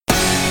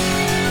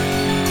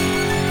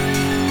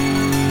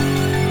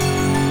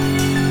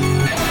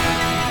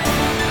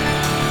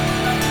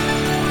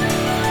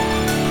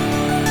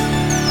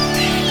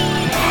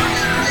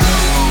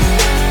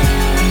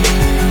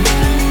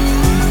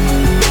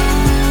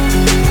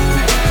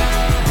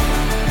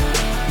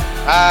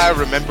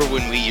Remember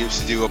when we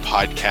used to do a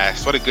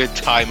podcast? What a good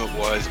time it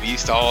was. We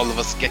used to all of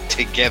us get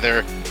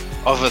together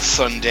of a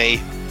Sunday,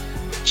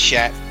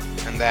 chat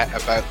and that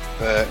about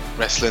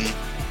wrestling.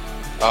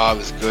 Oh, it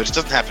was good. It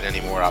doesn't happen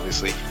anymore,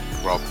 obviously.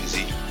 We're all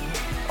busy.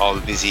 All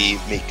busy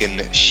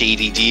making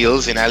shady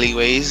deals in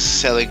alleyways,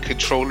 selling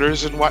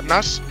controllers and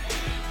whatnot,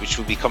 which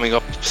will be coming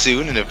up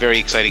soon in a very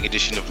exciting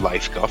edition of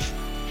Life Guff.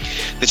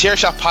 The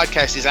ChairShot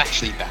podcast is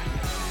actually back,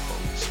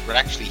 folks. We're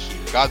actually here.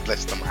 God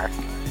bless the mark,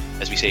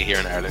 as we say here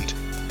in Ireland.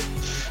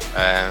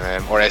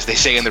 Or as they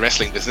say in the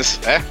wrestling business.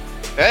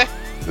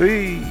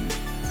 Whee.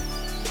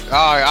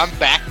 Oh, I'm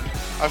back.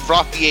 I've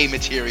brought the A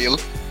material.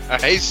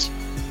 Alright.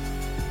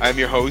 I'm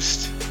your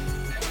host,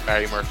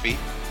 Barry Murphy.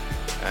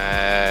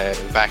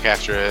 Back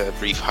after a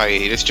brief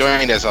hiatus,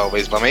 joined as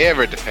always by my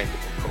ever-dependable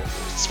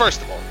co-hosts.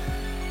 First of all,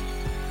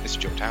 Mr.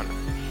 Joe Towner.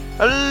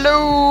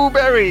 Hello,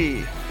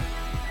 Barry.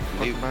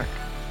 Welcome back.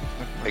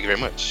 Thank you very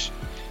much.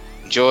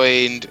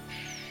 Joined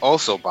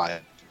also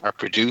by our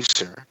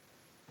producer,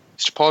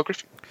 Mr. Paul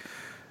Griffin.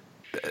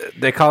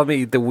 They call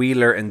me the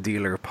wheeler and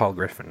dealer Paul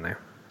Griffin now.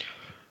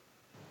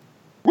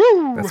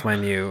 Woo! That's my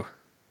new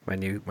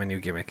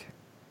gimmick.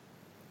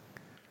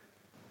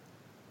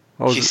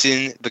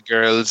 Kissing the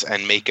girls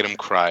and making them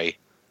cry.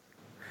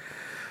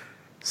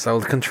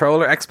 Sold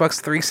controller, Xbox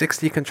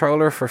 360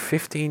 controller for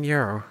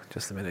 €15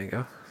 just a minute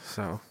ago.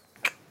 So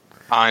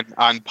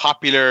on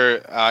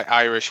popular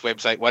Irish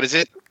website, what is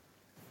it?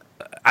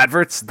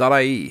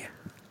 Adverts.ie.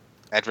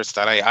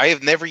 Adverts.ie. I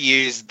have never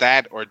used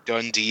that or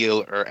Done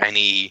Deal or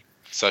any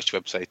such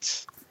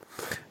websites.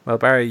 Well,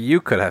 Barry,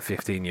 you could have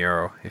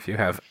 €15 if you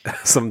have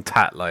some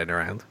tat lying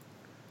around.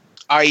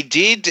 I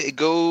did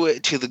go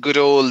to the good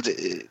old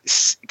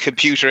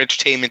Computer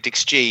Entertainment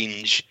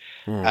Exchange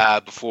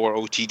before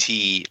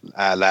OTT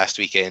last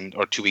weekend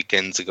or 2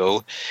 weekends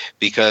ago,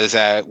 because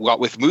what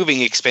with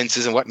moving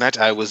expenses and whatnot,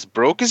 I was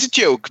broke as a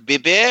joke,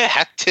 baby.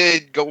 Had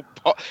to go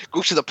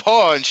to the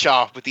pawn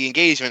shop with the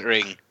engagement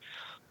ring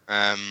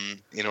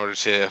in order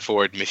to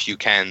afford me a few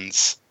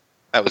cans.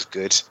 That was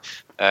good.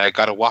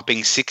 Got a whopping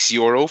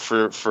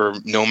 €6 for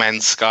No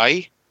Man's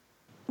Sky.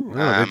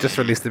 They just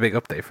released a big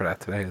update for that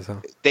today as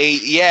well.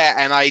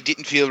 And I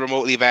didn't feel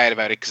remotely bad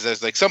about it, because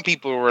there's like some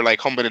people were like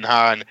humming and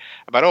hawing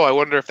about, I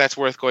wonder if that's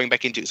worth going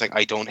back into. It's like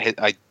I don't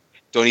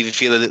even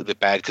feel a little bit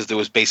bad, because there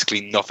was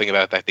basically nothing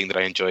about that thing that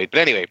I enjoyed. But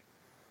anyway,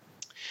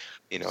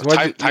 So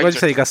what did you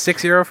say? You got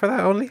 €6 for that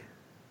only?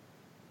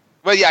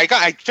 Well, yeah,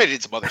 I fitted in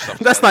some other stuff.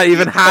 That's not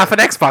even half an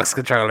Xbox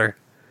controller.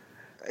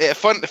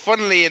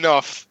 Funnily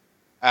enough,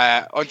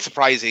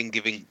 unsurprising,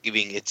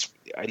 giving its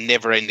a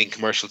never-ending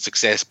commercial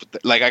success,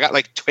 but I got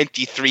like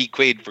 23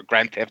 quid for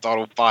Grand Theft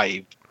Auto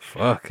 5.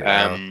 Fuck.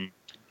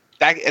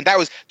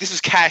 This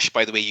was cash,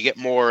 by the way. You get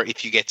more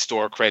if you get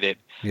store credit.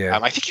 Yeah.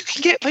 I think you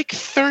can get like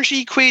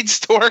 30 quid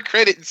store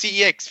credit in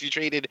CEX if you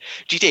traded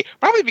GTA.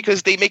 Probably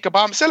because they make a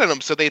bomb selling them,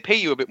 so they pay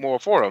you a bit more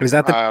for them. Is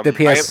that the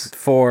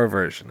PS4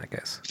 version, I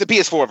guess? It's the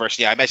PS4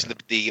 version, yeah. I imagine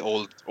the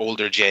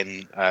older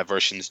gen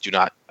versions do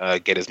not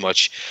get as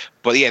much.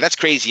 But yeah, that's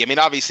crazy. I mean,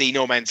 obviously,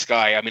 No Man's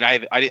Sky. I mean, I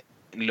didn't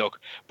look,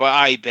 but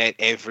I bet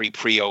every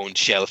pre-owned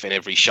shelf in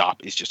every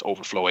shop is just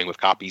overflowing with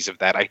copies of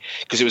that.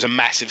 Because it was a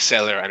massive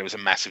seller and it was a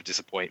massive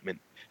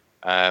disappointment.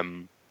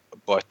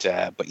 But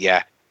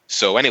yeah.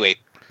 So anyway,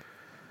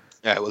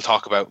 we'll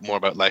talk more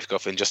about Life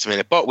Guff in just a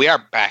minute. But we are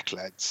back,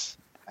 lads.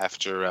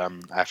 After a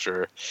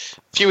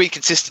few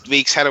consistent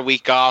weeks, had a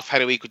week off,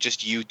 had a week with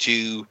just you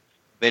two.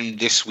 Then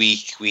this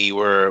week we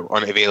were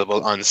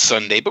unavailable on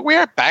Sunday, but we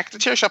are back. The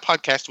ChairShot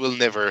podcast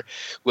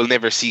will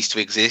never cease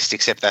to exist,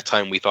 except that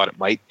time we thought it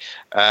might.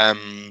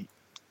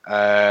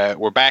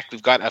 We're back.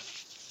 We've got a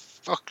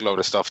fuckload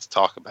of stuff to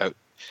talk about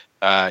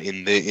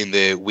in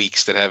the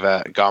weeks that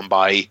have gone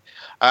by.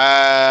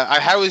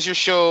 How was your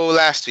show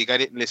last week? I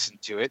didn't listen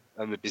to it.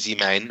 I'm a busy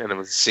man and I'm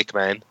a sick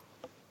man.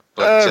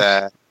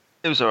 But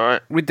it was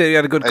alright. We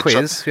had a good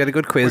quiz. We had a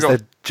good quiz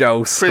that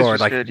Joe scored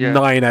like good,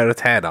 9 out of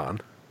 10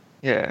 on.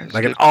 Yeah,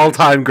 like an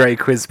all-time great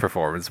quiz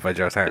performance by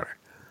Joe Taylor.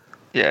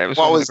 Yeah, it was.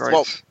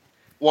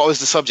 What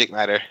was the subject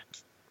matter?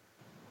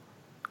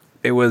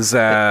 It was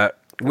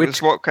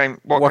what came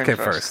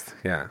first.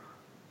 Yeah.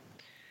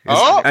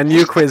 A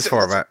new quiz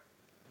format.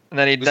 And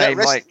then he'd name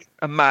like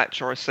a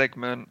match or a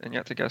segment, and you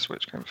had to guess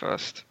which came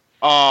first.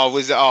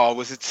 Was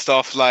it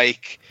stuff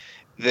like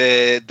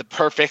the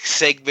perfect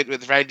segment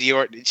with Randy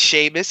Orton and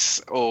Sheamus,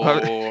 or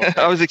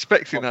I was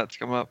expecting that to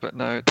come up, but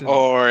no, it didn't.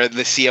 Or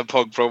the CM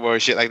Punk promo or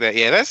shit like that.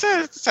 Yeah, that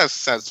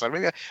sounds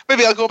fun.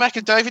 Maybe I'll go back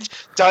and dive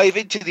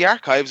into the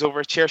archives over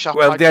at ChairShot.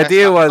 Well, the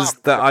idea was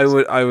that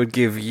I would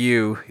give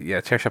you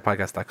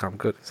ChairShotPodcast.com.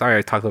 Good. Sorry,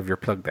 I talked over your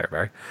plug there,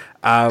 Barry.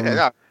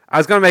 I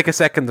was going to make a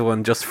second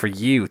one just for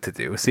you to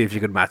do, see if you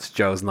could match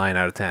Joe's 9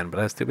 out of 10,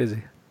 but I was too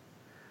busy.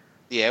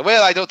 Yeah,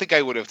 well, I don't think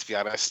I would have, to be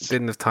honest.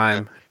 Didn't have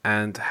time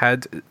and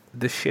had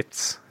the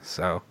shits.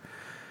 So.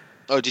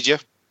 Oh, did you?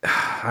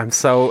 I'm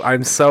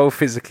so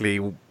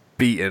physically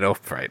beaten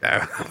up right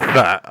now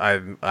that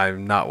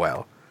I'm not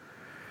well.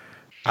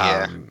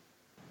 Yeah.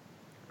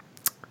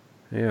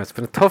 Yeah, it's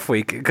been a tough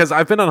week because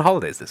I've been on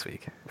holidays this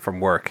week from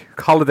work.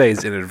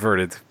 Holidays in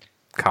inverted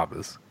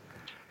commas.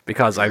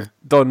 Because I've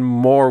done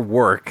more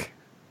work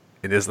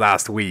in this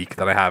last week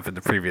than I have in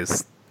the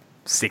previous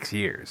 6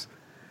 years.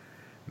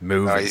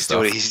 Moving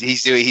stuff.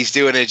 He's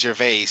doing a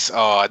Gervais.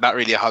 Oh, not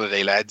really a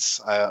holiday,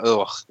 lads.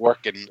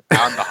 Working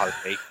on the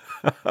holiday.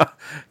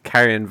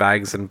 Carrying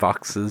bags and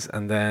boxes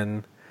and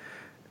then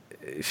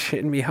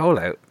shitting me hole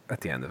out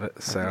at the end of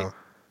it. So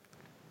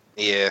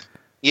yeah.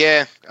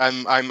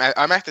 I'm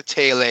at the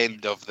tail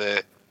end of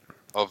the.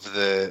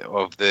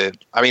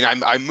 I mean,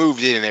 I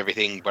moved in and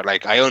everything, but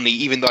like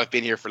even though I've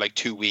been here for like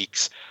 2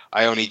 weeks,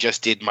 I only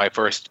just did my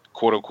first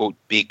quote unquote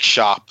big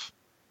shop,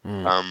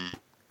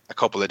 a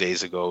couple of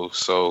days ago.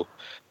 So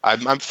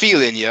I'm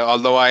feeling you.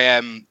 Although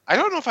I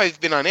don't know if I've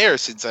been on air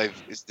since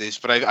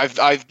but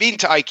I've been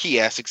to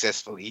IKEA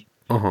successfully.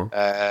 Uh-huh.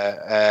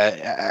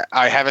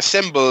 I have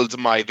assembled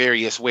my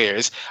various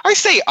wares. I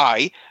say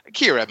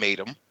Kira made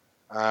them.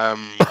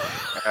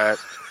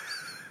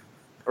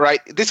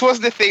 Right, this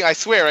wasn't a thing. I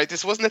swear, right,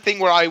 this wasn't a thing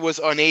where I was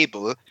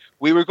unable.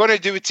 We were going to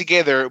do it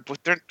together, but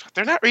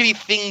they're not really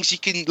things you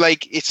can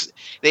like.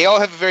 They all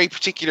have a very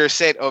particular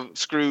set of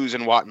screws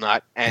and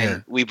whatnot.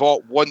 And we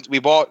bought one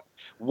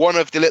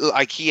of the little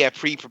IKEA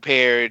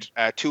pre-prepared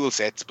tool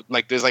sets. But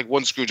like, there's like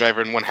one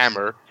screwdriver and one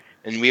hammer,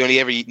 and we only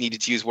ever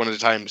needed to use one at a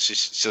time.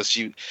 So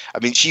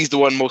she's the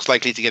one most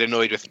likely to get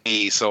annoyed with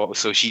me. So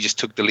she just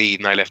took the lead,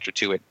 and I left her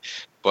to it.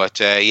 But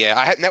yeah,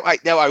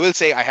 I will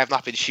say I have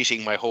not been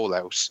shitting my hole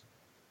out.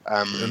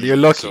 You're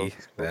lucky,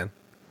 then.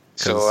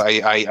 So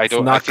I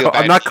don't. I feel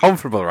bad. I'm not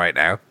comfortable right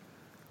now.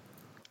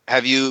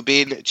 Have you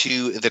been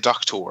to the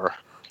doctor?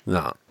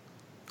 No,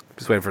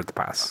 just waiting for it to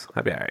pass.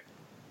 I'll be alright.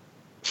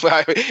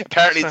 Well,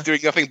 apparently, it's doing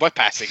nothing but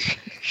passing.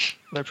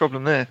 No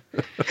problem there.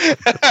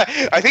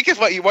 I think it's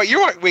what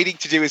you're waiting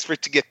to do is for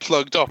it to get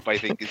plugged up. I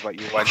think is what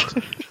you want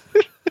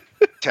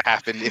to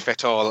happen, if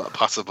at all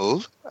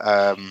possible.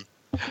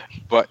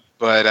 But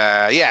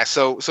yeah,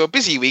 so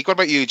busy week. What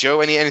about you, Joe?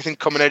 Anything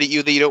coming out at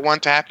you that you don't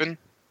want to happen?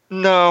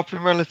 No, I've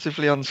been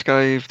relatively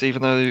unscathed,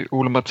 even though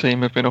all of my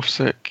team have been off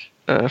sick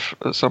at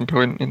some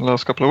point in the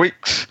last couple of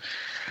weeks.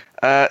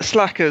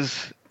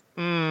 Slackers.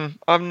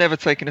 I've never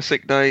taken a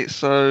sick day,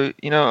 so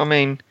you know what I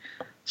mean.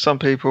 Some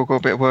people got a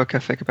bit of work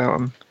ethic about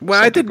them.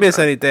 Well, I didn't miss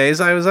any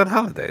days. I was on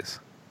holidays.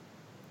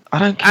 I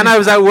don't care. And I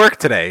was at work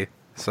today,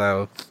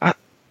 so.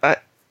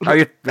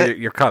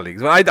 Your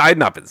colleagues? Well, I'd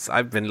not been.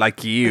 I've been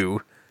like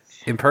you.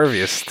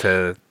 Impervious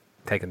to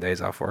taking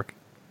days off work.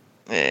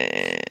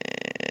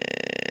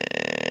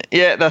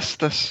 Yeah, that's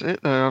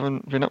it. Though. I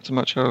haven't been up to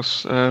much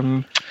else.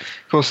 Of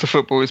course, the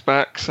football is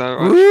back, so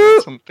I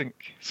had something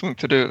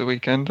to do at the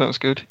weekend. That was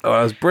good. Oh,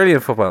 it was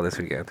brilliant football this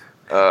weekend.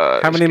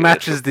 How many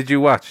matches did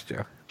you watch,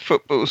 Joe?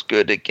 Football's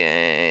good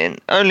again.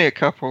 Only a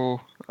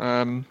couple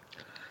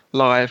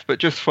live, but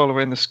just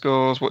following the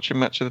scores, watching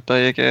match of the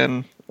day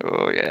again.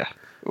 Oh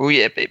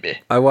yeah, baby.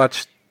 I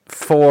watched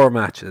 4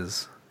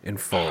 matches in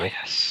full. Oh,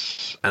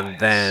 yes. And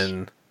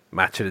then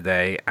match of the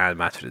day and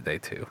match of the day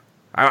 2.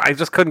 I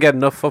just couldn't get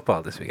enough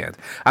football this weekend.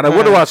 And I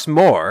would have watched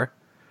more,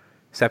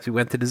 except we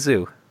went to the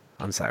zoo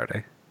on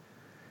Saturday.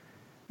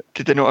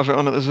 Did they not have it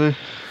on at the zoo?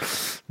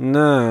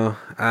 No.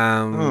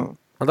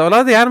 Although a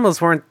lot of the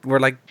animals were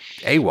like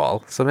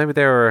AWOL, so maybe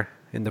they were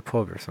in the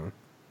pub or something,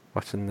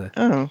 watching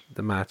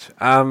the match.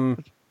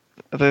 Have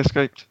they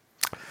escaped?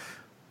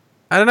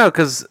 I don't know,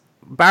 because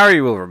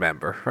Barry will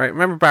remember, right?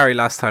 Remember Barry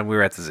last time we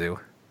were at the zoo?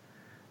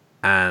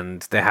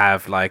 And they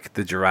have like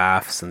the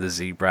giraffes and the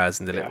zebras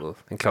and the little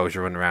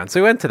enclosure running around. So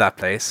we went to that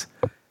place.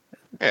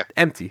 Yeah.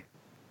 Empty.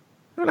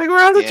 We're like,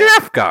 where all the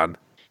giraffe gone?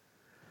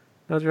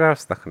 No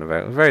giraffes knocking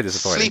about. It was very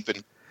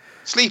disappointing.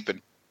 Sleeping.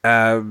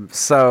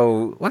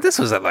 So this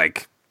was at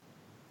like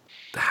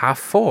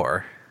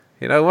 4:30.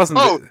 You know, it wasn't.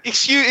 Oh,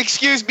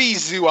 excuse me,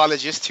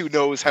 zoologist who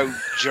knows how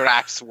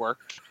giraffes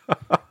work.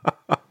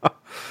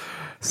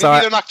 So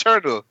maybe they're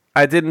nocturnal.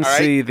 I didn't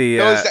see the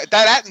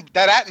that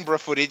Attenborough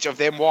footage of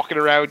them walking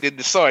around in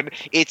the sun.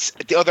 It's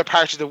the other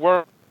part of the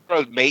world,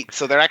 mate.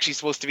 So they're actually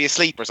supposed to be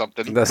asleep or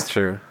something. That's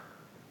true.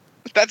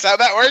 That's how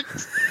that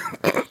works.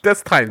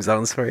 That's time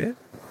zones for you.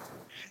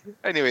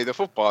 Anyway, the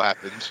football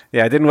happened.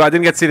 Yeah, I didn't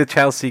get to see the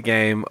Chelsea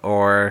game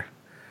or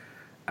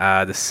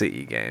the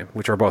City game,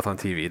 which were both on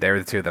TV. They were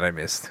the 2 that I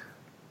missed.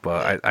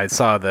 But I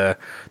saw the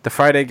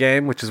Friday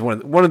game, which is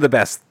one of the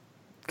best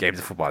games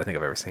of football I think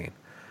I've ever seen.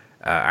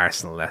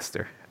 Arsenal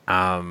Leicester.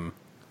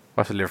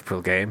 Watched the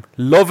Liverpool game.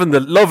 Loving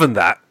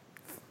that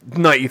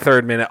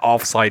 93rd minute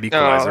offside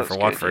equaliser for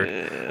Watford.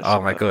 Yeah,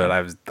 oh my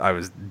god, I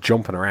was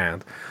jumping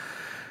around.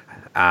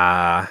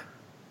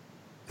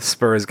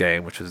 Spurs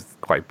game, which was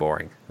quite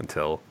boring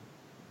until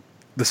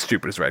the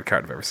stupidest red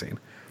card I've ever seen.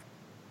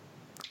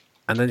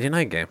 And then the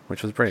United game,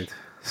 which was brilliant.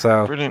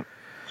 So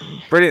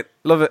brilliant,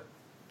 love it.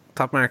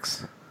 Top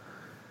marks.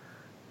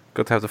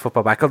 Good to have the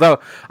football back. Although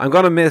I'm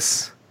gonna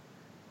miss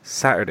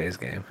Saturday's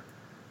game.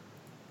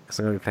 Because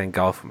I'm going to be playing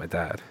golf with my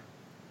dad.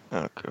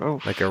 Oh,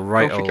 golf. Like a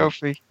right old golf.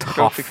 Playing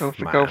a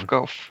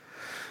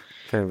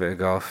bit of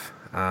golf.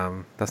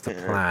 That's the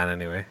plan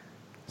anyway.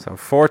 So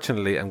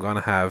unfortunately, I'm going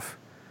to have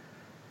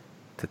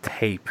to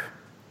tape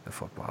the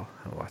football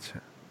and watch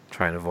it.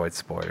 Try and avoid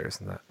spoilers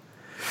and that.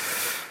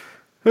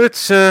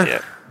 Which,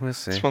 we'll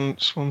see.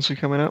 Swansea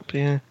coming up,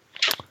 yeah.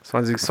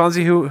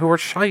 Swansea who were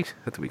shite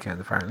at the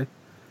weekend, apparently.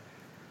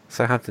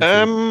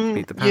 Southampton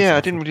beat the Panthers. Yeah,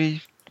 I didn't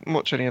really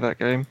watch any of that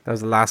game. That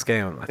was the last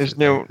game. It was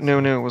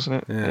 0-0,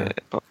 wasn't it?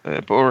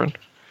 Yeah. Boring.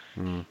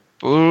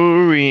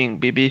 Boring,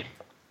 baby.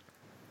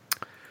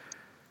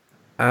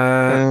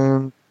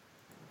 So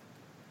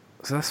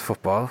that's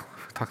football.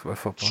 We talked about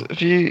football. So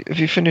have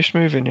you finished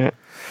moving yet?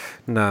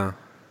 No.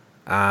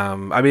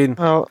 I mean,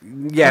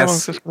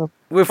 yes.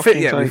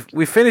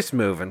 We finished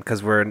moving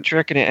because we're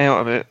dragging it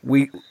out of it.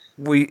 We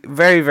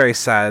very, very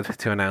sad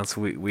to announce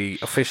we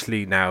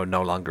officially now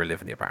no longer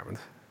live in the apartment.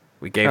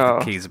 We gave the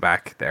keys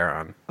back there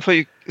on. I thought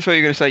you were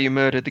going to say you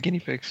murdered the guinea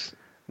pigs.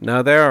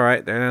 No, they're all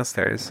right. They're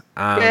downstairs.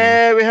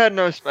 Yeah, we had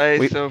no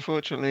space, so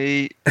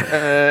unfortunately,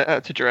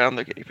 had to drown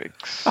the guinea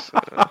pigs. So.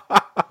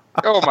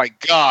 Oh my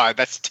god,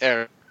 that's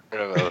terrible.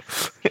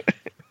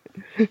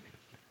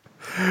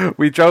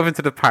 We drove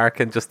into the park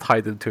and just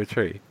tied them to a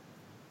tree.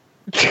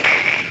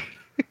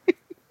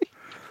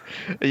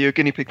 Are you a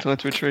guinea pig tied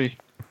to a tree?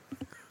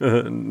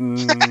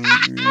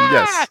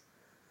 Yes.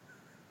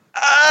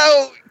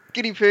 Oh,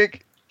 guinea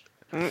pig.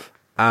 So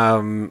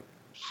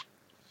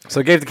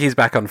I gave the keys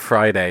back on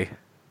Friday.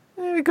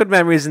 Good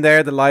memories in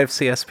there. The live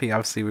CSP,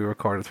 obviously, we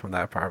recorded from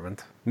that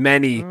apartment.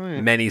 Many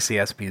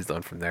CSPs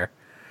done from there.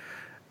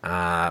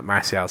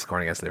 Martial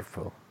scoring against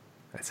Liverpool,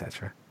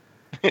 etc.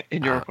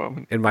 In your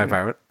apartment. In my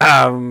apartment.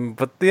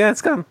 But yeah,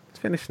 it's gone. It's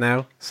finished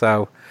now.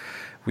 So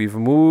we've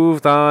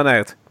moved on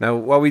out. Now,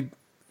 when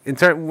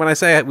I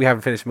say we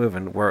haven't finished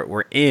moving,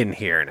 we're in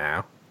here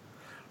now.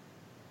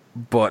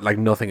 But like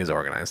nothing is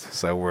organized.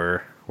 So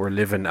we're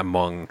living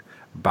among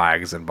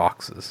bags and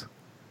boxes.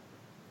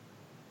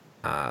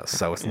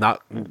 So it's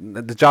not,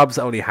 the job's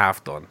only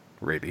half done,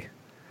 really.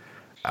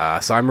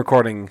 So I'm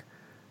recording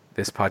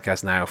this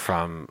podcast now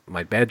from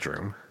my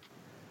bedroom,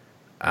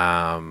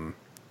 as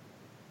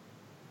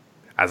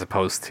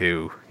opposed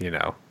to,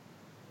 the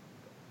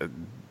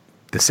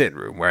sitting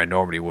room where I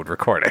normally would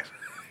record it.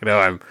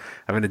 I'm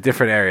in a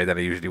different area than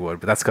I usually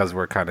would, but that's because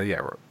we're kind of,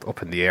 we're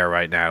up in the air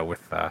right now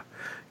with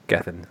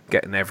getting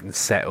everything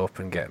set up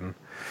and getting.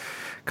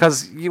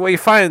 Because what you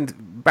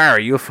find,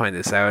 Barry, you'll find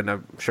this out, and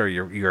I'm sure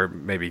you're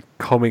maybe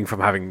coming from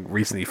having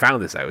recently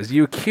found this out, is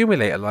you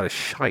accumulate a lot of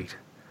shite.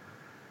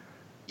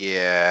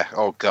 Yeah.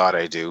 Oh God,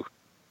 I do.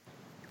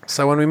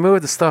 So when we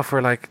move the stuff,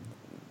 we're like,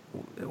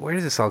 where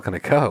is this all going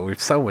to go? We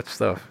have so much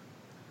stuff.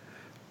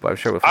 But I'm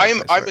sure we'll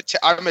find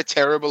I'm a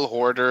terrible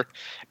hoarder,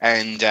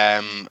 and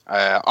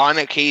on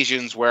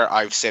occasions where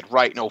I've said,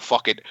 right, no,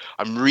 fuck it,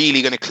 I'm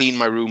really going to clean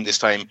my room this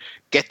time,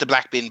 get the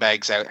black bin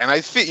bags out, and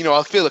I'll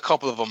fill a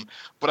couple of them,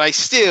 but I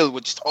still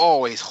would just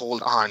always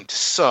hold on to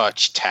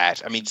such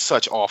tat. I mean,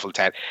 such awful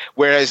tat.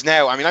 Whereas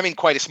now, I mean, I'm in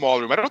quite a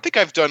small room. I don't think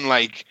I've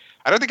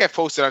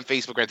posted on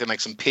Facebook or anything, like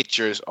some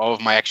pictures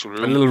of my actual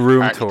room. A little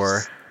room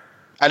tour.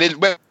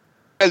 Well,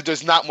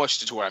 there's not much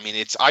to tour. I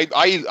mean,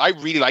 I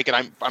really like it.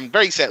 I'm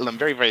very settled. I'm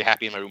very, very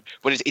happy in my room.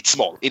 But it's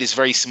small. It is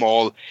very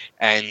small,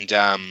 and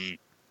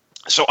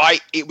so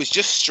it was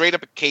just straight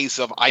up a case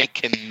of I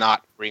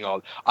cannot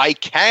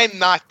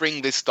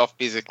bring this stuff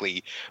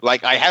physically.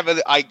 Like I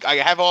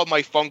have all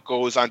my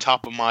Funkos on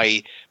top of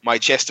my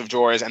chest of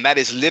drawers, and that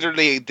is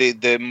literally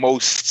the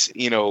most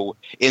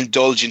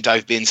indulgent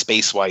I've been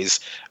space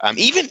wise.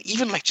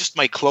 Even like just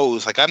my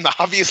clothes. Like I'm not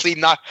a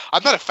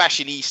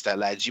fashionista,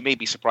 lads. You may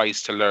be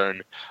surprised to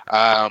learn.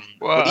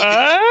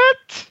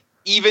 What?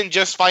 Even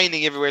just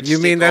finding everywhere. You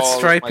mean that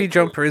stripy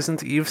jumper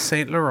isn't Yves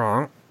Saint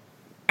Laurent?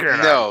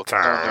 No.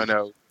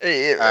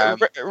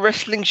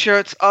 Wrestling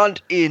shirts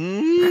aren't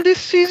in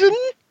this season?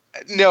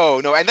 No,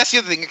 and that's the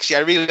other thing. Actually, I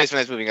realized when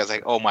I was moving, I was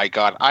like, "Oh my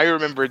god!" I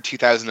remember in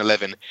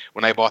 2011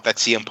 when I bought that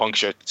CM Punk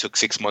shirt. It took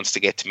 6 months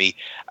to get to me.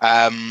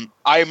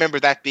 I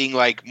remember that being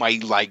like my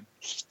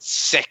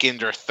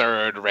second or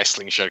third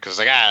wrestling shirt because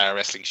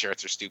wrestling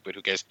shirts are stupid.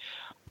 Who cares?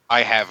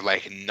 I have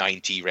like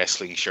 90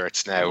 wrestling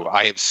shirts now.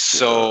 I have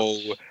so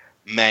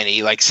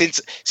many. Like since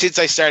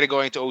I started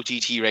going to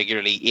OTT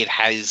regularly, it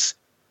has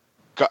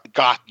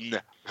gotten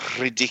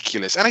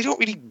ridiculous, and I don't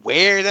really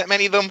wear that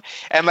many of them.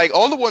 And like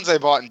all the ones I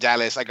bought in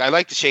Dallas, like I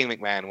like the Shane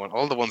McMahon one.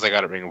 All the ones I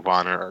got at Ring of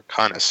Honor are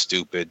kind of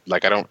stupid.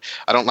 Like I don't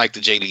like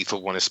the Jay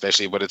Lethal one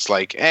especially, but it's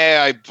like,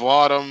 I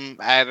bought them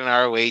at an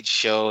ROH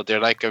show. They're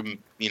like a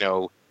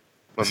memento.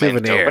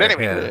 Souvenir, but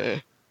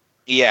anyway,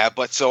 yeah.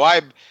 But to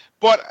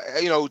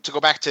go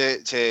back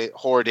to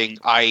hoarding,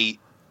 I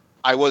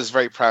was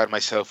very proud of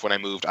myself when I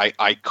moved.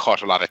 I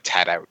cut a lot of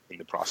tat out in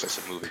the process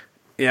of moving.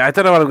 Yeah, I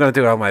don't know what I'm going to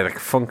do with all my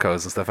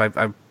Funkos and stuff.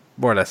 I'm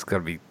more or less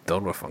going to be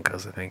done with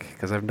Funkos, I think,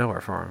 because I have nowhere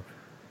for them.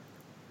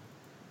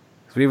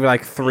 So we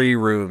have 3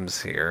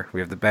 rooms here. We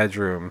have the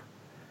bedroom,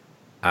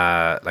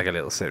 like a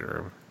little sitting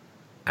room,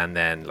 and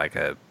then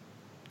the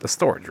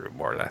storage room,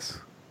 more or less,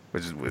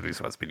 which is what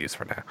it's been used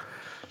for now.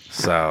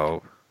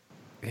 So,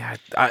 yeah,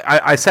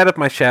 I set up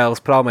my shelves,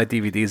 put all my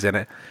DVDs in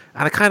it,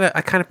 and I kind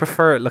of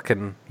prefer it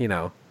looking,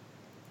 a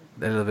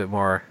little bit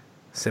more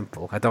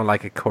simple. I don't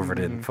like it covered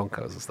in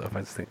Funkos and stuff.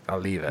 I just think I'll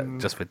leave it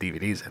just with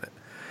DVDs in it.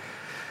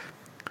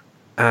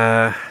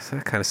 So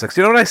that kind of sucks.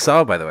 You know what I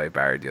saw, by the way,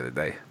 Barry, the other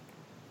day?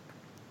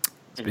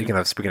 Speaking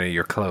of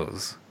your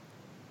clothes,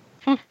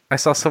 I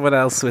saw someone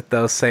else with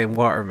those same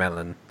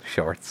watermelon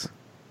shorts.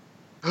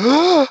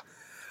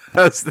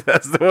 That's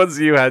the ones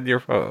you had in your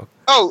photo.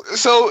 Oh,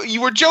 so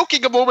you were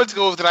joking a moment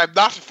ago that I'm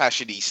not a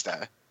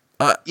fashionista.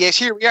 Yes,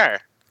 here we are.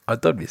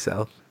 I've done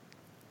myself.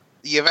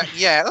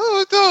 Yeah.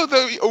 Oh, no,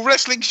 the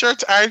wrestling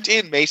shirts aren't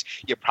in, mate.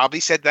 You probably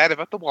said that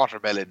about the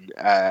watermelon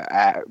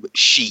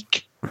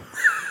chic.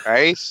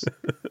 Right?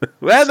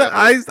 Well, so,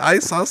 I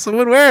saw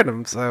someone wearing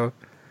them, so...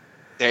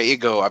 There you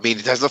go. I mean,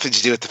 it has nothing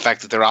to do with the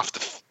fact that they're off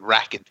the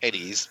rack in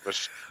pennies,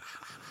 but...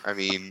 I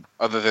mean,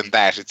 other than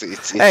that,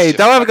 it's hey,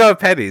 don't have a go at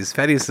pennies.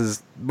 Pennies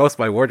is most of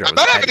my wardrobe. I'm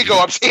not having to go.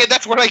 I'm saying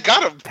that's where I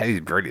got them. Pennies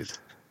are brilliant.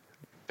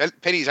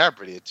 Pennies are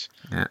brilliant.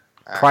 Yeah.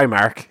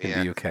 Primark in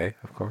the UK,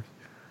 of course.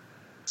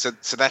 So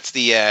that's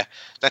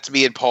that's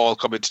me and Paul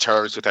coming to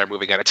terms with our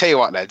moving on. I tell you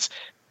what, lads.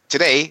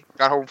 Today,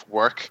 got home from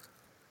work.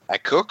 I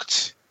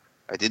cooked.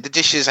 I did the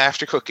dishes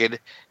after cooking.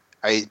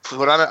 I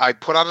put on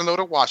a load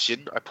of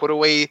washing. I put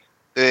away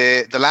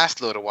the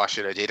last load of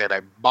washing I did, and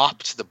I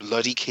mopped the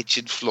bloody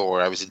kitchen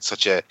floor. I was in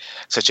such a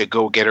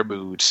go-getter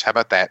mood. How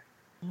about that?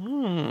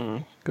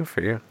 Good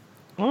for you.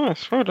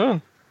 Nice, well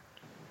done.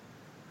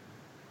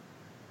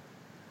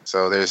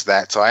 So there's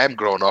that. So I am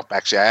grown up.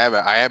 Actually,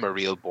 I am a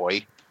real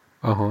boy.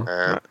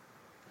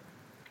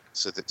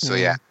 So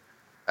yeah.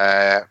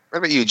 What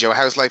about you, Joe?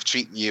 How's life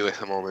treating you at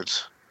the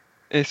moment?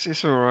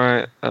 It's all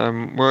right.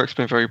 Work's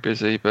been very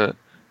busy, but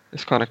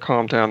it's kind of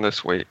calmed down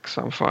this week.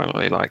 So I'm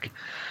finally like,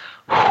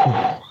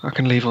 I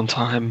can leave on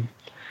time,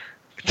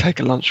 take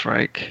a lunch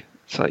break.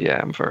 So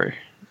yeah, I'm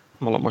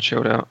a lot more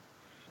chilled out.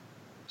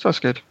 So that's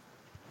good.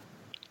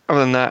 Other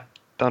than that,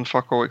 done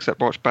fuck all except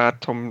watch bad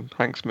Tom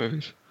Hanks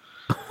movies.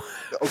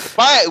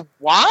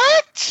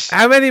 What?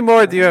 How many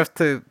more do you have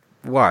to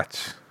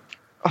watch?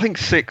 I think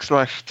 6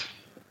 left.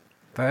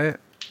 Right.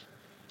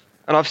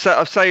 And I've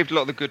saved a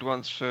lot of the good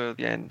ones for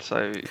the end.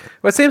 So.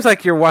 Well, it seems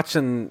like you're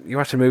watching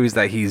movies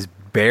that he's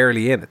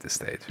barely in at this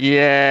stage.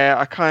 Yeah,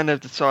 I kind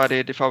of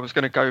decided if I was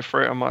going to go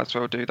for it, I might as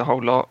well do the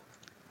whole lot.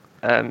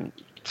 So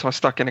I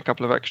stuck in a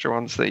couple of extra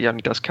ones that he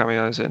only does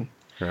cameos in.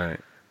 Right.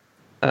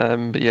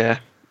 But yeah.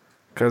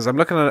 Because I'm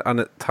looking at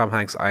on Tom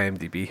Hanks'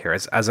 IMDb here.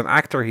 As an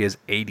actor, he has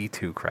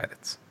 82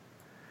 credits.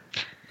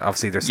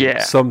 Obviously, there's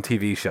some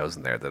TV shows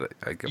in there that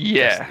I'm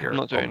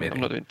not doing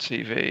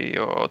TV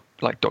or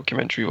like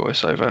documentary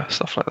voiceover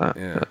stuff like that.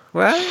 Yeah. But.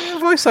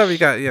 Well, voiceover, you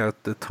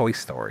got the Toy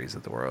Stories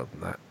of the world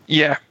and that.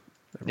 Yeah.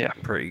 Yeah.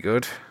 Pretty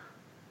good.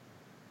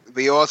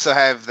 We also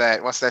have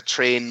that. What's that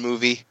train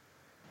movie?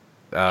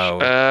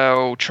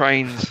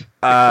 Trains.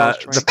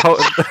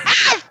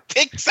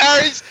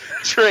 Pixar's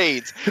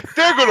Trains.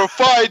 They're going to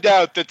find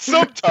out that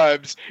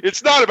sometimes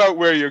it's not about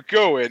where you're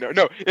going.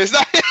 No, it's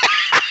not.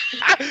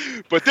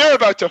 But they're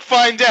about to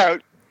find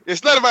out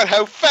it's not about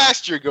how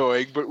fast you're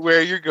going, but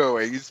where you're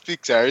going. It's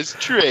Pixar's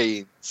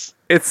Trains.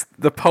 It's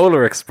the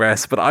Polar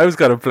Express, but I was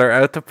going to blur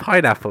out the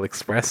Pineapple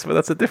Express, but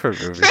that's a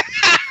different movie.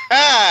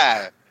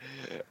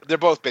 They're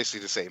both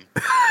basically the same.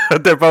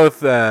 They're both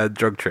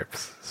drug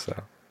trips. So.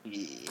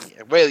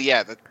 Yeah. Well,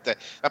 yeah,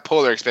 that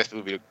Polar Express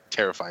movie looked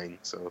terrifying.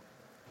 So,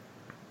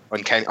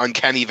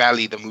 Uncanny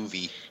Valley, the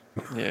movie.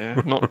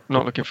 Yeah, not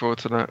looking forward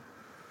to that.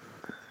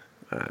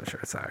 I'm sure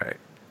it's all right.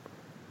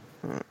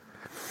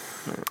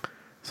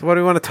 So, what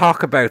do we want to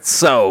talk about?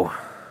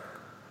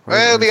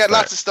 Well, we got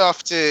lots of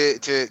stuff to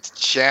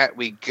chat.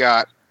 We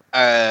got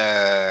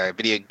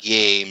video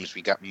games.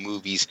 We got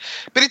movies.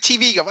 Bit of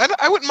TV guff.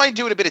 I wouldn't mind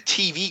doing a bit of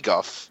TV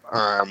guff.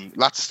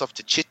 Lots of stuff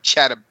to chit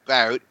chat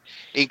about,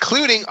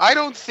 including. I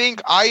don't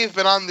think I've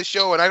been on the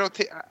show, and I don't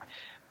think,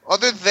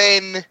 other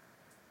than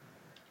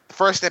the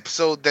first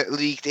episode that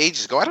leaked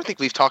ages ago, I don't think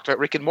we've talked about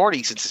Rick and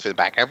Morty since it's been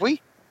back, have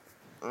we?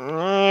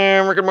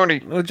 Rick and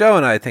Morty. Well, Joe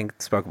and I think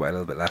spoke about it a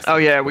little bit last time. Oh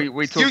yeah,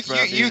 we talked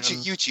about you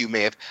two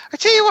may have. I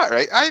tell you what,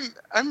 right?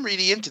 I'm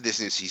really into this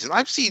new season.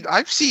 I've seen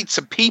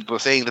some people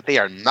saying that they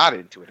are not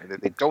into it and that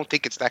they don't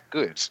think it's that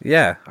good.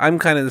 Yeah, I'm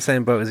kind of the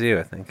same boat as you,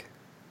 I think.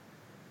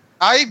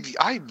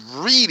 I'm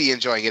really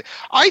enjoying it.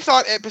 I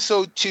thought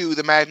episode 2,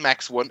 the Mad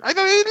Max one, I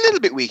thought it was a little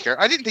bit weaker.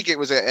 I didn't think it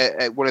was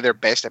one of their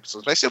best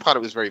episodes, but I still thought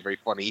it was very, very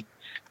funny.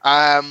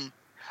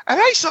 And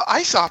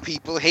I saw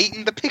people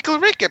hating the Pickle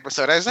Rick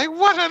episode. I was like,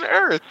 what on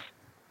earth?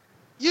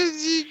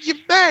 You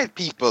mad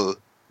people.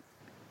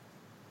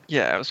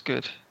 Yeah, it was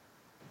good.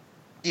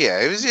 Yeah,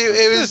 it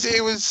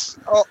was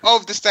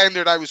of the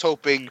standard I was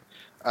hoping.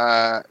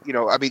 I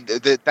mean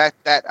that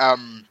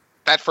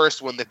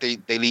first one that they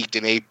leaked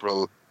in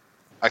April,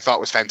 I thought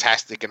was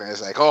fantastic, and I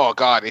was like, oh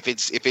god, if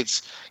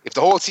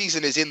the whole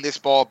season is in this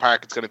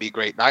ballpark, it's going to be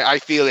great. And I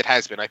feel it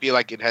has been. I feel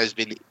like it has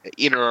been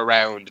in or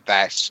around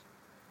that.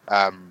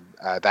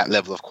 That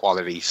level of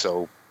quality.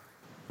 So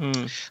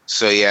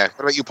yeah. What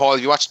about you, Paul?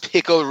 Have you watched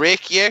Pickle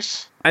Rick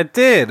yet? I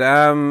did.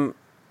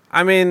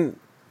 I mean,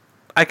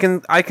 I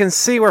can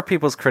see where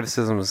people's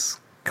criticisms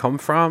come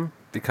from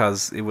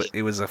because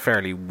it was a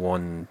fairly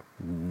one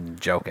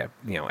joke,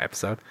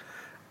 episode.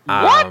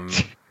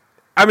 What?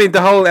 I mean,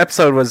 the whole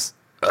episode was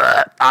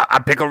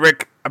a pickle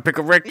Rick.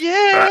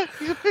 Yeah,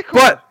 he's a pickle.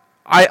 But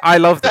I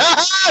loved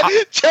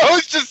it.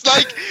 Joe's just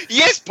like,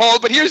 yes, Paul,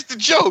 but here's the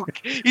joke.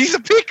 He's a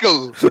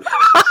pickle.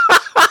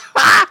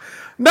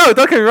 No,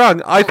 don't get me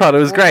wrong. I thought it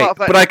was great,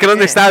 but I can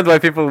understand why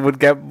people would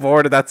get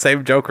bored of that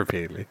same joke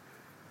repeatedly.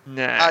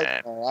 Nah,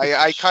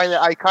 I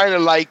kind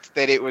of liked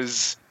that it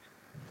was.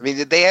 I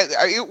mean, they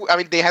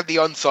had the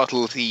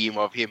unsubtle theme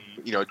of him,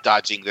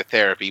 dodging the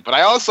therapy, but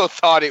I also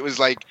thought it was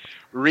like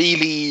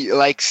really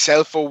like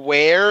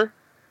self-aware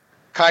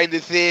kind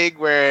of thing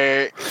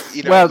where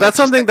Well, that's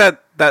something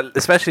that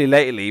especially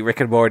lately Rick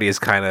and Morty is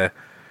kind of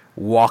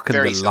walking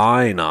the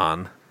line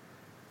on.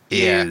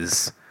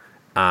 Is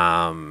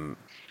having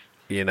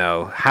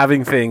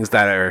things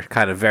that are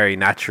kind of very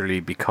naturally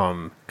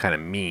become kind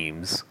of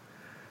memes.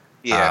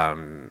 Yeah.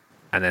 And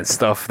then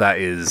stuff that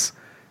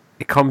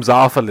it comes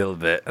off a little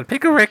bit. And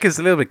Pickle Rick is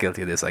a little bit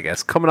guilty of this, I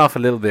guess. Coming off a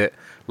little bit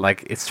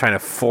like it's trying to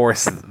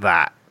force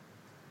that.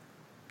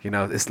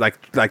 It's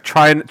like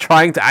trying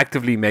to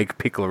actively make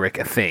Pickle Rick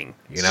a thing,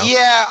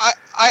 Yeah,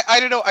 I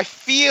don't know. I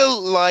feel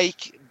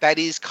like that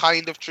is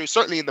kind of true.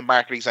 Certainly in the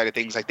marketing side of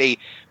things, like they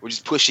were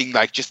just pushing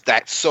like just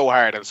that so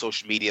hard on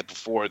social media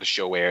before the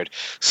show aired.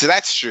 So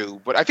that's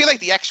true. But I feel like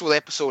the actual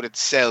episode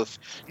itself,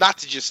 not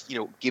to just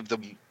give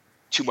them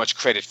too much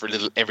credit for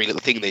every little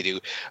thing they do,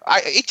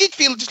 it did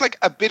feel just like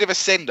a bit of a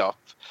send up.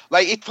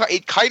 Like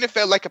it kind of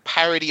felt like a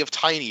parody of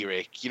Tiny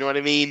Rick. You know what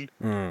I mean?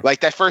 Like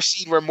that first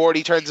scene where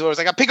Morty turns over, it's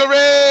like a Pickle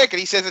Rick, and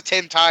he says it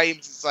 10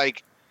 times.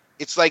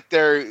 It's like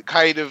they're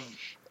kind of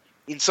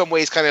in some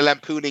ways kind of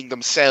lampooning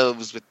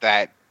themselves with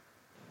that.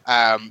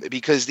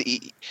 Because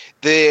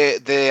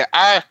the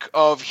arc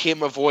of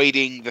him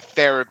avoiding the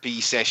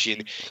therapy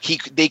session,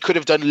 they could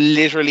have done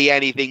literally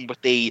anything,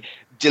 but they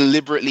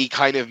deliberately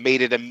kind of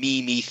made it a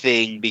meme-y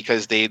thing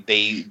because they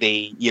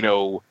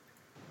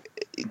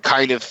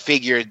kind of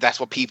figured that's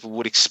what people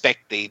would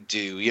expect they'd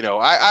do.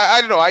 I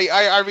don't know.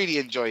 I really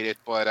enjoyed it,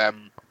 but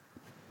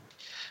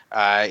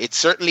it's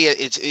certainly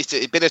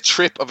it's been a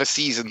trip of a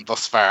season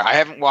thus far. I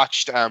haven't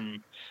watched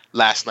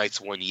last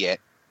night's one yet.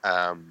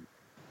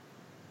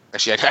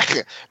 Actually,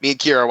 me and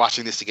Kira are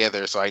watching this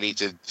together, so I need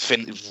to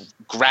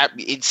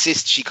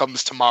insist she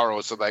comes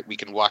tomorrow so that we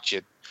can watch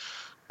it.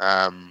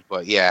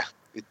 But yeah,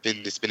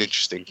 it's been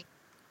interesting.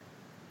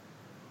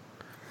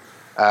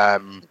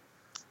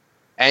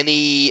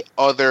 Any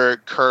other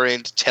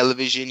current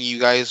television you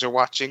guys are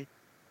watching?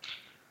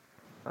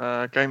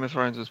 Game of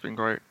Thrones has been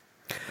great.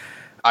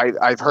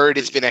 I've heard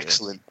it's been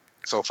excellent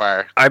so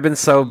far. I've been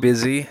so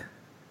busy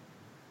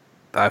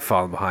that I've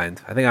fallen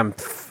behind. I think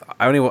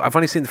I've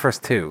only seen the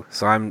first 2,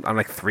 so I'm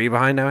like 3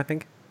 behind now, I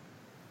think.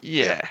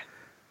 Yeah.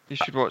 You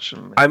should watch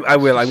them. I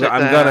will. I'm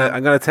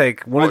gonna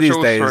take one of these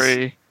days.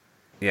 3.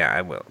 Yeah,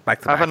 I will.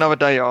 Back to have back. Another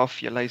day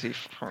off, you lazy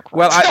fuck.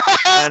 Well,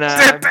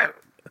 I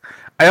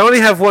only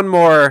have one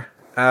more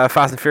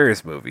Fast and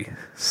Furious movie,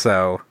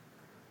 so.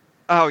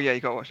 Oh yeah, you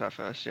gotta watch that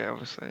first. Yeah,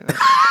 obviously.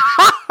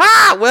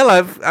 Well,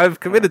 I've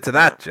committed to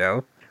that,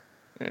 Joe.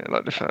 Yeah,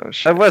 like the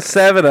first. I've watched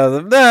 7 of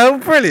them. No,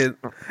 brilliant.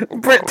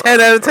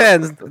 10 out of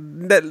 10.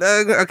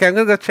 Okay, I'm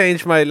gonna go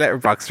change my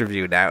Letterboxd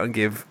review now and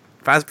give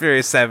Fast and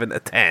Furious 7 a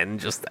 10,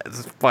 just to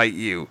spite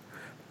you.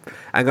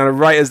 I'm gonna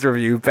write as the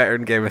review better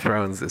than Game of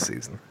Thrones this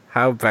season.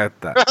 How about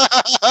that?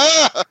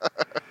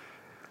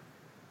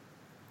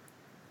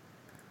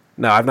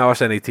 No, I've not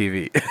watched any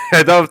TV.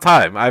 I don't have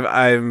time. I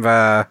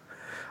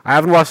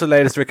haven't watched the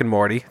latest Rick and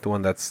Morty, the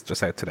one that's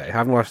just out today. I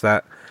haven't watched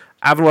that.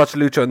 I haven't watched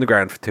Lucha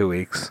Underground for 2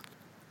 weeks.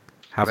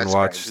 Haven't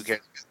watched.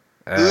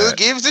 Who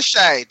gives a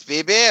shite,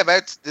 baby,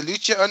 about the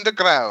Lucha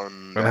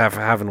Underground? I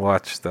haven't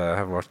watched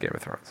Game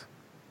of Thrones.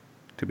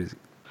 Too busy.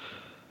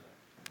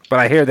 But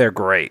I hear they're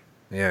great.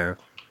 Yeah.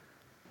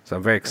 So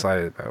I'm very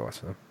excited about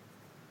watching them.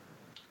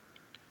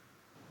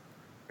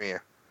 Yeah.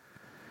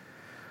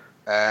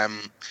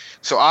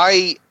 So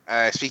I,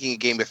 speaking of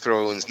Game of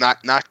Thrones,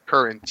 not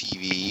current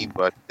TV,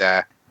 but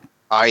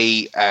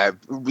me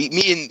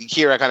and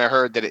Kira kind of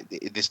heard that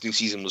this new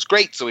season was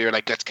great, so we were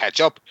like, let's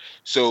catch up.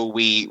 So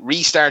we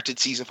restarted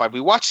season 5.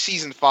 We watched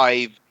season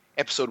 5,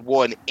 episode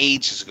 1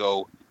 ages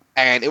ago,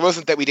 and it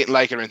wasn't that we didn't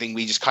like it or anything.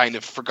 We just kind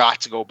of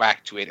forgot to go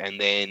back to it,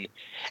 and then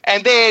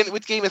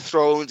with Game of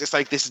Thrones, it's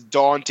like this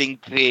daunting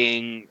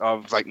thing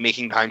of like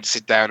making time to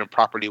sit down and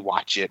properly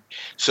watch it.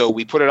 So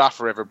we put it off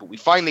forever, but we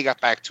finally got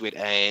back to it,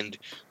 and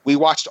we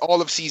watched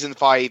all of season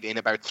 5 in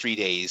about 3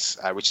 days,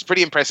 which is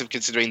pretty impressive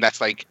considering that's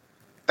like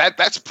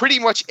that's pretty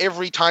much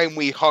every time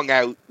we hung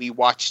out, we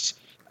watched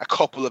a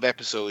couple of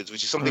episodes,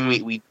 which is something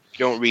we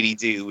don't really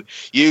do.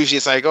 Usually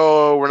it's like,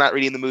 oh, we're not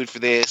really in the mood for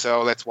this,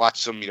 so let's watch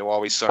some,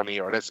 Always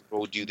Sunny, or let's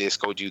go do this,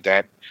 go do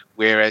that.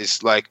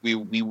 Whereas like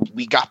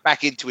we got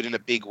back into it in a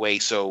big way,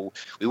 so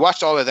we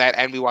watched all of that,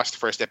 and we watched the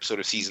first episode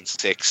of season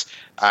 6.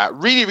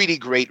 Really, really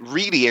great,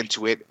 really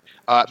into it.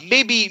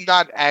 Maybe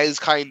not as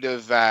kind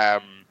of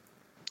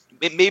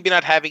maybe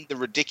not having the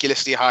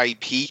ridiculously high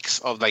peaks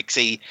of, like,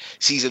 say,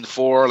 season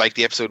 4, like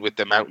the episode with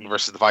the Mountain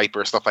versus the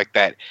Viper, stuff like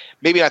that.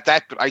 Maybe not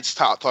that, but I just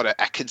thought a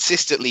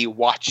consistently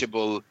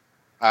watchable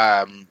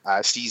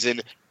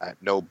season.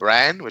 No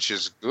Bran, which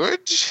is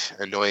good.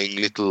 Annoying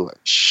little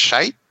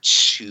shite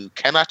who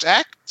cannot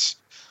act.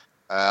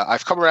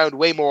 I've come around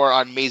way more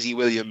on Maisie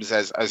Williams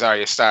as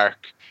Arya Stark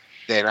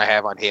than I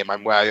have on him.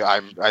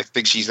 I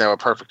think she's now a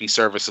perfectly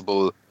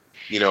serviceable,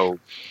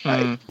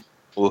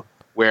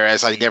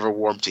 whereas I never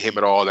warmed to him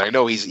at all. And I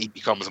know he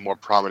becomes a more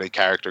prominent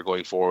character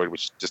going forward,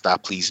 which does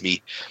not please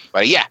me.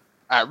 But yeah,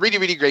 really,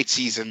 really great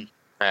season.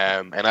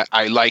 And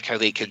I like how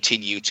they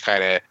continue to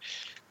kind of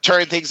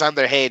turn things on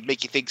their head,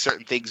 make you think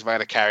certain things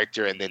about a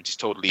character, and then just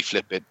totally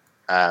flip it.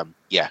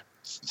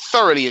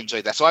 Thoroughly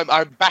enjoyed that. So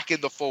I'm back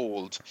in the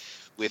fold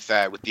with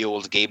the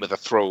old Game of the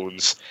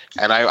Thrones,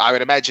 and I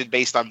would imagine,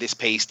 based on this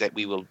pace, that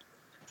we will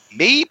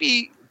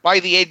maybe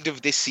by the end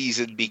of this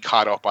season be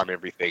caught up on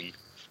everything.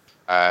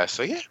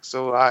 So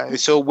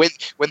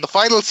when the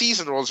final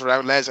season rolls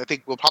around, Les, I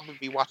think we'll probably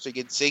be watching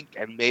in sync,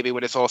 and maybe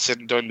when it's all said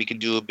and done, we can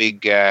do a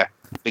big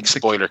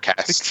spoiler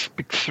cast.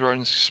 Big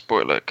Thrones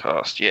spoiler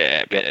cast,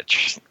 yeah,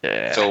 bitch.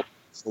 Yeah. So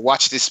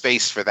watch this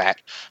space for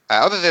that.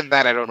 Other than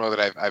that, I don't know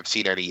that I've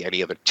seen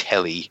any other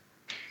telly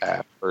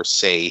per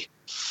se.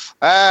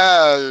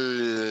 What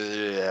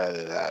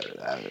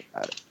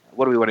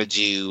do we want to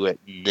do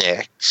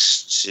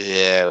next?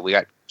 We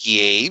got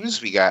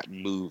games, we got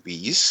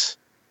movies.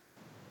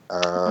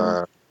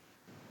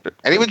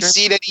 Anyone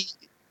seen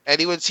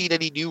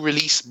any new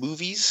release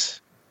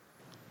movies?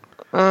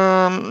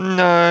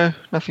 No,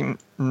 nothing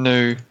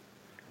new.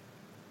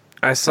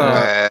 I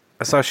saw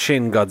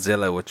Shin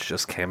Godzilla, which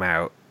just came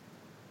out.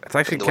 It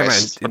actually came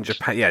out in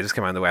Japan. Yeah, it just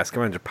came out in the West. It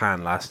came out in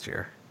Japan last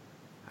year.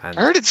 And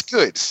I heard it's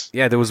good.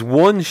 Yeah, there was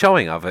one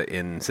showing of it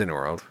in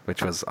Cineworld,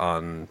 which was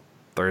on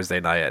Thursday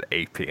night at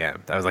 8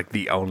 p.m. That was like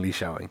the only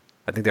showing.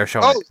 I think they were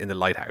showing it in the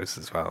Lighthouse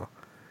as well.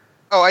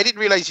 Oh, I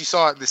didn't realize you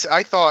saw it.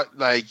 I thought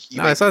I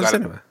saw it in the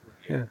cinema.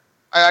 Yeah,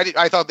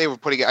 I thought they were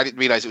putting it. I didn't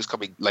realize it was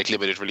coming like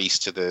limited release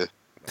to the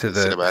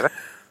cinema.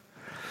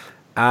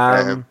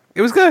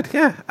 It was good.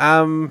 Yeah.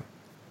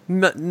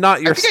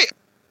 Not your.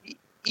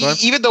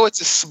 Even though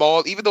it's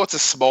a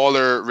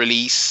smaller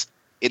release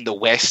in the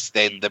West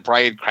than the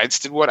Bryan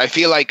Cranston one, I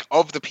feel like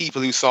of the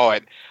people who saw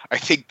it, I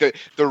think the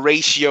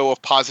ratio of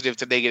positive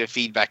to negative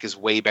feedback is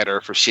way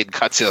better for Shin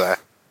Godzilla.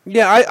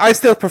 Yeah, I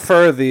still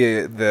prefer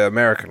the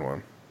American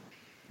one,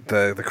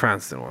 the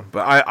Cranston one,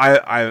 but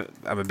I'm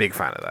a big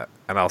fan of that,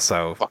 and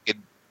also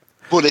fucking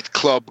Bullet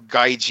Club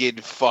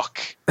Gaijin fuck.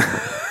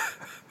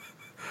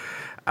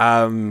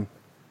 But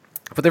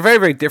they're very,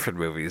 very different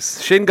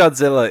movies. Shin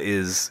Godzilla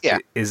is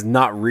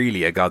not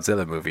really a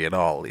Godzilla movie at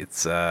all.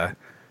 It's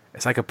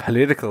like a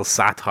political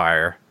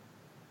satire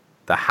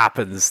that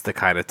happens to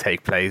kind of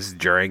take place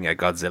during a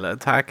Godzilla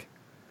attack.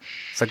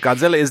 So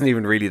Godzilla isn't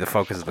even really the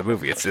focus of the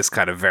movie. It's this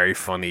kind of very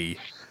funny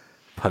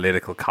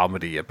political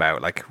comedy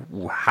about like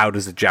how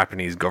does the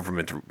Japanese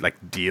government like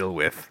deal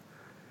with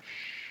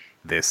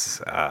this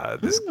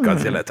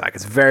Godzilla attack.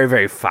 It's very,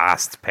 very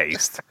fast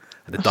paced.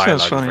 The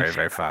dialogue is very,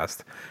 very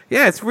fast.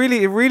 Yeah, it's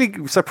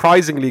really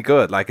surprisingly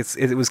good. Like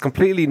it was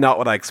completely not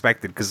what I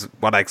expected, because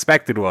what I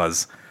expected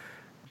was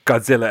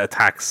Godzilla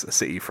attacks a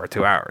city for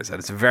 2 hours, and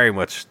it's very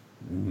much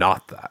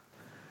not that.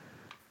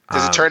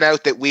 Does it turn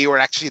out that we were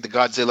actually the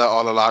Godzilla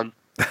all along?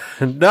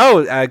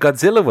 No,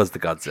 Godzilla was the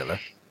Godzilla.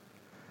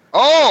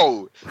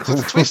 Oh, so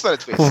it's a twist on a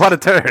twist. What a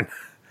turn!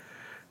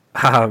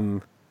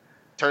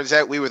 Turns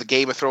out we were the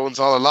Game of Thrones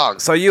all along.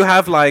 So you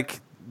have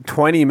like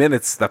 20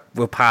 minutes that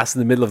will pass in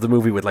the middle of the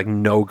movie with like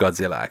no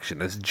Godzilla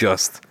action. It's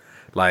just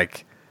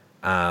like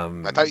I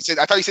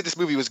thought you said this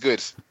movie was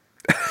good.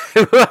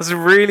 It was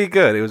really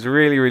good. It was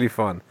really, really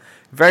fun.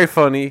 Very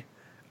funny.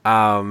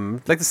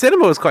 Like the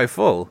cinema was quite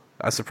full.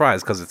 I was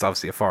surprised because it's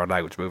obviously a foreign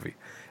language movie.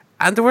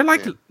 And they were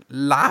like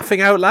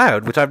laughing out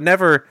loud, which I've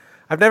never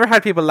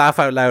had people laugh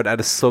out loud at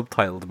a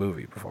subtitled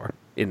movie before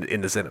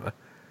in the cinema.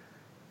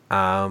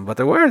 But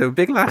there were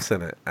big laughs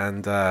in it.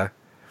 And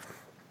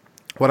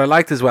what I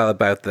liked as well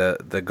about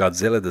the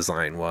Godzilla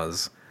design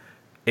was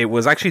it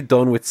was actually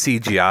done with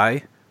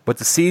CGI, but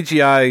the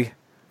CGI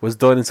was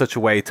done in such a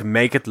way to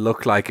make it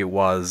look like it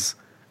was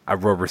a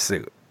rubber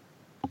suit.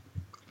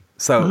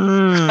 So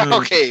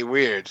okay,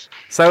 weirard.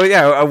 So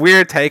yeah, a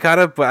weird take on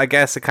it, but I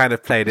guess it kind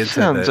of played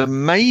into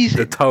amazing.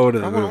 The tone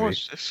of the movie.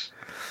 Watch this.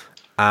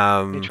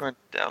 You try and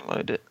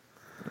download it.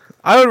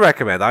 I would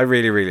recommend. I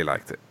really, really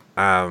liked it.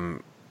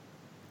 And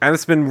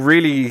it's been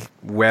really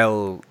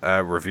well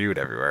reviewed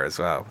everywhere as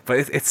well.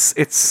 But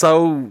it's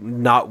so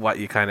not what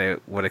you kind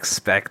of would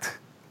expect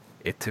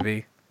it to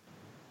be.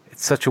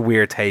 It's such a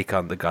weird take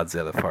on the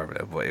Godzilla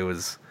formula, but it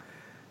was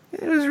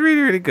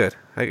really, really good.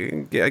 I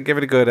give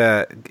it a good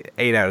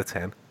 8 out of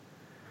 10.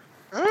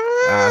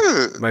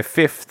 My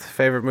 5th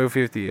favorite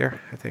movie of the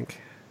year, I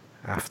think,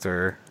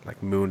 after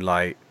like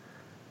Moonlight,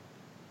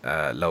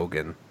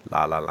 Logan,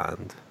 La La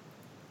Land,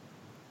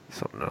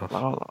 something else.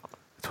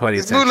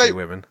 20th Century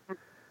Women.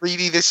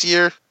 Really, this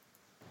year?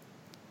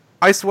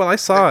 I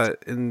saw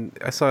it in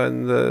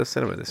the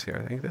cinema this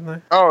year, I think, didn't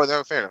I? Oh,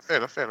 no, fair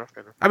enough.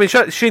 I mean,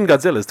 Shin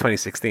Godzilla is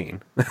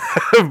 2016,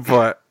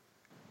 but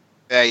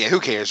yeah, who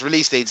cares?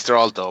 Release dates, they're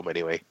all dumb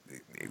anyway.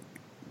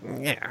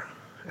 Yeah.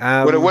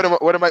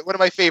 One of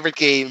my favorite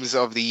games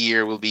of the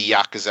year will be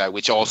Yakuza,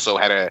 which also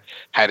had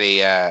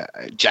a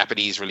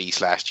Japanese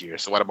release last year.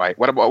 So what am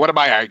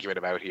I arguing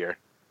about here?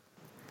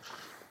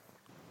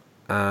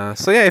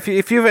 So yeah, if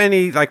you have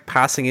any like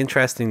passing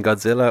interest in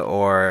Godzilla,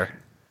 or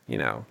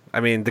I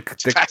mean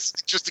just in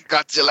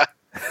Godzilla.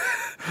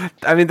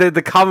 I mean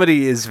the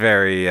comedy is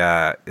very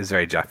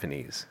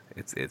Japanese.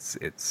 It's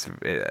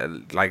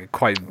like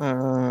quite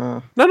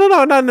no,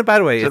 not in a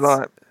bad way. It's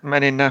like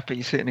men in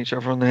nappies hitting each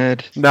other on the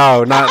head.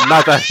 No,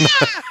 not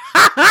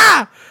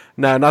that.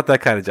 No, not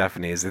that kind of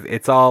Japanese.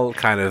 It's all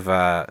kind of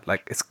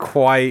like it's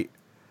quite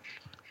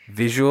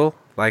visual,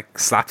 like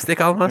slapstick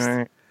almost.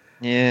 Right.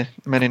 Yeah,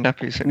 men in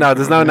nappies. No,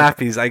 there's no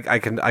nappies. I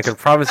can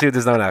promise you,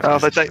 there's no nappies. Oh,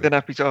 they take the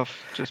nappies off.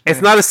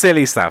 It's not a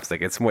silly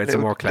slapstick. It's a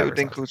more clever.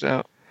 Little dinkles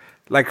out.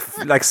 Like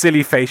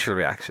silly facial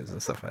reactions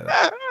and stuff like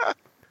that.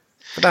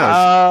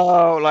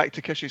 Like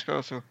Takeshi's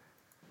Castle.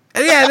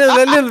 Yeah,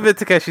 a little bit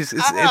Takeshi's.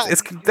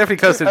 It's definitely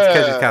closer to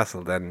Takeshi's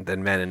Castle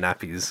than Men in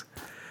Nappies.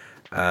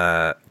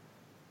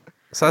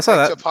 So I saw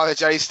that. To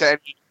apologize to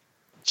any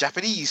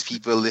Japanese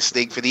people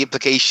listening for the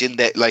implication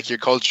that like your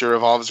culture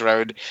revolves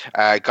around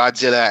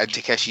Godzilla and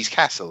Takeshi's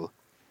Castle.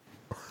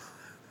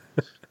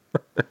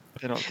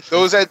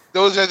 Those are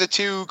the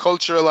two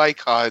cultural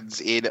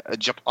icons in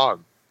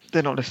Japan.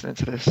 They're not listening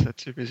to this. They're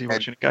too busy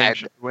watching a game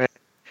show where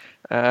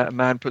a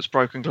man puts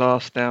broken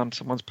glass down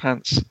someone's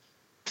pants.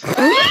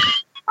 What?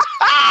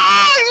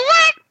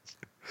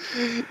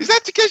 Is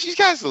that Takeshi's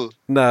Castle?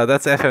 No,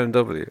 that's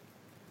FMW.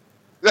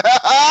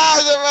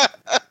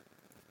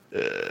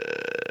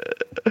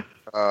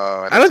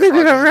 I don't think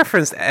we've ever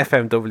referenced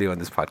FMW on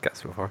this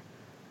podcast before.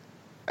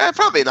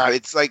 Probably not.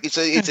 It's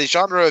a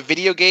genre of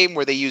video game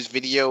where they use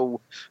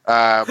video.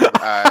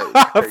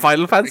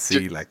 Final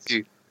Fantasy,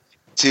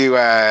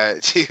 to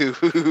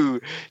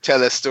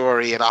tell a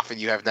story, and often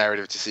you have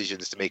narrative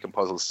decisions to make and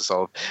puzzles to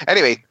solve.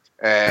 Anyway,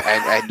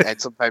 and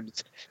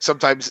sometimes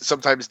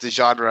the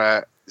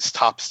genre's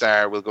top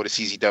star will go to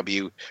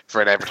CZW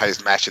for an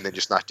advertised match and then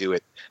just not do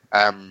it.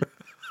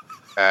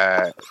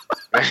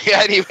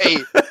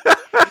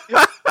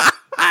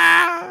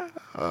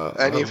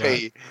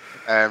 Anyway.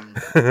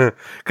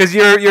 Because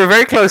you're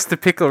very close to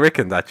Pickle Rick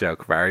in that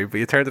joke, Barry, but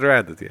you turned it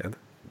around at the end.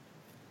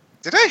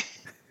 Did I?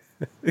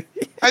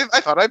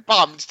 I thought I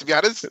bombed, to be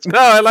honest. No,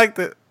 I liked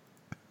it.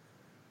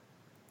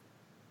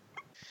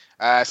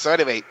 So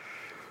anyway,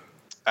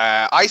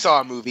 I saw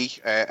a movie,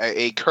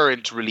 a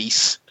current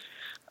release.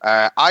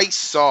 I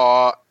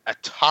saw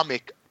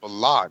Atomic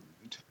Blonde,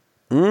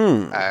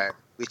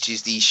 which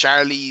is the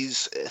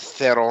Charlize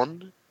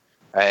Theron,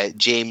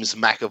 James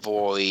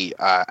McAvoy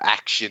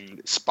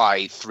action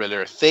spy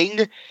thriller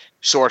thing,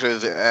 sort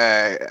of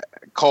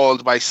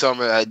called by some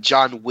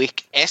John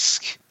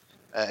Wick-esque.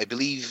 I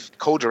believe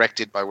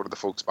co-directed by one of the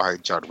folks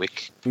behind John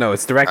Wick. No,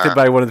 it's directed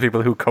by one of the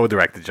people who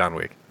co-directed John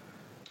Wick.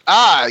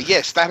 Ah,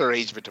 yes, that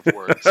arrangement of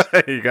words.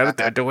 You got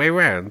it the way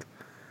around.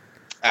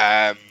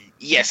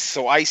 Yes,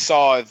 so I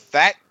saw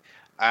that.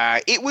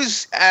 It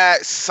was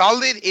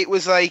solid. It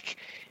was like,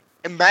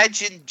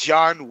 imagine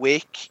John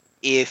Wick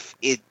if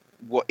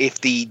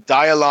the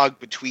dialogue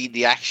between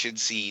the action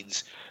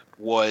scenes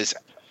was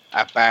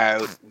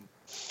about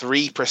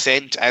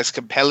 3% as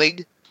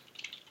compelling.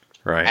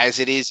 Right. As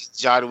it is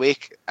John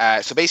Wick.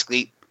 So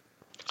basically,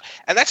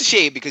 and that's a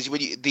shame because when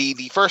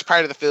the first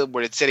part of the film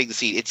where it's setting the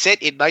scene, it's set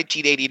in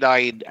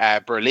 1989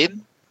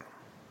 Berlin.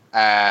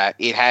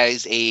 It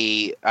has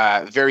a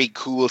very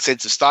cool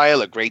sense of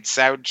style, a great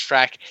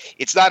soundtrack.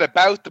 It's not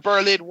about the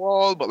Berlin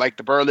Wall, but like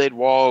the Berlin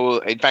Wall,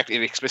 in fact,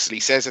 it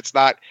explicitly says it's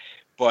not.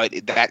 But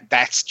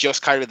that's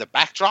just kind of the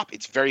backdrop.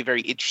 It's very,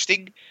 very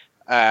interesting.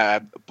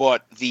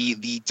 But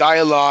the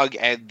dialogue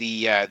and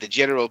the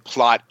general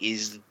plot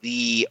is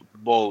the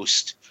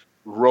most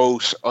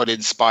rote,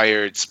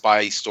 uninspired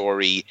spy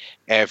story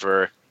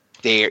ever.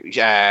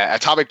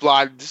 Atomic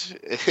Blonde,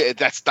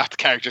 that's not the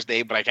character's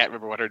name, but I can't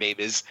remember what her name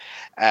is.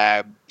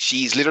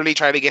 She's literally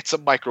trying to get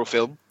some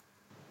microfilm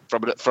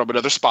from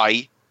another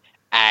spy,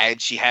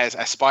 and she has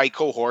a spy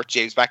cohort,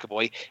 James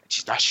McAvoy, and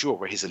she's not sure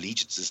where his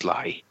allegiances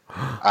lie.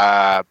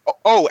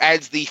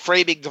 And the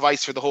framing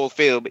device for the whole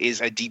film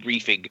is a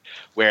debriefing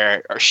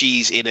where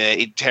she's in an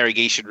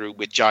interrogation room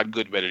with John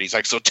Goodman, and he's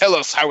like, "So tell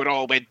us how it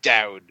all went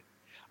down."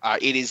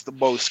 It is the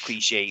most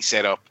cliche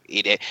setup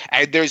in it,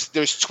 and there's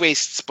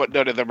twists, but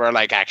none of them are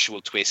like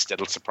actual twists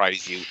that'll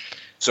surprise you.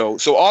 So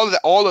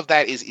all of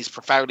that is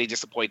profoundly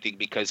disappointing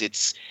because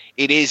it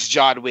is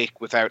John Wick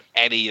without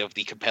any of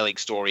the compelling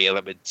story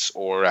elements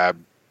or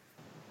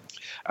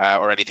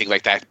anything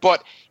like that.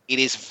 But it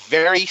is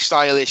very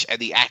stylish, and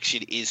the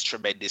action is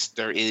tremendous.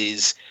 There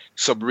is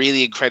some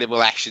really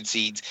incredible action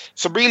scenes,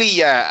 some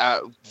really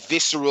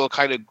visceral,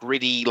 kind of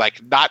gritty,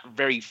 like not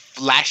very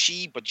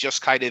flashy, but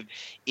just kind of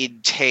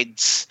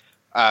intense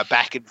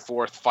back and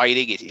forth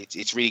fighting.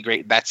 It's really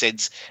great in that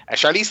sense.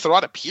 Charlize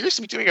Theron appears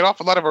to be doing an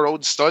awful lot of her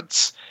own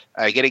stunts,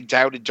 getting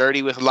down and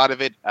dirty with a lot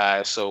of it.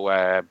 So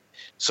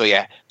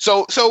yeah.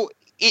 So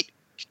it,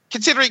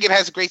 considering it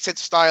has a great sense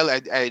of style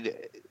and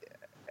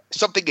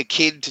something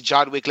akin to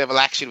John Wick level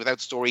action without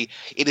story,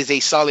 it is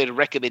a solid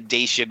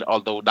recommendation,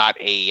 although not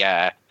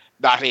a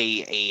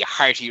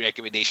hearty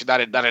recommendation, not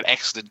an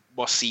excellent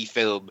must see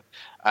film.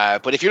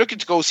 But if you're looking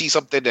to go see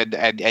something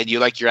and you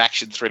like your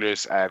action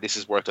thrillers, this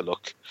is worth a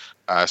look.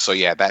 So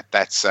yeah,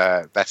 that's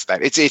that.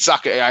 It's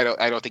not.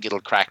 I don't think it'll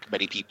crack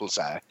many people's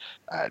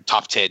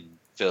top 10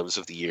 films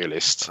of the year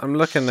list. I'm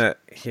looking at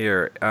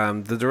here.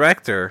 The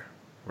director,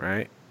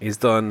 right? He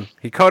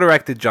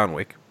co-directed John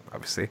Wick,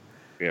 obviously.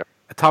 Yeah.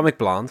 Atomic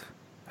Blonde,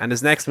 and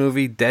his next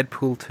movie,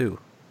 Deadpool 2.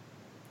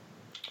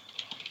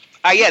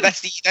 Yeah,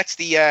 that's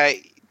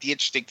the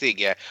interesting thing.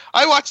 Yeah,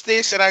 I watched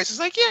this and I was just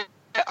like, yeah.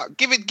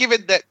 Given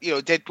that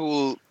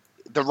Deadpool,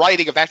 the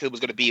writing of that film was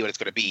going to be what it's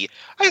going to be,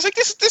 I was like,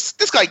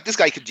 this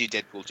guy can do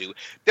Deadpool 2.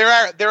 There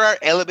are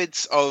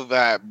elements of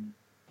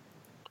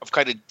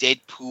kind of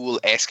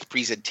Deadpool-esque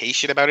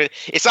presentation about it.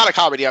 It's not a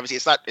comedy, obviously.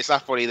 It's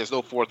not funny. There's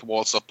no fourth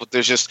wall stuff, but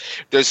there's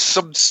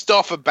some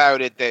stuff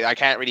about it that I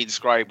can't really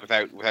describe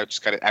without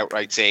just kind of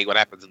outright saying what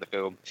happens in the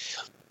film.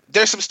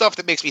 There's some stuff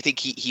that makes me think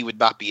he would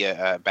not be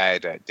a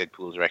bad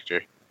Deadpool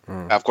director.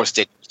 Of course,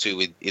 Deadpool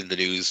 2 in the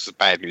news,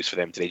 bad news for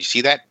them today. Did you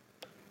see that?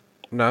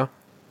 No.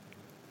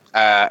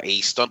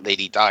 A stunt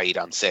lady died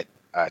on set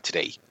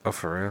today. Oh,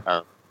 for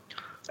real?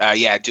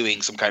 Yeah,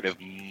 doing some kind of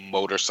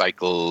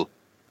motorcycle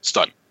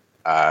stunt.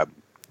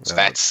 So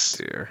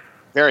that's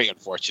very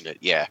unfortunate.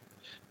 Yeah.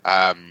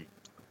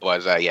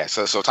 But yeah,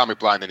 so Atomic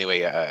Blonde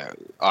anyway.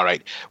 All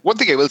right. One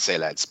thing I will say,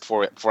 lads,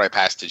 before I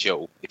pass to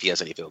Joe, if he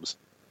has any films.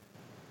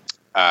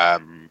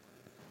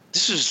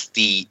 This was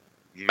the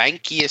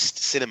mankiest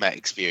cinema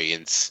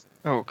experience.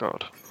 Oh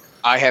God.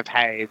 I have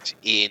had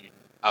in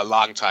a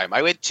long time.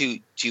 I went to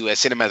a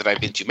cinema that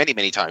I've been to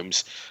many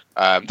times.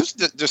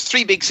 There's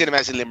 3 big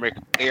cinemas in Limerick.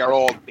 They are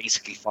all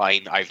basically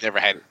fine. I've never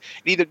had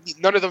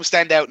none of them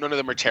stand out. None of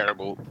them are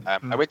terrible.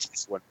 I went to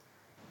this one,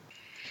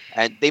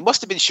 and they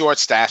must have been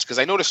short-staffed because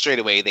I noticed straight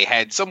away they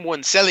had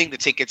someone selling the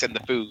tickets and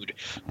the food,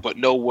 but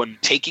no one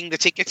taking the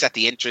tickets at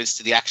the entrance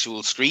to the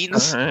actual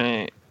screens. All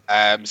right.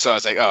 So I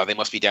was like, oh, they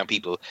must be down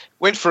people.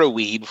 Went for a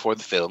wee before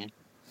the film,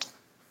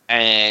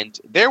 and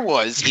there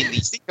was in the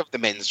sink of the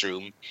men's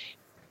room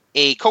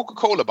a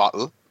Coca-Cola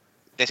bottle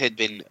that had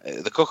been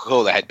the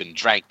Coca-Cola had been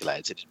drank,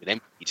 lads. It had been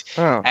emptied,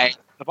 and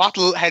the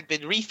bottle had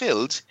been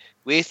refilled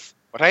with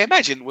what I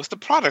imagine was the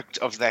product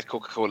of that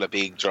Coca-Cola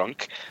being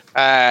drunk.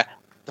 The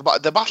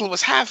bottle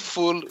was half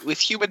full with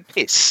human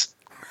piss.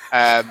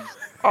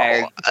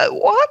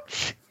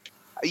 What?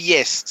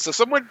 Yes, so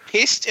someone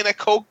pissed in a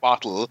Coke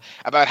bottle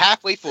about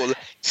halfway full,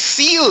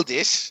 sealed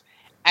it,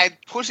 and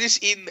put it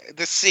in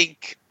the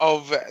sink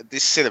of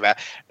this cinema.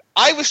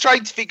 I was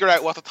trying to figure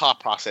out what the thought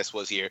process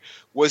was here.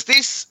 Was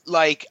this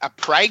like a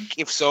prank?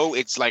 If so,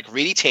 it's like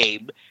really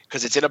tame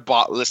because it's in a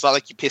bottle. It's not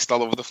like you pissed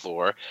all over the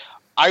floor.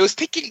 I was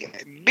thinking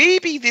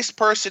maybe this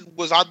person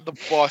was on the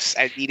bus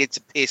and needed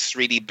to piss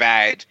really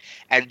bad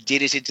and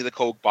did it into the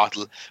Coke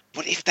bottle.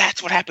 But if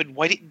that's what happened,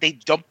 why didn't they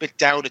dump it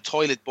down a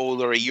toilet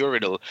bowl or a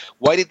urinal?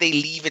 Why did they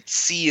leave it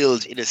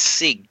sealed in a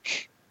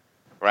sink?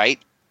 Right?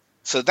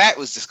 So that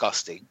was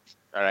disgusting.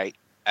 All right.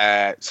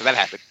 So that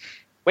happened.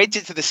 Went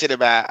into the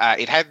cinema.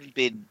 It hadn't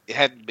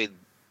been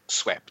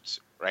swept.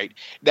 Right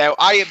now,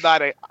 I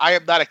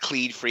am not a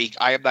clean freak.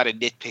 I am not a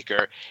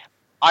nitpicker.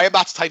 I am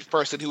not the type of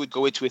person who would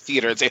go into a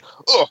theater and say,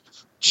 "Oh,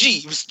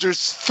 Jeeves,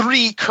 there's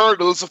 3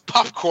 kernels of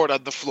popcorn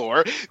on the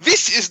floor.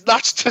 This is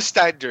not the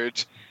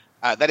standard."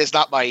 That is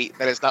not my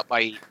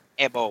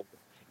MO.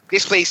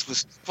 This place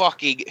was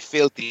fucking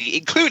filthy,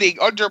 including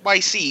under my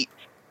seat.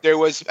 There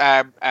was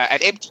an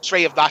empty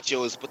tray of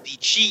nachos, but the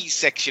cheese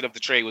section of the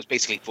tray was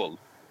basically full.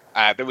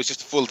 There was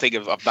just a full thing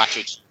of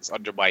nacho cheese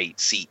under my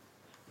seat.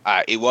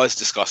 It was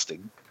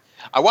disgusting.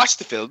 I watched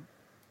the film.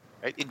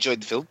 Right,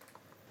 enjoyed the film.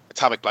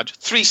 Atomic Blonde,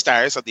 3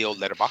 stars on the old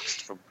letterbox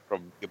from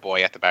your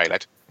boy at the bar,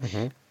 lad.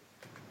 Mm-hmm.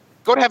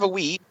 Go to have a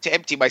wee to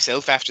empty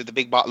myself after the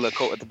big bottle of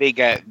Coke. The big.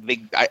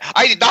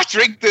 I did not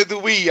drink the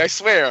wee. I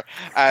swear.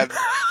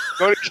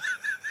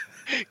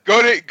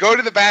 Go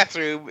to the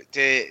bathroom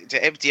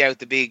to empty out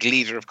the big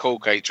liter of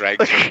Coke I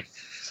drank.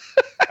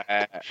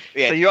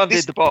 Yeah, so you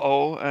undid the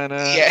bottle and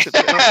yeah.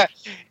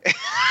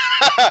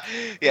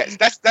 Yes,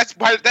 that's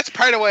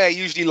part of why I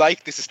usually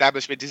like this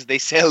establishment is they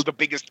sell the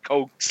biggest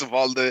Cokes of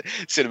all the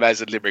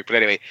cinemas in Limerick. But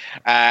anyway,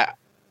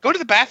 go to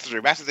the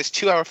bathroom after this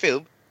 2-hour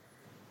film.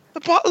 The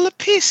bottle of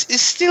piss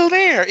is still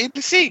there in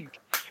the sink.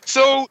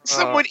 So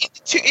someone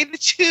in the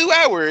 2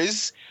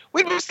 hours.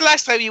 When was the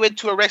last time you went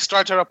to a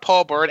restaurant or a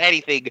pub or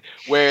anything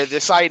where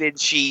the sign-in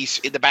sheet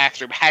in the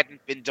bathroom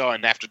hadn't been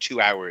done after 2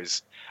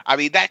 hours? I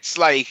mean, that's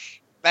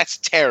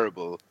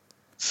terrible.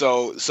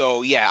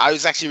 So yeah, I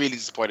was actually really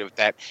disappointed with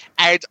that.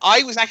 And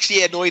I was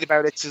actually annoyed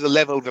about it to the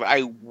level that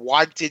I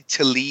wanted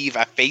to leave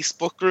a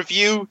Facebook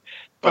review.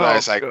 But I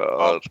was like,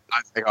 oh,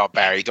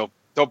 Barry,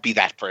 don't be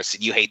that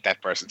person. You hate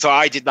that person. So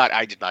I did not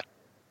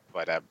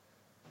But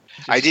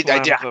I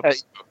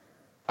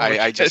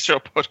just your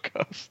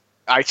podcast.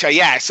 I tell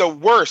yeah. So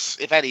worse,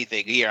 if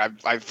anything. Here,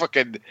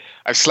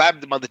 I've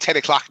slammed them on the 10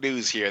 o'clock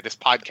news here. This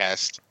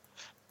podcast.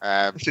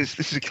 This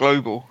is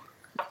global.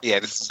 Yeah,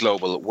 this is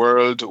global,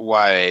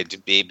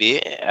 worldwide,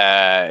 baby.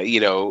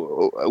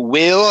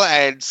 Will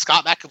and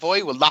Scott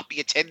McAvoy will not be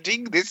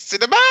attending this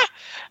cinema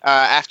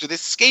after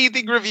this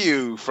scathing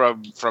review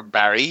from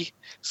Barry.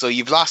 So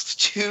you've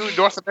lost 2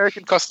 North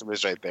American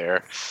customers right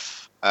there.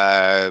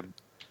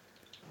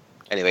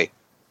 Anyway,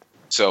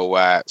 so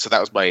that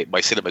was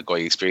my cinema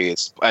going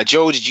experience.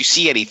 Joe, did you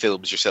see any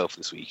films yourself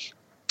this week?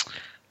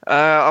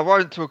 I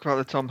won't talk about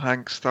the Tom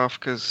Hanks stuff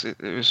because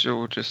it was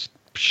all just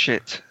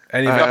shit.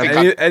 Any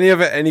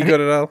of it any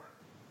good at all?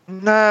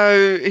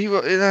 No, he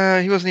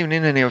wasn't even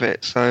in any of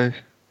it, so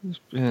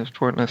it's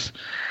pointless.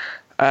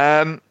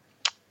 In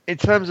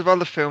terms of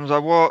other films, I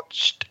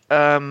watched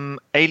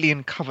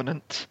Alien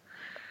Covenant,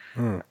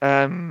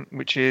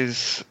 which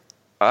is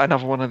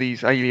another one of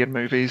these alien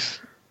movies,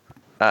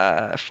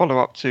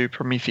 follow-up to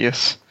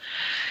Prometheus.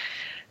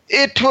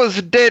 It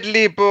was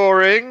deadly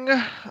boring.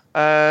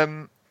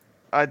 I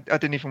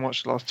didn't even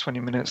watch the last 20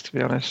 minutes, to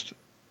be honest.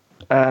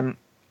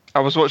 I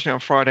was watching it on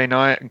Friday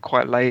night and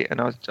quite late, and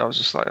I was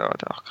just like, oh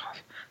God,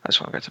 I just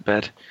want to go to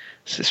bed.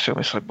 This film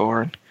is so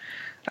boring.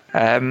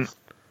 I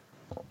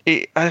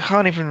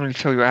can't even really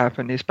tell you what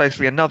happened. It's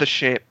basically another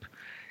ship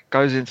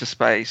goes into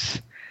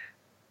space.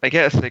 They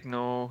get a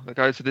signal. They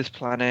go to this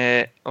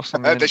planet or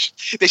something. They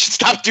should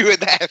stop doing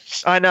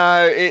that. I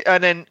know.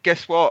 And then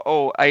guess what?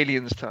 Oh,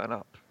 aliens turn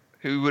up.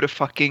 Who would have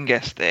fucking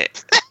guessed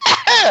it?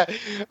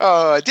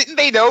 Didn't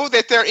they know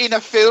that they're in a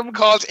film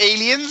called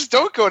Aliens?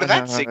 Don't go to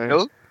that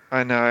signal.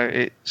 I know,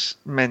 it's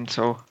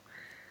mental.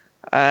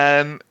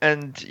 And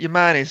your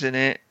man is in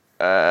it.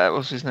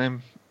 What's his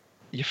name?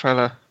 Your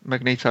fella,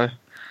 Magneto.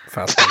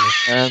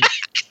 Fassbender.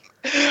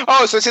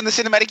 So it's in the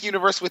cinematic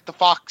universe with the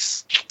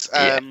Fox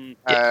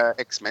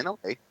X-Men.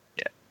 Okay.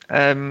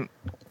 Yeah.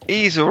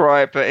 He's all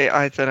right, but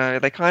I don't know.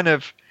 They kind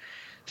of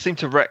seem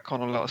to retcon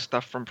a lot of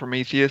stuff from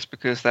Prometheus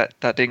because that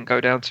didn't go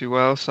down too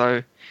well.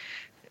 So,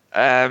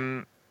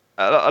 a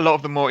lot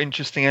of the more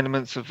interesting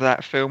elements of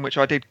that film, which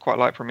I did quite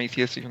like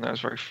Prometheus, even though it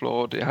was very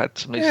flawed. It had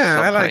some.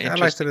 I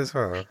liked it as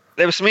well.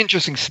 There was some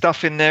interesting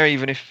stuff in there,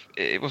 even if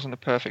it wasn't a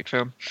perfect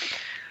film.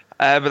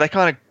 But they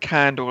kind of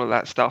canned all of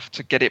that stuff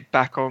to get it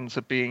back on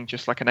to being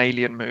just like an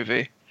alien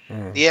movie.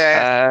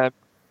 Yeah.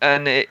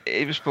 And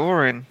it was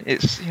boring.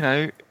 It's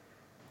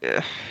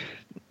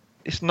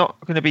it's not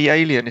going to be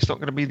Alien. It's not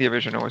going to be the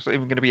original. It's not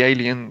even going to be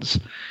Aliens.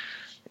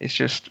 It's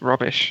just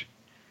rubbish.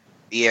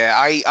 Yeah,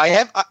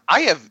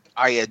 I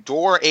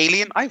adore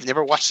Alien. I've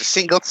never watched a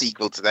single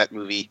sequel to that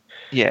movie.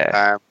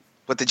 Yeah.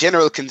 But the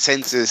general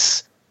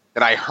consensus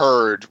that I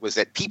heard was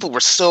that people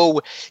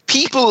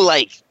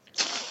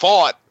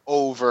fought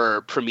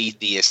over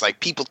Prometheus. Like,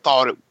 people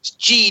thought it was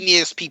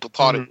genius. People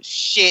thought it was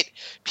shit.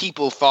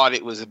 People thought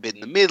it was a bit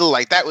in the middle.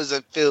 Like, that was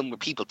a film where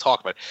people talk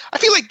about it. I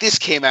feel like this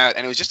came out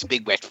and it was just a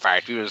big wet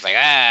fart. People were just like,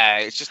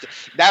 it's just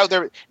now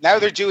they're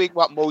doing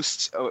what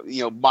most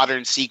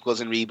modern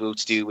sequels and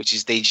reboots do, which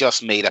is they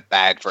just made a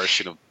bad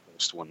version of the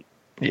first one.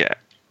 Yeah.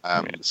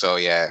 So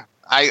yeah,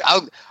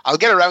 I'll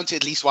get around to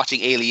at least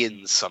watching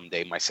Aliens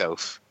someday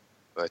myself.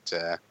 But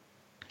yeah.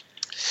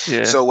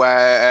 So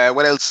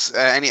what else?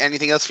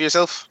 Anything else for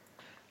yourself?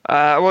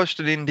 I watched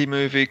an indie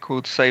movie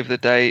called Save the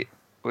Date,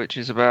 which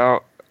is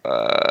about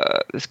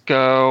this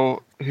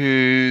girl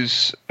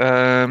who's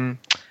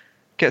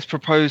gets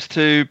proposed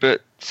to but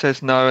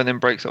says no and then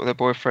breaks up with her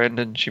boyfriend,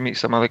 and she meets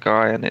some other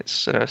guy, and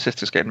it's her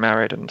sister's getting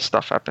married and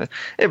stuff happening.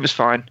 It was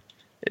fine.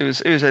 It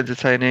was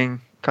entertaining.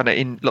 Kind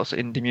of lots of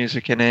indie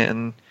music in it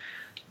and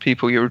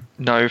people you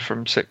know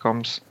from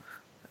sitcoms.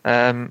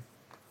 I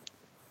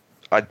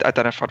don't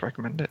know if I'd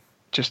recommend it.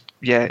 Just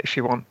if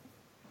you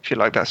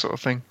like that sort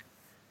of thing.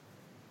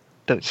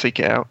 Don't seek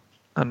it out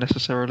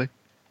unnecessarily.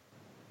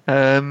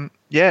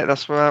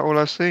 That's all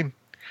I've seen.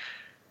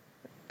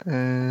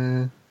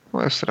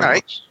 What else did I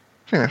watch?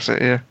 I think that's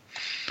it, yeah.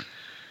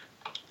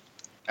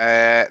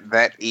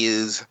 That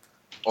is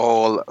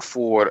all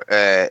for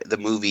the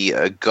movie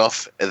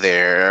Guff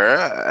there.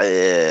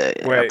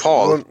 Wait,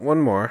 Paul. One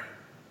more.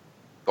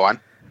 Go on.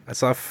 I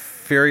saw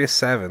Furious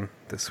 7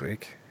 this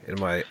week in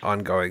my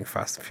ongoing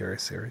Fast and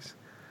Furious series.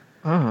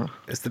 Oh.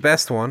 It's the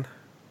best one.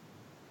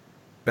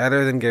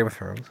 Better than Game of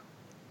Thrones.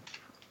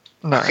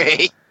 No.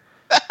 Okay.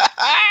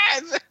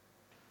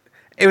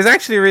 It was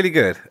actually really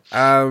good.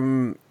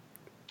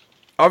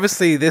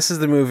 Obviously, this is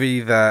the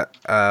movie that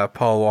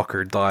Paul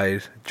Walker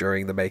died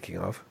during the making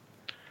of.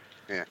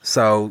 Yeah.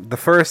 So the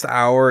first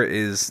hour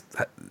is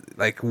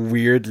like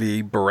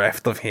weirdly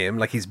bereft of him.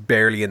 Like, he's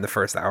barely in the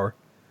first hour.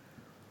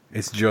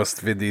 It's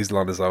just Vin Diesel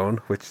on his own,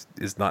 which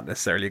is not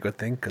necessarily a good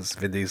thing because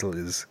Vin Diesel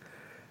is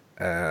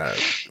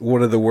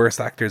one of the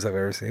worst actors I've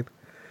ever seen.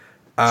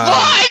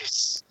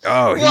 What?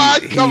 Oh,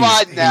 what? Come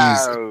on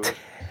now. He's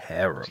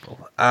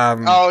terrible.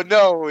 Oh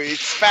no,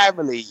 it's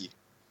family.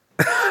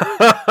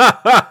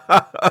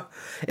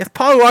 If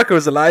Paul Walker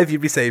was alive,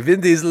 you'd be saying Vin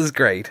Diesel is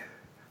great.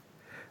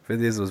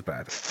 Vin Diesel was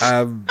bad.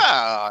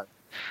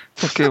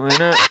 Okay, we're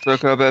not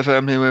talk about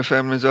family when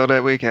families all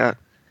that week out.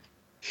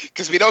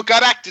 Because we don't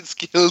got acting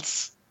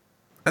skills.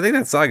 I think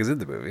that song is in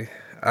the movie.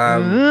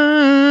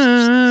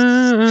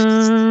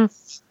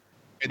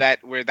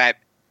 Where that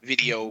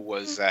video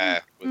was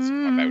about.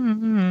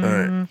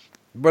 Alright.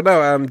 But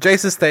no,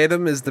 Jason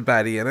Statham is the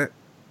baddie in it.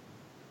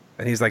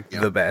 And he's like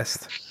the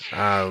best.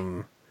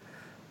 The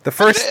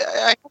first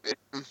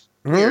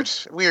Weird.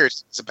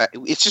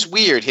 It's just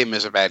weird him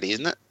as a baddie,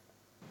 isn't it?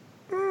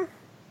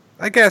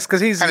 I guess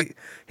because he's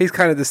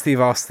kind of the Steve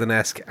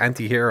Austin-esque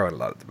anti-hero in a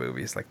lot of the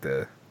movies, like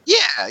the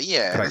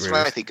that's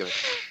what I think of it.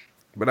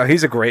 But no,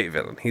 he's a great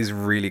villain. He's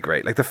really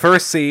great. Like the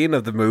first scene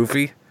of the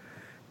movie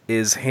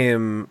is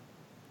him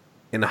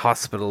in a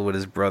hospital with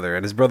his brother,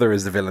 and his brother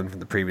is the villain from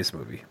the previous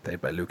movie,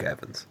 played by Luke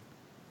Evans.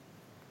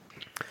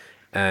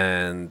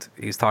 And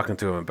he's talking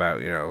to him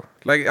about,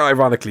 like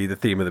ironically, the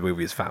theme of the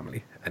movie is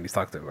family, and he's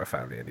talking to him about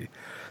family, and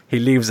he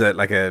leaves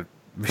a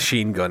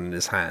machine gun in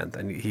his hand,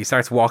 and he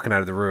starts walking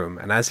out of the room,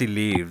 and as he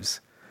leaves,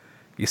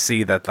 you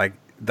see that like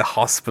the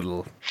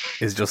hospital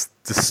is just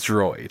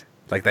destroyed,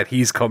 like that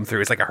he's come through.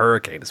 It's like a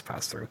hurricane has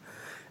passed through,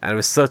 and it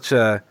was such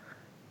a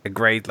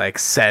great like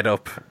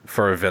setup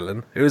for a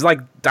villain. It was like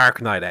Dark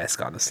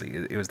Knight-esque,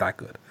 honestly. It was that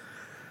good.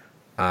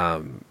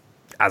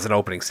 As an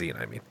opening scene,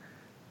 I mean.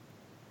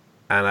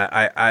 And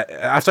I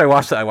after I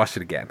watched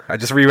it again. I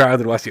just rewound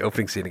and watched the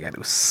opening scene again. It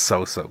was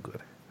so good.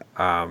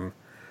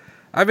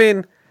 I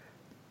mean,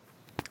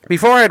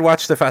 before I had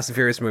watched the Fast and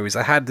Furious movies,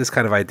 I had this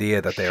kind of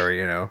idea that they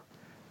were,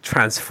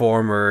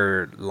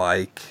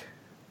 Transformer-like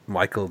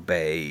Michael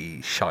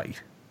Bay shite.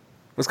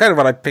 It was kind of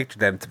what I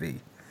pictured them to be.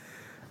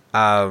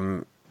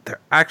 They're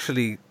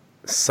actually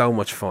so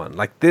much fun.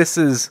 Like, this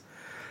is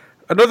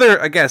another,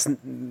 I guess,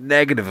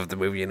 negative of the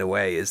movie in a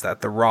way is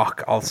that The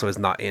Rock also is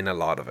not in a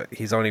lot of it.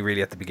 He's only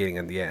really at the beginning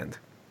and the end.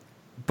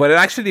 But it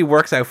actually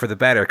works out for the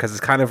better because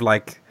it's kind of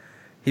like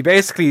he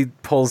basically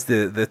pulls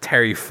the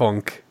Terry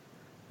Funk,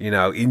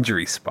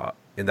 injury spot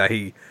in that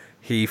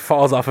he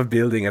falls off a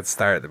building at the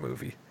start of the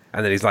movie.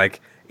 And then he's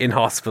like in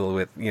hospital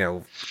with,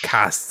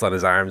 casts on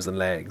his arms and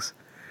legs.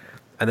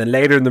 And then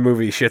later in the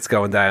movie, shit's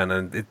going down,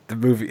 and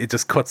it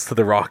just cuts to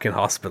The Rock in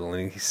hospital,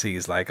 and he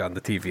sees like on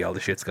the TV all the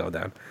shit's going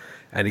down.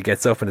 And he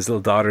gets up and his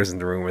little daughter's in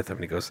the room with him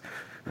and he goes,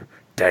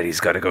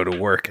 Daddy's got to go to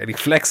work. And he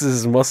flexes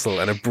his muscle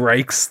and it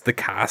breaks the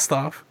cast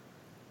off.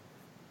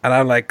 And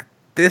I'm like,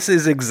 this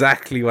is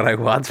exactly what I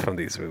want from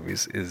these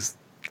movies, is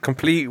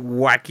complete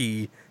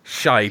wacky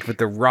shite with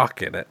The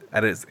Rock in it.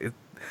 And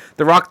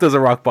The Rock does a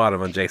rock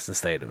bottom on Jason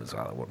Statham as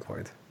well at one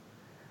point.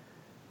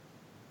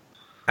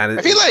 And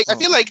I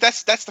feel like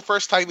that's the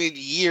first time in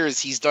years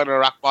he's done a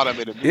rock bottom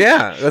in a movie.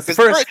 Yeah, that's the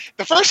first.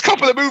 The first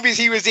couple of movies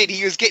he was in,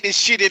 he was getting his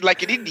shit in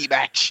like an indie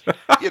match,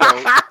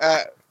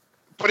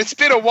 But it's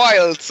been a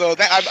while, so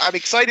I'm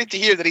excited to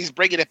hear that he's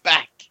bringing it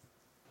back.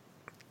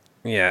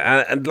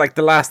 Yeah, and like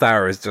the last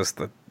hour is just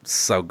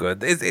so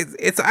good.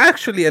 It's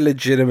actually a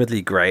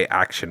legitimately great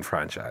action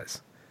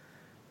franchise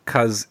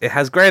because it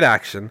has great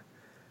action.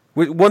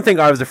 One thing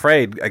I was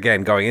afraid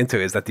again going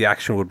into it is that the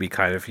action would be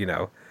kind of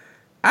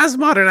as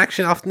modern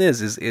action often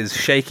is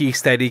shaky,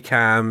 steady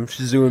cam,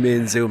 zoom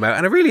in, zoom out,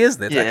 and it really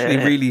isn't. It's actually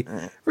really,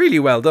 really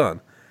well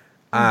done.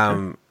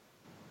 And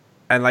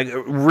like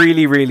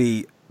really,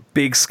 really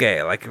big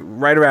scale, like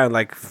right around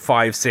like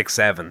 5, 6,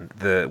 7.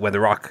 When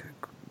The Rock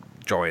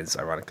joins,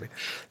 ironically,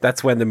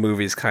 that's when the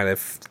movies kind of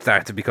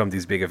start to become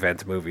these big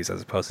event movies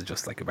as opposed to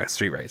just like about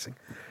street racing.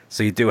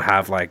 So you do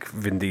have like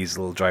Vin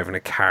Diesel driving a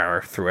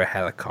car through a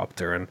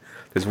helicopter, and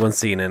there's one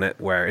scene in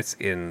it where it's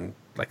in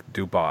like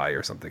Dubai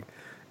or something.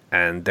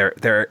 And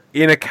they're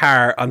in a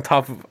car on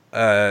top of,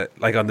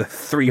 like on the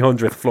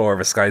 300th floor of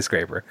a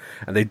skyscraper.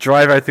 And they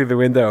drive out through the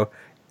window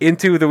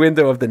into the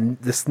window of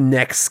this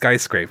next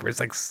skyscraper. It's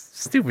like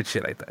stupid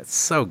shit like that. It's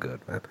so good,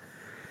 man.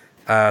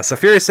 So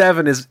Furious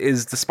 7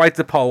 is despite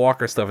the Paul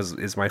Walker stuff,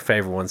 is my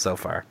favorite one so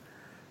far.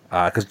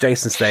 Because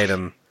Jason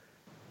Statham,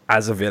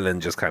 as a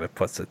villain, just kind of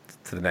puts it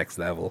to the next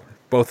level.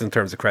 Both in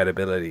terms of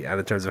credibility and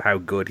in terms of how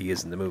good he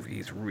is in the movie.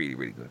 He's really,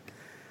 really good.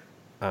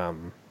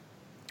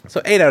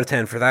 So 8 out of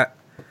 10 for that.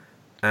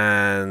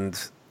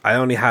 And I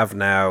only have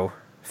now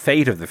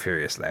Fate of the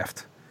Furious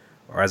left,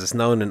 or as it's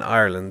known in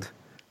Ireland,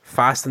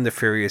 Fast and the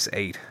Furious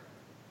 8.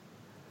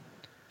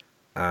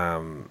 So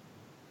I'm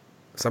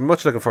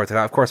much looking forward to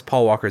that. Of course,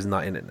 Paul Walker's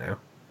not in it now.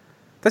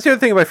 That's the other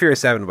thing about Furious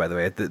 7, by the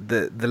way.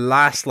 The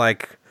last,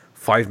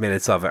 5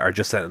 minutes of it are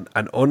just an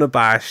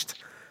unabashed,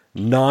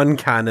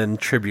 non-canon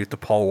tribute to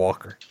Paul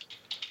Walker.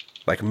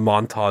 Like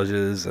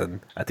montages, and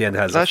at the end it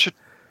has... That should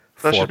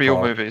be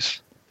all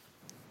movies.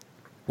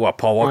 What,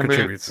 Paul Walker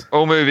tributes?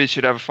 All movies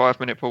should have a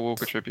 5-minute Paul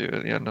Walker tribute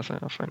at the end, I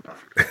think.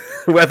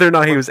 Whether or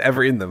not he was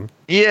ever in them.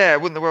 Yeah,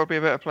 wouldn't the world be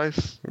a better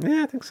place?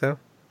 Yeah, I think so.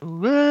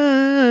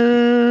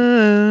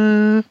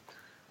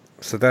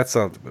 So that's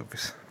all the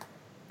movies.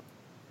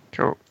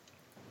 Cool.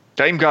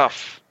 Game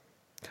Guff.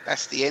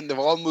 That's the end of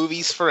all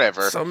movies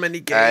forever. So many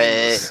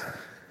games.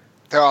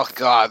 Oh,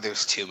 God,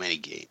 there's too many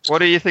games. What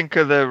do you think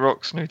of The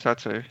Rock's new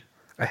tattoo?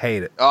 I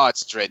hate it. Oh,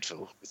 it's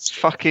dreadful. It's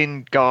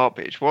fucking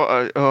garbage.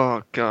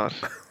 Oh god.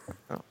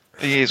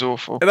 He is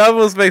awful. It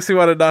almost makes me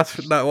want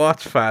to not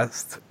watch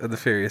Fast and the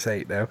Furious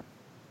 8 now.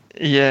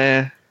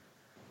 Yeah.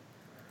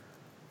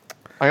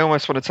 I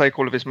almost want to take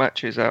all of his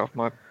matches out of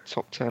my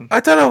top 10. I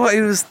don't know what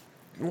he was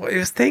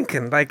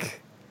thinking.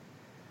 Like,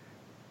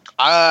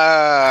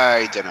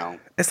 I don't know.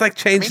 it's like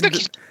changing.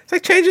 It's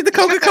like changing the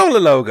Coca-Cola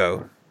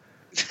logo.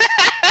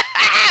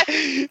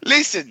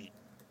 Listen,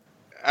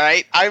 all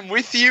right, I'm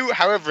with you.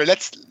 However,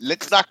 let's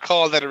not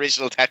call that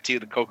original tattoo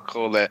the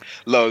Coca-Cola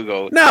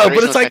logo. No,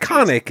 but it's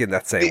iconic in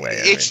that same way.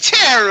 It's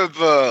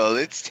terrible.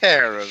 It's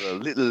terrible.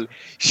 Little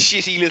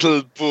shitty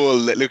little bull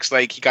that looks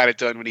like he got it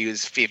done when he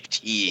was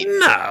 15.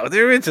 No, the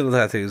original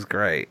tattoo is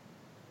great.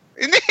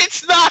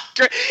 It's not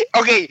great.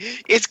 Okay,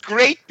 it's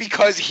great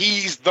because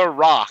he's The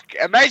Rock.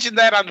 Imagine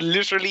that on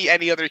literally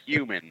any other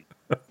human.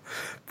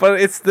 But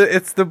it's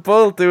the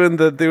bull doing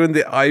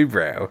the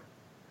eyebrow.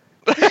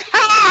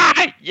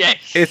 Yes.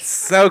 It's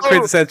so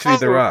quintessentially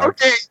The Rock.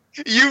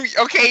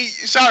 Okay.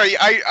 Sorry,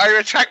 I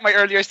retract my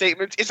earlier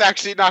statement. It's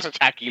actually not a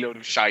tacky load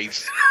of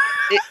shite.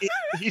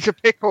 He's a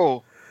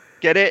pickle.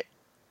 Get it?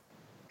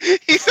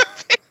 He's a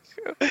pickle.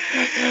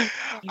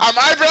 I'm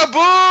Eyebrow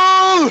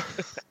Bull.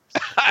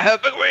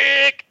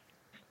 EyebrowRick.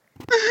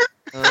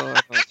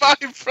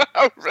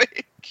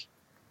 EyebrowRick.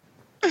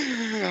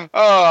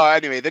 Oh,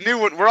 anyway, the new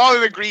one. We're all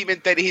in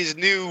agreement that his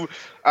new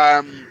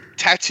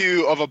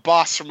tattoo of a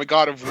boss from a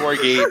God of War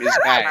game is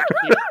bad.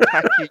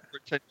 Tacky,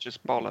 pretentious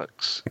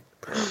bollocks.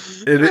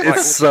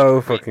 It's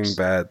so fucking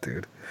bad,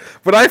 dude.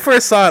 When I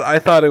first saw it, I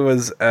thought it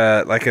was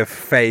like a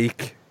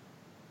fake,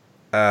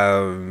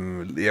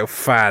 fan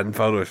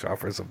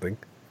Photoshop or something.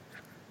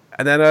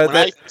 And then when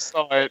I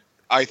saw it,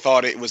 I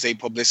thought it was a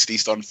publicity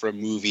stunt for a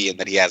movie, and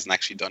that he hasn't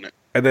actually done it.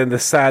 And then the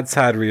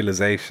sad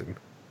realization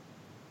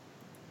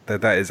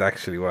that is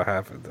actually what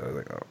happened. I was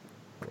like, oh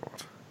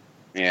god.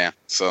 Yeah.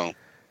 So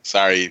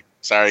sorry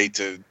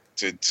to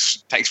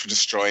thanks for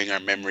destroying our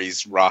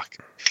memories, Rock,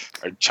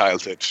 our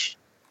childhood.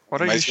 Why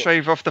don't you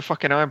shave off the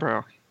fucking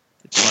eyebrow?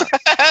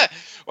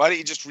 Why don't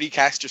you just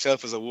recast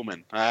yourself as a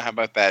woman? How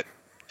about that?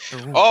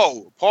 Ooh.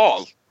 Oh,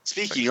 Paul.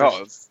 Speaking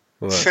of,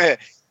 What?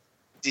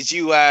 did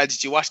you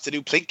watch the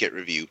new Plinkett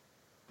review?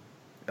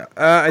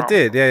 I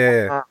did.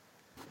 Yeah.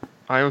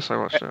 I also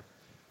watched it.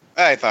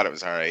 I thought it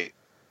was all right.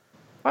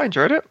 I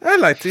enjoyed it. I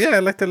liked it. Yeah, I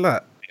liked it a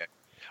lot.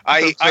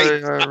 I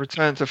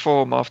returned to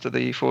form after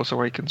the Force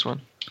Awakens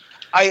one.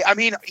 I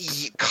mean,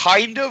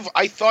 kind of.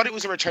 I thought it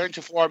was a return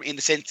to form in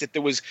the sense that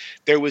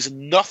there was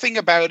nothing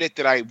about it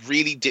that I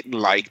really didn't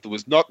like. There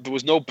was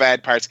no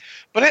bad parts,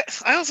 but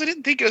I also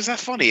didn't think it was that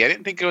funny. I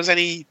didn't think there was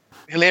any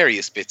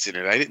hilarious bits in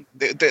it. I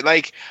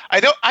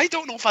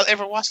don't know if I'll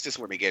ever watch this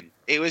one again.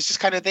 It was just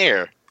kind of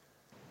there.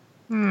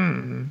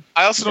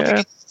 I also don't think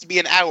it needs to be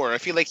an hour. I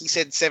feel like he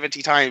said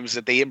 70 times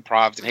that they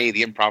improv'd and hey,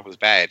 the improv was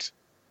bad.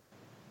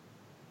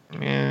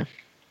 Yeah.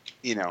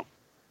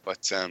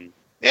 But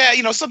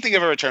something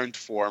of a return to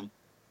form.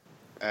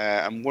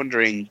 I'm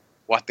wondering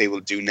what they will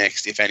do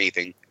next, if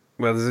anything.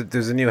 Well,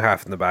 there's a new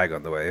half in the bag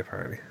on the way,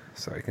 apparently.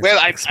 So I can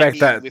expect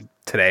that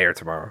today or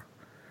tomorrow.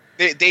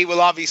 They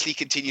will obviously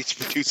continue to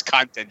produce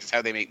content. It's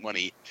how they make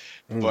money.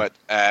 But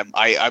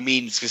I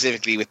mean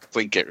specifically with the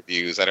Plinkett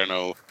reviews. I don't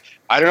know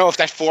if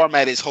that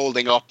format is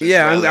holding up.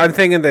 Yeah, well. I'm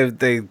thinking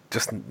they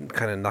just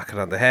kind of knock it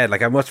on the head.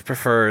 Like, I much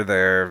prefer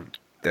their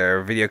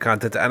video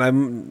content,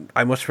 and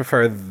I much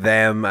prefer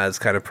them as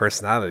kind of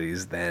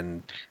personalities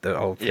than the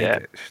whole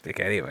shtick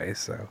anyway.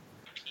 So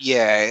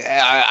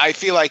yeah, I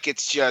feel like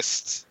it's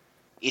just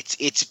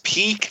it's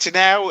peaked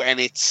now, and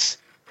it's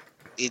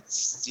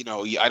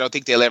I don't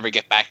think they'll ever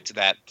get back to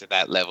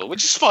that level,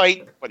 which is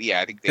fine. But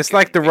yeah, I think it's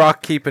like The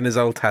Rock keeping his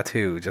old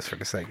tattoo just for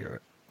the sake of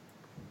it.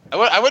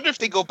 I wonder if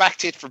they go back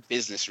to it for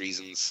business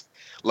reasons.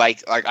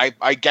 Like I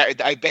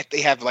bet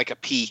they have like a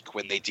peak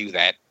when they do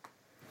that.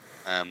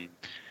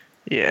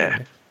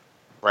 Yeah.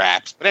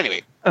 Perhaps. But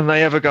anyway. And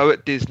they ever go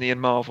at Disney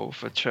and Marvel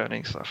for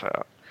churning stuff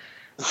out.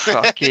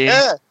 Fucking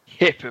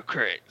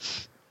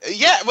hypocrites.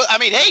 Yeah, well,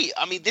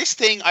 this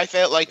thing I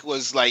felt like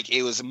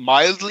it was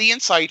mildly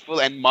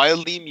insightful and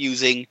mildly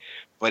amusing,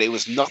 but it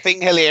was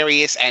nothing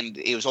hilarious, and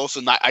it was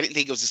also not. I didn't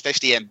think it was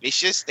especially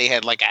ambitious. They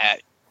had like a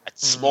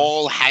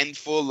small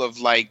handful of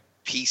like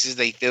pieces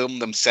they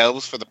filmed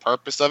themselves for the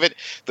purpose of it.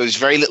 There was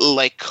very little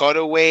like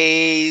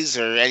cutaways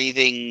or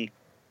anything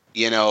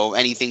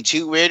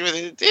too weird with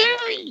it.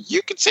 Yeah,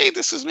 you could say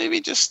this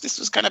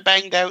was kind of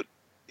banged out.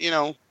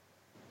 Well,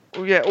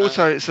 yeah.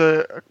 Also, it's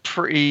a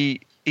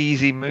pretty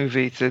easy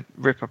movie to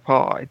rip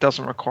apart. It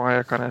doesn't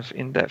require kind of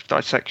in-depth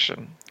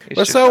dissection.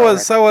 So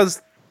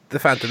was The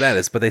Phantom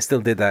Menace, but they still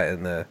did that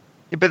in the.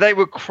 Yeah, but they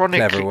were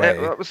chronically.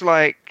 That was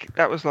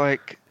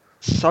like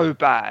so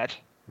bad.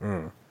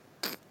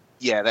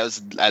 Yeah, that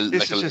was.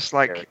 This is just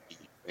like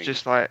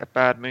a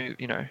bad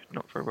movie.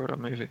 Not very well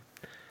done movie.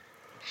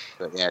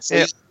 But yeah,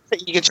 so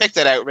you can check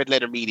that out. Red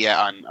Letter Media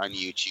on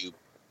YouTube.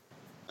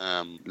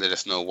 Let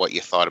us know what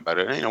you thought about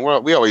it. You know,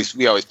 we always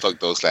plug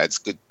those lads.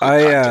 Good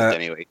content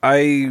anyway.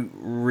 I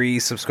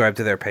resubscribed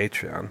to their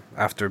Patreon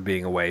after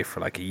being away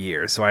for like a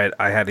year, so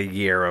I had a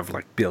year of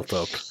like built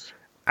up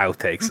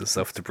outtakes and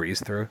stuff to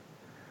breeze through.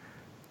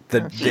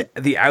 The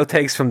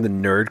outtakes from the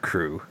Nerd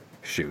Crew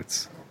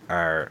shoots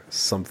are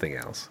something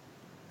else.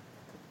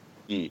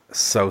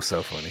 So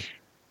funny.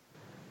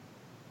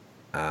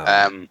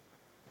 Yeah,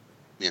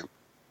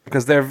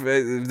 because they're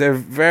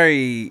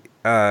very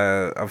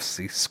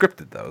obviously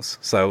scripted, those,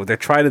 so they're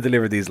trying to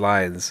deliver these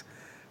lines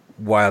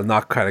while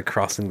not kind of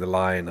crossing the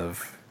line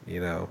of, you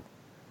know,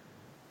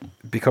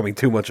 becoming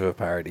too much of a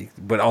parody,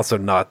 but also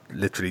not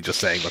literally just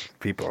saying what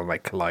people on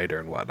like Collider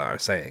and whatnot are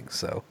saying.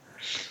 So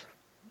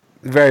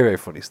very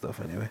funny stuff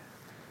anyway.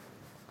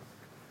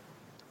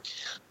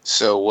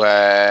 So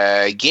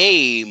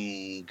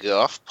game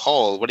Goff,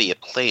 Paul, what are you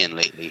playing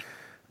lately?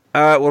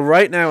 Well,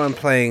 right now I'm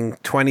playing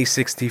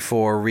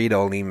 2064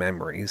 read-only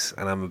memories,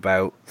 and I'm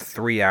about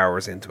 3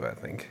 hours into it,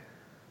 I think.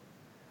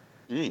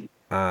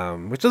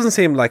 Which doesn't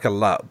seem like a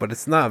lot, but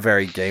it's not a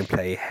very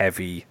gameplay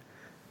heavy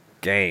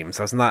game,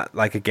 so it's not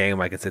like a game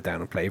I could sit down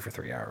and play for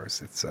 3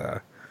 hours. It's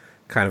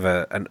kind of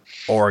an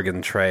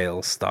Oregon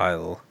Trail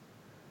style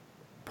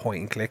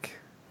point and click,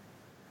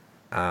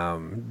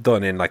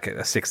 done in like a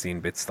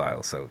 16-bit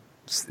style, so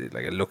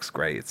like it looks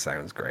great, it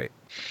sounds great.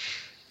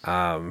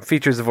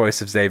 Features the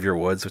voice of Xavier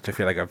Woods, which I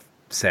feel like I've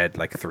said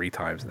like 3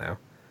 times now.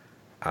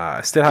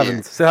 Still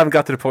haven't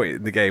got to the point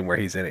in the game where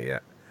he's in it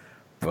yet,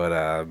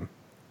 but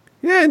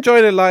yeah,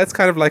 enjoyed it a lot. It's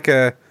kind of like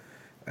a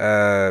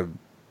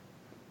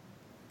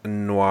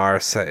noir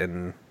set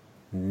in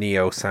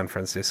Neo San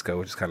Francisco,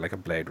 which is kind of like a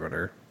Blade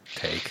Runner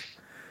take.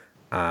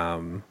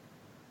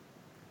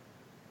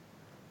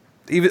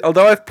 Even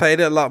although I've played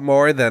it a lot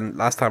more than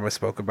last time I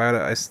spoke about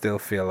it, I still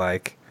feel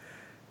like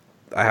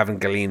I haven't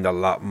gleaned a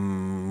lot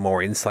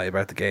more insight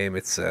about the game.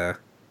 It's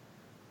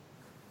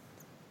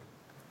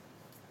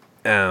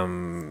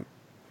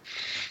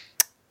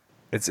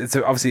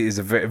obviously is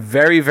a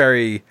very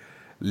very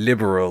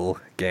liberal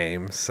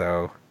game,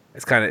 so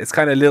it's kind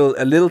of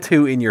a little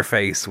too in your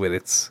face with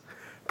its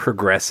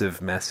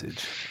progressive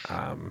message.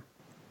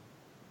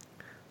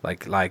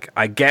 Like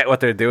I get what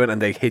they're doing,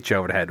 and they hit you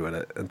over the head with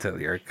it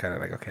until you're kind of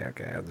like, okay,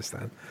 I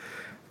understand.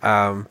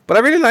 But I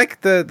really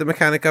like the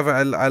mechanic of it.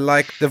 I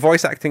like the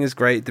voice acting is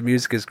great. The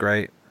music is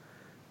great.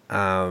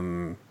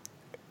 It's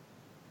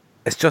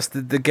just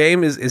the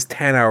game is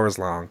 10 hours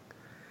long,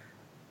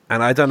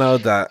 and I don't know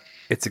that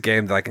it's a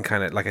game that I can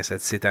kind of, like I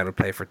said, sit down and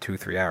play for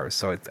 2-3 hours.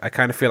 So I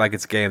kind of feel like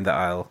it's a game that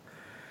I'll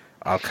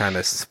kind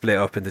of split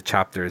up into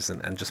chapters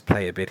and just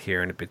play a bit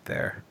here and a bit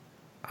there.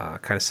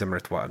 Kind of similar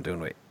to what I'm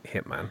doing with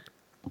Hitman,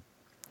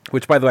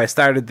 which, by the way, I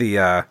started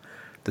the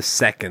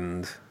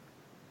second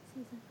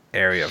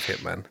area of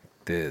Hitman,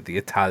 the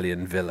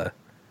Italian villa.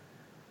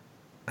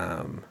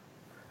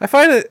 I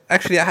find it,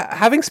 actually,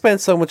 having spent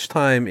so much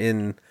time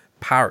in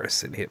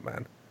Paris in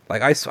Hitman,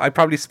 like I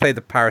probably played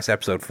the Paris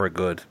episode for a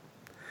good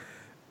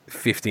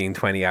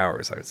 15-20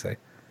 hours, I would say.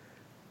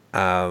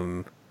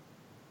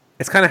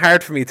 It's kind of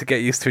hard for me to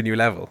get used to a new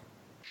level.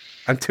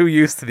 I'm too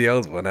used to the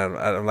old one.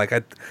 I'm like,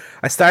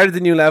 I started the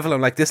new level,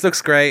 I'm like, this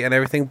looks great and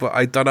everything, but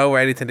I don't know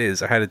where anything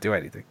is or how to do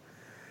anything.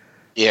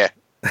 Yeah.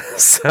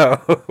 So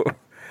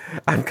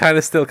I'm kind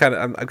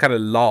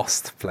of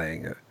lost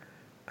playing it.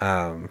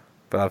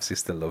 But obviously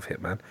still love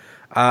Hitman.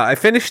 I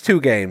finished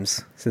 2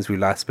 games since we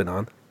last been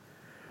on.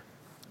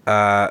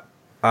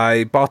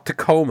 I bought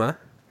Tacoma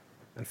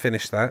and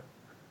finished that.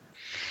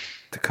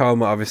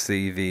 Tacoma,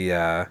 obviously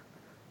the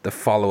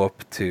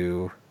follow-up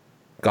to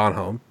Gone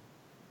Home.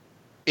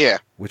 Yeah.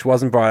 Which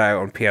wasn't brought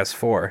out on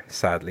PS4,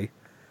 sadly.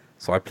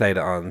 So I played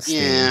it on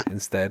Steam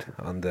instead,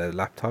 on the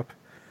laptop.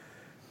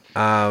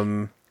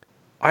 I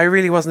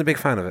really wasn't a big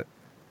fan of it.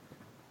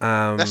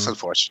 That's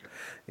unfortunate.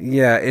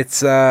 Yeah, it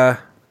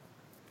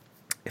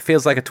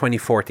feels like a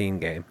 2014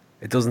 game.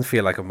 It doesn't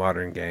feel like a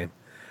modern game.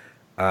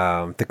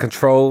 The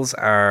controls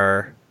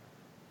are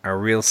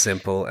real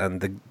simple,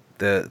 and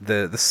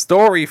the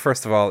story,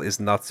 first of all, is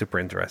not super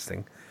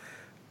interesting.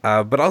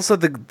 But also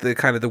the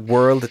kind of the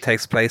world it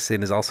takes place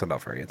in is also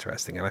not very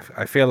interesting. And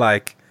I feel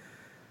like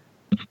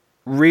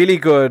really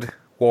good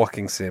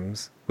walking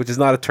sims, which is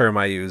not a term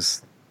I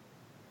use,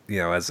 you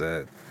know, as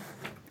a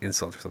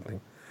insult or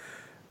something,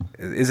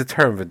 is a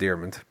term of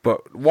endearment.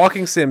 But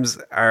walking sims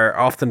are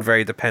often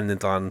very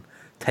dependent on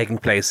taking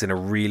place in a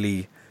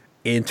really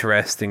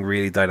interesting,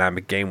 really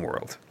dynamic game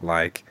world.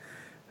 Like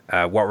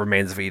What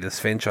Remains of Edith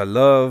Finch, I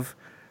love.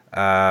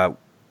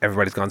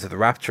 Everybody's Gone to the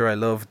Rapture, I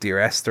love. Dear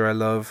Esther, I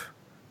love.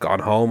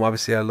 Gone Home,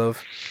 obviously, I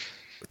love.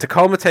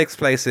 Tacoma takes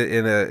place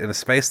in a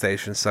space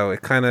station, so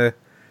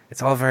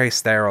it's all very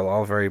sterile,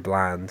 all very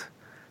bland,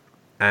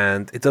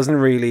 and it doesn't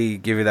really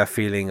give you that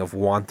feeling of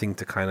wanting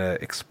to kind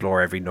of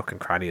explore every nook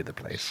and cranny of the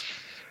place.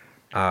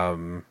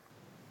 The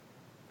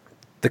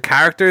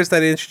characters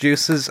that it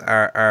introduces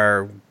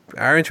are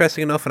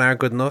interesting enough and are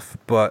good enough,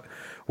 but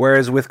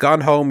whereas with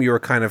Gone Home you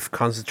were kind of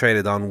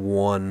concentrated on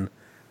one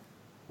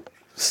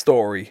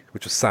story,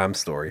 which was Sam's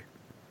story.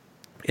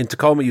 In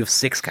Tacoma, you have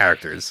 6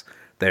 characters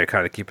they're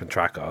kind of keeping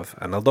track of.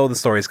 And although the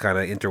stories kind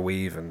of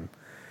interweave and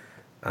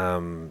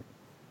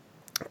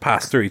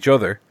pass through each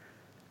other,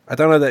 I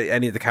don't know that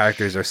any of the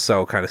characters are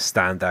so kind of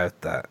stand out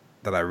that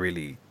I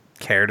really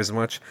cared as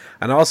much.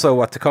 And also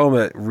what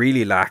Tacoma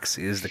really lacks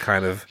is the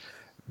kind of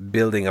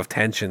building of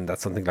tension that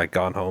something like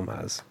Gone Home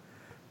has.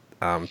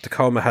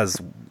 Tacoma has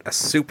a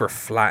super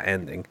flat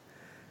ending,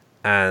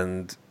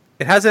 and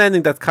it has an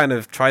ending that kind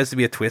of tries to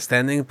be a twist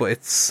ending, but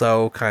it's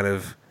so kind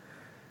of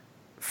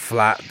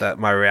flat that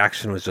my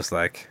reaction was just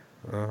like,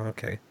 oh,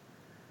 okay.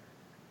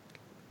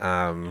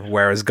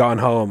 Whereas Gone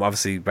Home,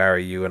 obviously,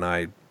 Barry, you and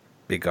I,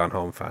 big Gone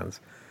Home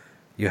fans,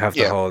 you have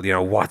the whole,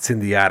 what's in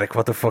the attic?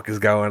 What the fuck is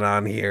going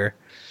on here?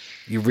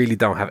 You really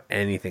don't have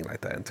anything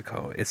like that in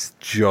Tacoma. It's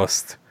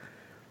just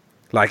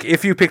like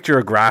if you picture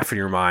a graph in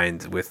your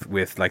mind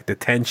with like the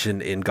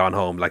tension in Gone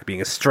Home, like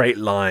being a straight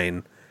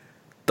line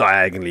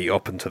diagonally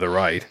up and to the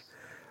right,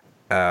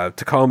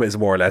 Tacoma is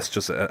more or less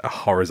just a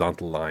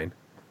horizontal line.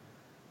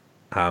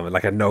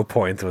 Like at no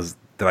point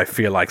did I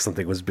feel like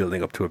something was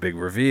building up to a big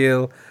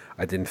reveal.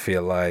 I didn't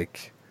feel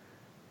like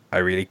I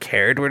really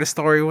cared where the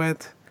story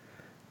went.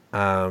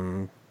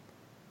 And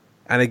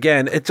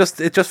again, it just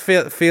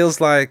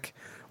feels like,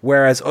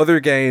 whereas other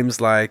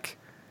games like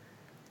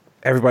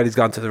Everybody's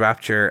Gone to the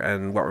Rapture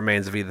and What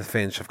Remains of Edith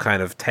Finch have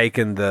kind of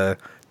taken the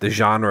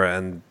genre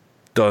and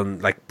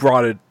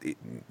brought it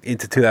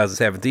into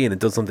 2017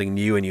 and done something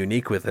new and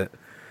unique with it.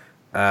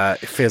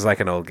 It feels like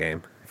an old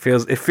game.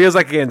 It feels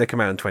like a game that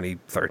came out in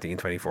 2013,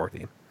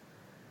 2014.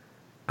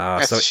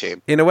 That's a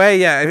shame. In a way,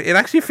 yeah, it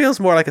actually feels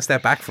more like a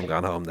step back from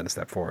Gone Home than a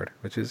step forward,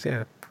 which is,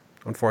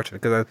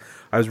 unfortunate, because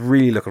I was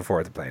really looking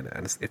forward to playing it,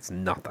 and it's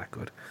not that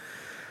good.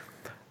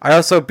 I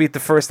also beat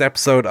the first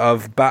episode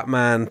of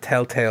Batman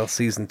Telltale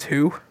Season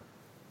 2.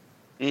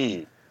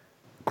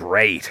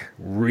 Great.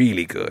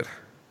 Really good.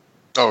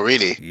 Oh,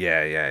 really?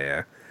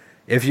 Yeah.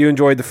 If you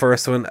enjoyed the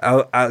first one,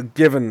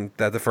 given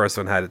that the first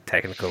one had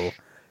technical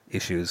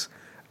issues,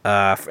 for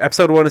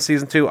episode 1 of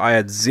Season 2, I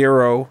had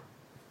 0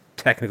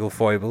 technical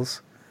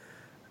foibles.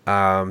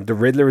 The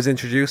Riddler was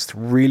introduced.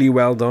 Really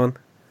well done.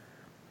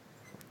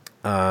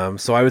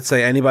 So I would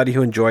say anybody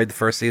who enjoyed the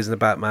first season of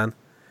Batman,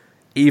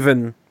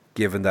 even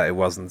given that it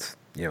wasn't,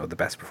 the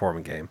best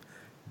performing game,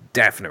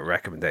 definite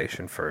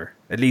recommendation for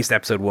at least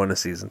episode 1 of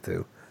season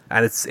 2.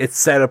 And it's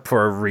set up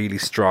for a really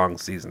strong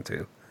season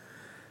 2.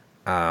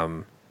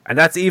 And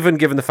that's even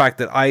given the fact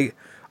that I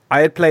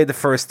had played the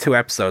first 2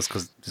 episodes,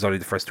 because there's only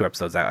the first 2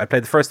 episodes out. I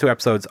played the first 2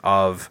 episodes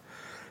of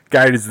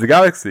Guardians of the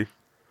Galaxy,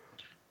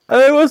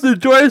 and I wasn't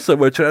enjoying it so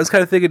much. And I was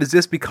kind of thinking, is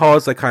this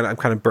because I'm kind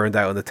of burned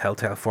out on the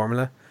Telltale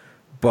formula?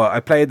 But I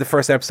played the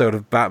first episode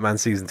of Batman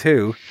Season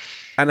 2,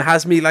 and it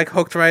has me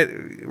hooked right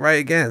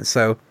again.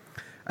 So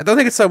I don't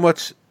think it's so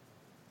much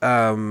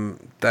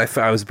that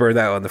I was burned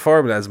out on the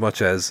formula as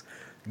much as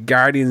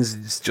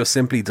Guardians just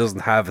simply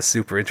doesn't have a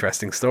super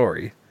interesting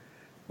story,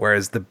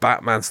 whereas the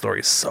Batman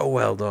story is so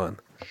well done,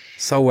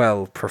 so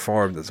well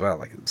performed as well.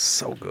 Like, it's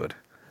so good.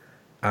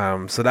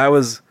 So that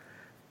was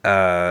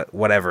a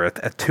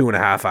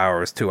 2.5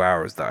 hours, 2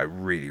 hours that I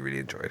really, really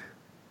enjoyed,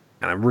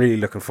 and I'm really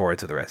looking forward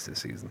to the rest of the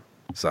season.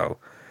 So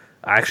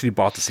I actually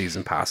bought the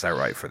season pass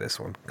outright for this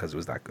one because it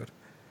was that good.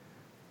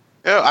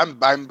 Yeah,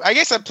 I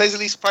guess I'm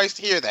pleasantly surprised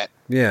to hear that.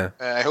 Yeah.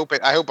 I hope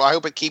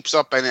it keeps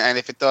up, and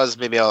if it does,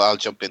 maybe I'll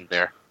jump in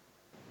there.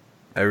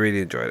 I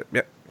really enjoyed it.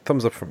 Yeah,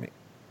 thumbs up from me.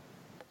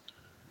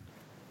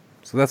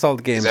 So that's all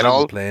the games I've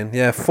been playing.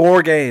 Yeah,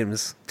 4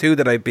 games. 2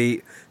 that I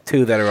beat,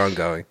 2 that are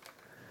ongoing.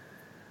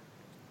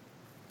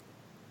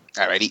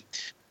 Alrighty.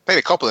 Played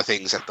a couple of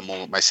things at the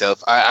moment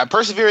myself. I'm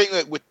persevering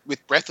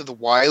with Breath of the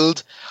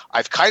Wild.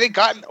 I've kind of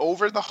gotten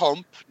over the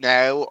hump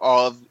now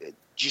of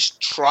just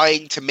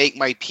trying to make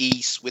my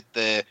peace with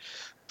the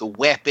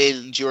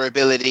weapon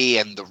durability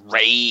and the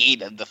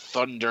rain and the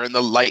thunder and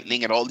the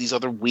lightning and all these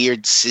other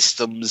weird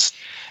systems.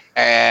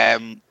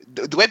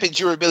 The weapon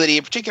durability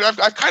in particular,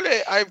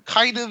 I've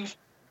kind of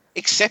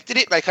accepted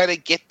it. I kind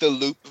of get the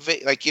loop of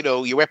it. Like,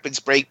 your weapons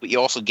break, but you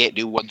also get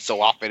new ones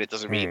so often it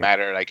doesn't really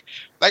matter. Like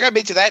I'm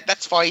into that.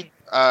 That's fine.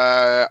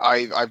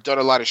 I've done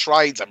a lot of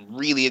shrines. I'm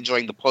really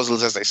enjoying the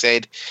puzzles, as I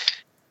said,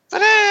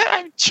 but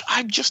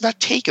I'm just not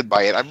taken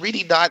by it. I'm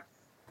really not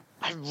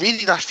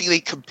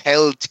feeling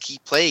compelled to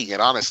keep playing it.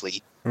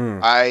 Honestly,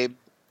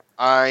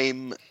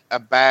 I'm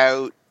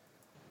about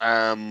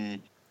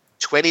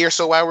 20 or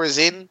so hours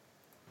in.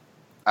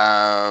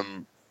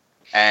 I'm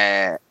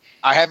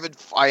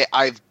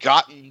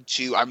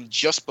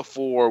just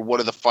before one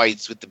of the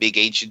fights with the big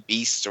ancient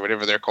beasts or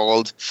whatever they're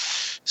called.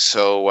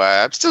 So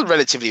I'm still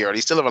relatively early,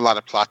 still have a lot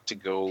of plot to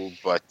go,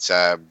 but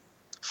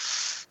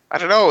I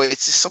don't know,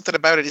 it's just something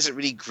about it isn't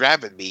really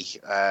grabbing me.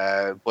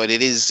 But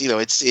it is,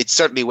 it's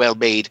certainly well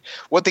made.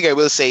 One thing I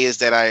will say is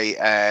that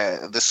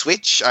the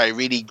Switch, I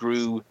really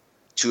grew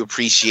to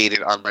appreciate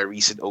it on my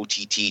recent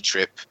OTT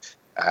trip.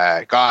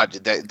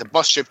 The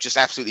bus trip just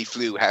absolutely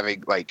flew,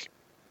 having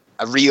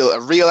a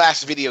real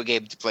ass video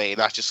game to play,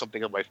 not just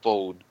something on my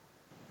phone.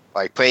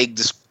 Like, playing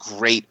this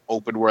great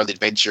open world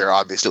adventure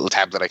on this little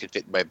tablet I could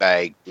fit in my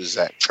bag was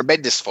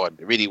tremendous fun.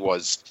 It really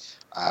was.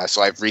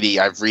 So I've really,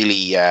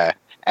 and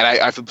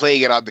I've been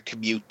playing it on the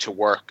commute to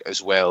work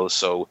as well.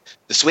 So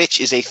the Switch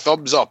is a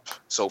thumbs up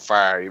so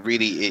far. It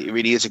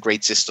really is a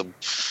great system.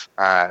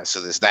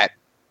 So there's that.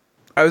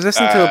 I was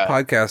listening to a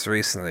podcast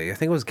recently. I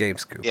think it was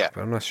GameScoop,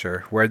 but I'm not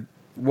sure. Where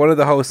one of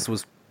the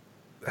hosts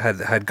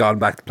had gone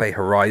back to play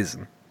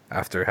Horizon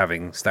after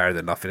having started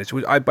and not finished.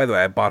 By the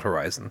way, I bought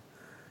Horizon.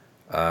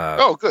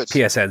 Good.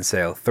 PSN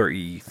sale,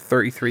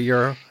 33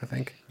 euro, I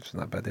think, which is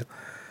not a bad deal.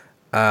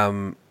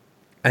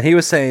 And he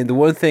was saying the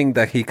one thing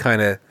that he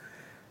kind of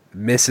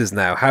misses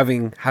now,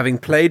 having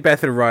played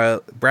Breath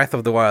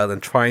of the Wild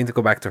and trying to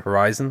go back to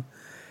Horizon,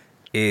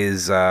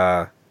 is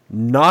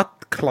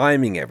not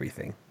climbing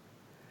everything,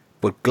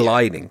 but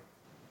gliding.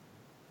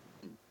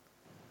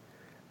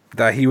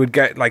 That he would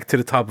get like to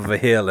the top of a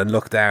hill and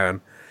look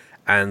down,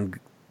 and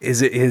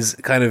his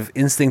kind of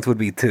instinct would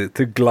be to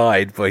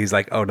glide, but he's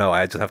like, oh no,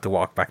 I just have to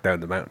walk back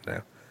down the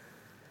mountain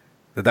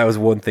now. That was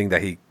one thing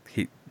that he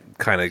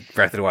kind of,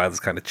 Breath of the Wild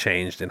has kind of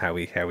changed in how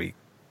he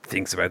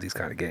thinks about these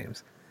kind of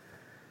games.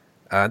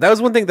 That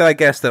was one thing that I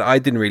guess that I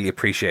didn't really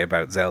appreciate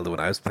about Zelda when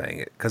I was playing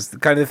it, because the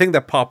kind of thing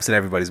that pops in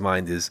everybody's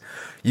mind is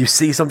you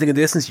see something in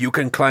the distance, you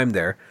can climb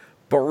there,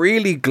 but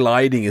really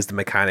gliding is the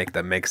mechanic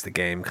that makes the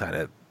game kind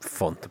of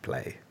fun to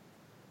play.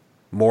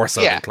 More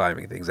so than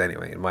climbing things,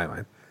 anyway, in my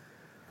mind.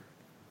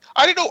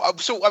 I don't know.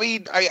 So, I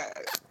mean,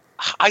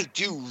 I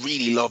do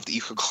really love that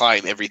you can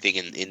climb everything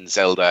in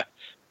Zelda.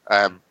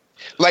 So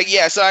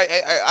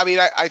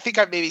I think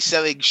I'm maybe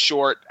selling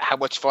short how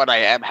much fun I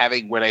am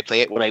having when I play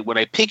it. When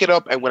I pick it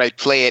up and when I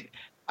play it,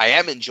 I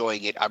am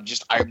enjoying it. I'm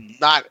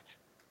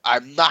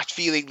not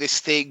feeling this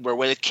thing where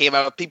when it came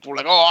out, people were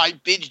like, "Oh, I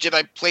binged it.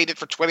 I played it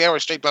for 20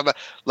 hours straight." Blah blah.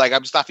 Like,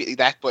 I'm just not feeling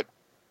that, but.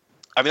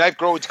 I mean, I've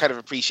grown to kind of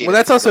appreciate. Well,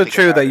 that's also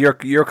true that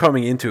you're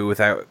coming into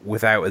it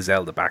without a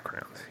Zelda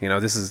background. You know,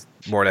 this is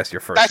more or less your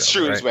first. That's Zelda,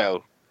 true right? as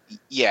well.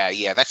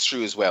 Yeah, that's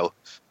true as well.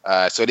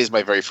 So it is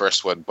my very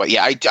first one, but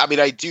yeah, I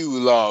do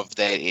love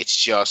that it's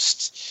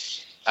just.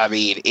 I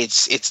mean,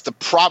 it's the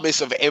promise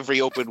of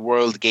every open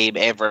world game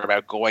ever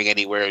about going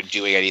anywhere and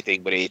doing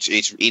anything, but it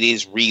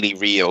is really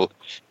real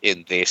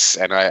in this,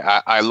 and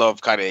I love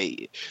kind of.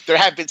 There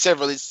have been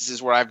several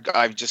instances where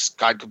I've just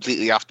gone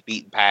completely off the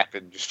beaten path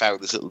and just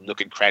found this little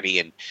nook and cranny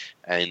and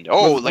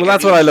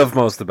that's what I love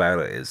most about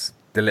it is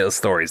the little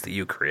stories that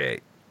you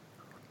create.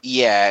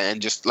 Yeah,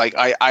 and just like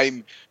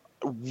I'm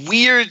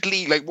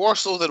weirdly, like more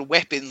so than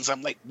weapons,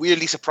 I'm like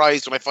weirdly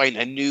surprised when I find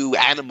a new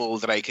animal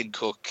that I can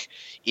cook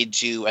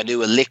into a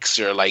new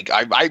elixir. Like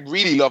I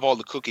really love all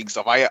the cooking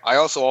stuff. I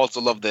also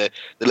love the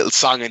little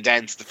song and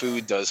dance the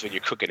food does when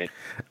you're cooking it.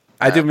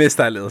 I do miss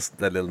that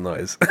little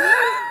noise.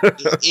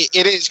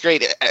 it is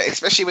great,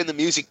 especially when the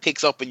music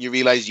picks up and you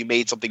realize you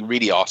made something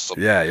really awesome.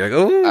 Yeah, you're like,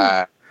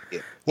 oh.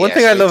 One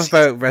thing I love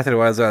about Breath of the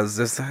Wild is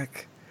there's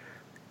like,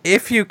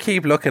 if you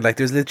keep looking, like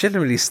there's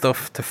legitimately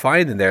stuff to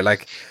find in there.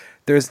 Like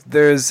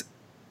there's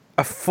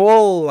a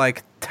full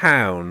like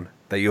town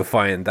that you'll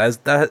find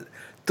that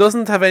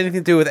doesn't have anything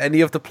to do with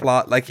any of the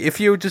plot. Like if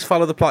you just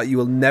follow the plot, you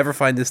will never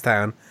find this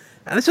town,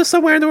 and it's just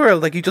somewhere in the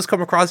world. Like you just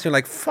come across and you're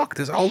like, fuck,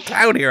 there's a whole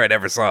town here I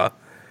never saw.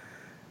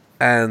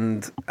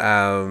 And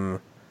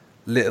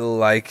little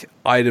like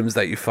items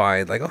that you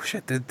find, like, oh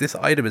shit, this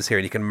item is here,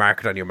 and you can mark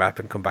it on your map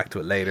and come back to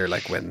it later,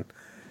 like when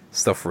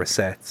stuff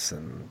resets.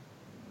 And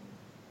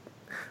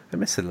I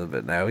miss it a little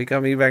bit now. He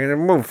got me back in the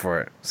mood for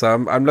it. So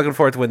I'm looking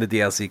forward to when the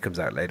DLC comes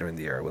out later in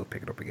the year. We'll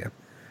pick it up again.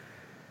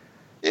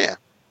 Yeah.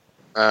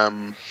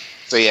 So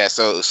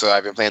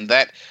I've been playing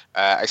that.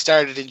 I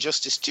started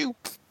Injustice 2,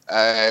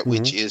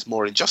 which is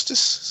more Injustice,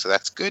 so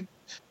that's good.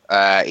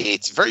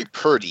 It's very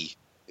purdy.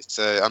 It's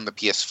on the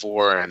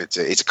PS4, and it's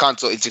a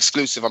console. It's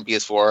exclusive on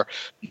PS4.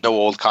 No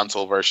old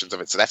console versions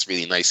of it, so that's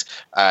really nice.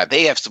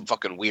 They have some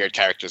fucking weird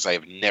characters I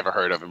have never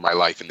heard of in my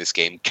life in this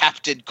game.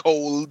 Captain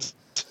Cold,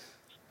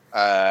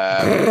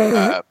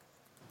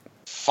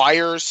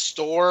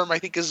 Firestorm, I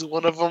think is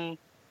one of them.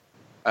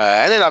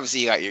 And then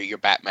obviously you got your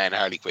Batman,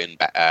 Harley Quinn,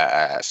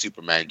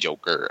 Superman,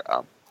 Joker.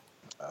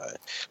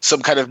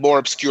 Some kind of more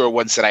obscure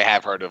ones that I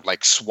have heard of,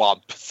 like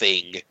Swamp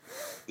Thing,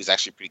 who's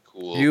actually pretty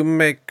cool. You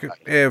make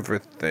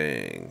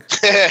everything.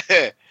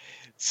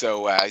 So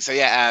what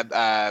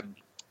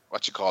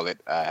you call it?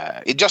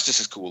 Injustice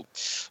is cool.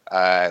 So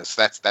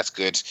that's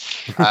good.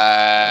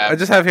 I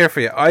just have here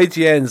for you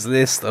IGN's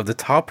list of the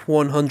top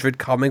 100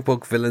 comic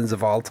book villains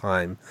of all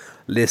time.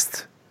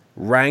 List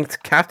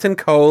ranked Captain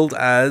Cold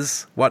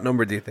as what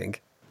number do you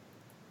think?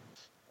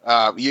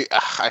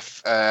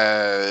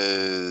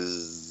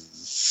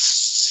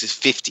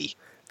 50.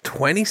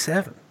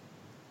 27.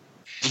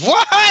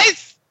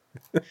 What?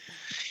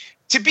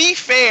 To be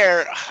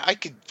fair,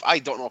 I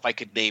don't know if I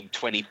could name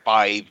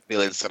 25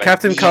 villains that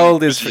Captain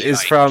Cold is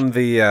from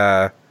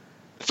the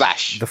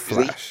Flash. The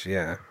Flash,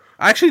 yeah.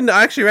 I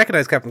actually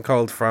recognize Captain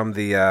Cold from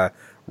the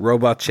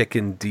Robot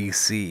Chicken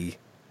DC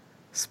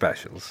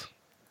specials.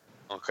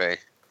 Okay.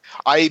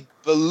 I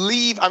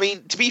believe,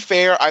 to be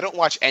fair, I don't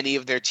watch any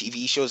of their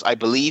TV shows. I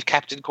believe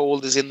Captain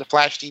Cold is in the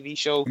Flash TV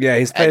show. Yeah,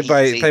 he's played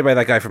by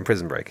that guy from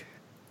Prison Break.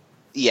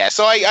 Yeah,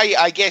 so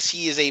I guess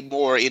he is a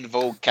more in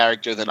vogue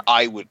character than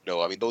I would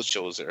know. I mean, those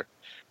shows are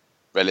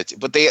relative,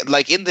 but they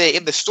like in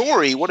the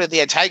story, one of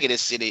the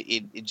antagonists in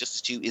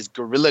Injustice 2 is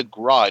Gorilla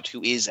Grodd,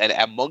 who is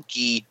a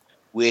monkey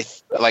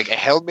with like a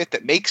helmet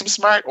that makes him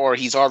smart, or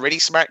he's already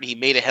smart and he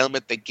made a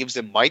helmet that gives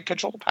him mind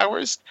control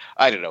powers.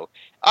 I don't know.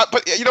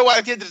 But you know what?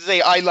 At the end of the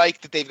day, I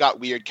like that they've got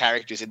weird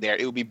characters in there.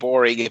 It would be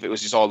boring if it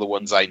was just all the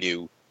ones I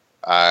knew.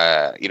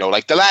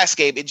 Like the last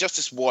game,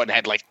 Injustice 1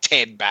 had like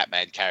 10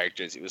 Batman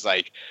characters. It was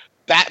like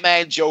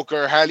Batman,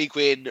 Joker, Harley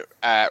Quinn,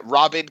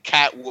 Robin,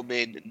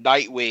 Catwoman,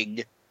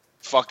 Nightwing,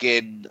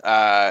 fucking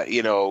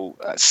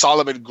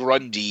Solomon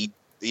Grundy,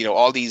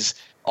 all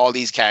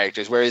these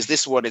characters. Whereas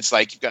this one, it's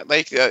like you've got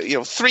like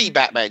 3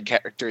 Batman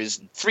characters,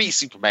 and 3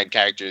 Superman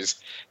characters,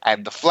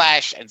 and the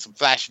Flash and some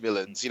Flash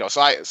villains.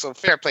 So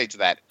fair play to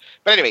that.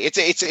 But anyway, it's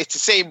the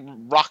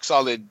same rock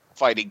solid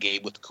fighting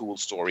game with a cool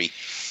story.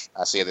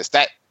 So yeah,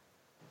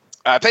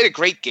 I played a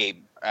great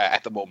game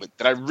at the moment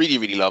that I really,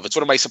 really love. It's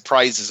one of my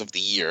surprises of the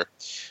year.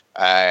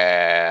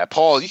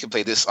 Paul, you can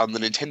play this on the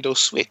Nintendo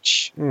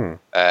Switch.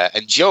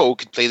 And Joe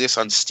can play this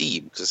on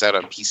Steam because it's out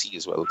on PC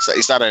as well.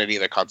 It's not on any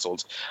other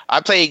consoles.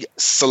 I'm playing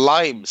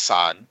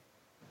Slime-san,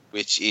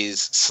 which is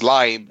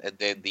slime and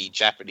then the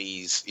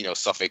Japanese,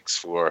 suffix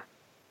for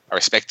a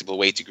respectable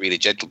way to greet a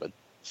gentleman.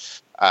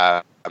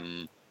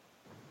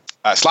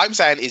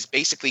 Slime-san is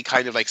basically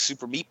kind of like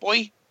Super Meat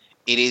Boy.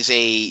 It is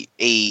a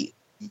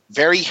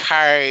very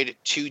hard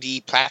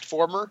 2D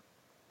platformer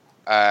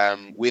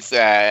with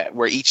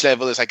where each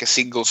level is like a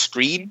single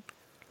screen.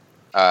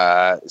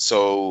 And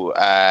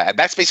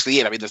that's basically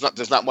it. I mean,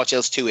 there's not much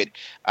else to it.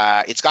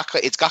 It's got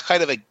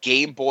kind of a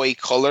Game Boy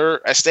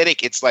Color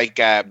aesthetic. It's like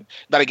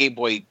not a Game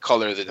Boy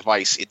Color the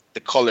device. The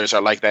colors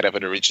are like that of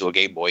an original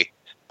Game Boy.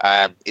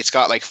 It's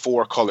got like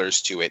 4 colors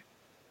to it.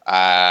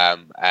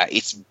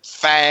 It's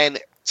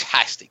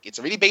fantastic. It's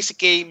a really basic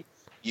game.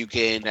 You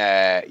can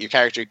your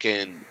character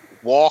can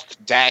walk,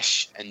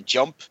 dash, and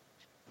jump,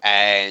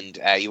 and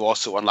you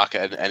also unlock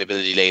an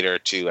ability later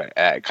to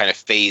kind of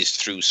phase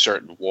through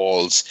certain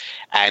walls.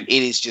 And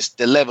it is just,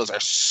 the levels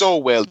are so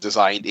well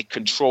designed. It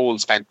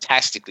controls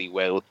fantastically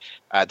well.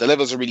 The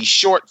levels are really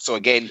short, so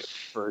again,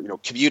 for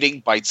commuting,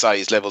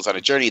 bite-sized levels on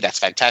a journey, that's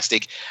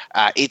fantastic.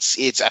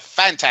 It's a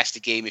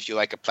fantastic game if you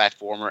like a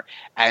platformer,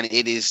 and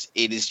it is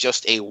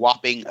just a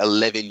whopping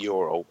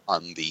 €11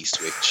 on the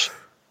Switch.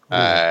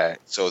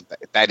 So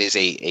that is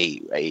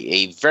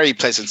a very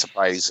pleasant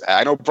surprise.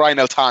 I know Brian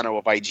Altano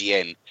of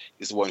IGN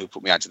is the one who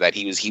put me onto that.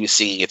 He was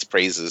singing its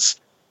praises,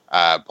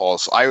 Paul.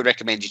 So I would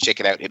recommend you check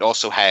it out. It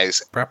also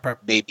has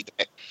maybe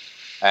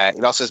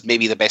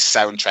the best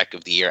soundtrack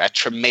of the year. A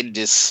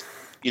tremendous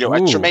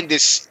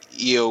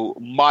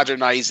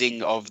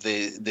modernizing of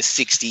the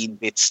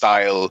 16-bit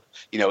style.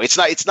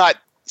 It's not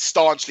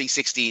staunchly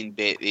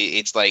 16-bit.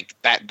 It's like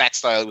that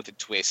style with a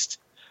twist.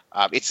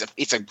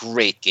 It's a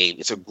great game.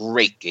 It's a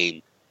great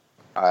game.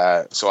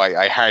 So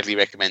I hardly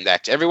recommend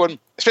that to everyone,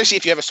 especially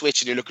if you have a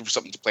Switch and you're looking for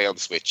something to play on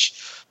the Switch.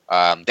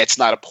 That's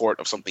not a port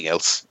of something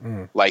else.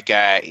 Like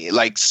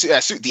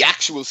the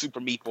actual Super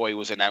Meat Boy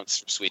was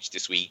announced for Switch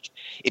this week.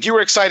 If you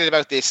were excited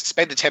about this,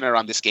 spend a tenner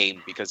on this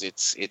game because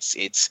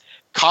it's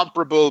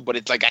comparable, but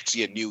it's like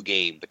actually a new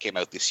game that came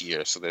out this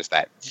year. So there's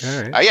that.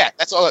 All right.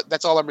 That's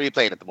all I'm really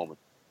playing at the moment.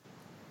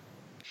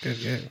 Good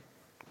game.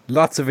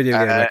 Lots of video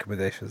game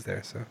recommendations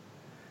there. So.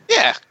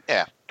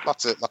 Yeah,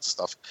 lots of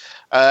stuff.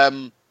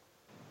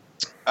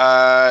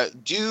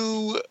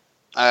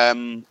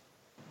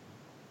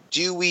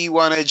 Do we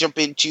want to jump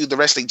into the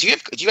wrestling? Do you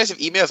guys have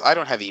emails? I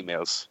don't have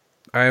emails.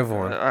 I have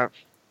one. I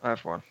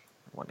have one.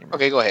 Email.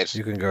 Okay, go ahead.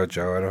 You can go,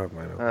 Joe. I don't have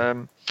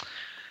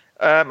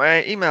mine.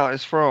 My email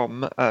is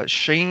from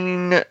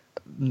Shane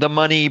the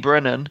Money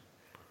Brennan.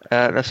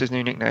 That's his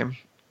new nickname.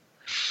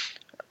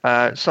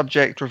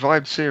 Subject: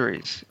 revived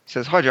series. It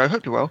says, "Hi Joe,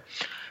 hope you're well.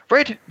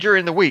 Read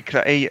during the week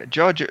that a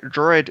Judge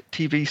Dredd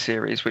TV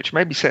series, which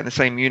may be set in the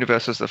same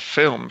universe as the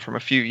film from a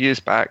few years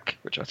back,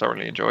 which I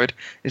thoroughly enjoyed,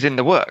 is in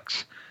the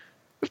works.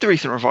 With the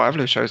recent revival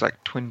of shows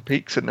like Twin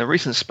Peaks and the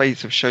recent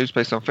spate of shows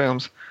based on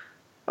films,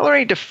 are there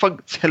any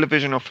defunct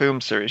television or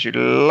film series you'd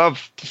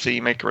love to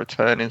see make a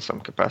return in some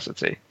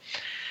capacity?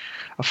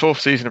 A 4th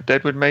season of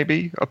Deadwood,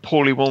 maybe? A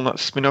Paulie Walnut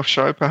spin-off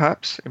show,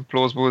 perhaps?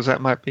 Implausible as that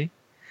might be.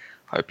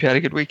 Hope you had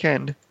a good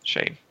weekend,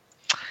 Shane."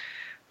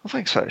 Well,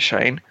 thanks for that,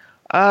 Shane.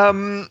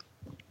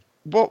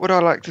 What would I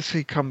like to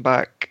see come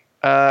back?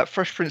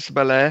 Fresh Prince of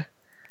Bel-Air.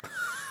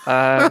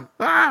 I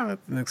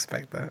didn't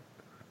expect that.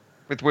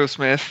 With Will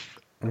Smith.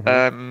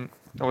 Mm-hmm.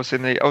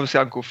 Obviously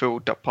Uncle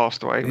Phil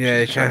passed away. Yeah,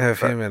 you can't have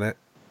him in it.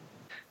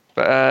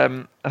 But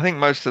I think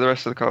most of the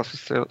rest of the cast is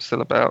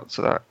still about,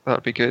 so that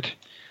would be good.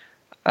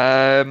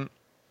 I'd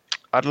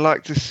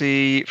like to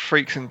see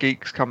Freaks and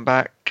Geeks come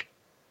back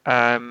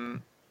for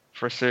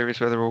a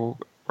series where they're all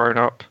grown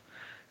up.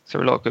 So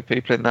a lot of good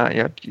people in that.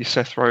 You had your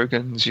Seth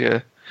Rogens,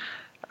 your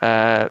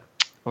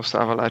what's the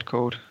other lad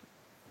called?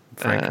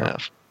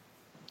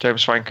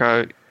 James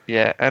Franco.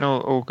 Yeah, and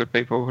all good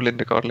people.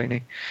 Linda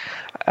Gardellini.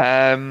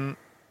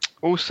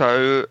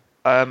 Also,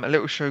 A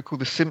little show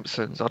called The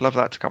Simpsons. I'd love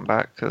that to come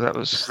back because that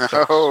was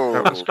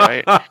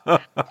great.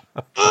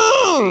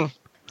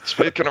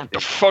 Speaking of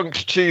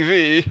defunct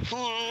TV,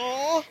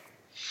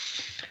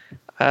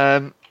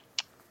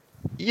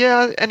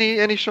 yeah.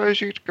 Any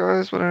shows you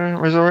guys want to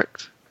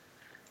resurrect?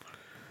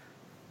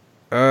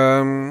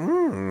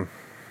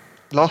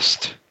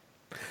 Lost.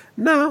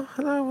 No,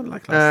 I wouldn't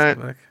like Lost.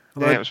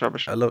 Yeah, it was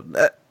rubbish. I love.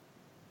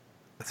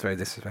 That's very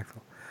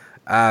disrespectful.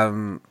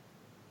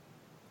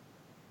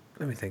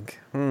 Let me think.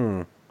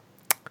 And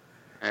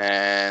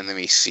let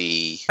me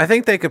see. I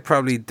think they could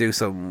probably do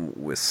some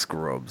with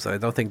Scrubs. I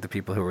don't think the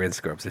people who are in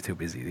Scrubs are too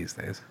busy these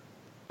days.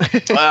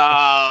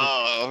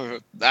 I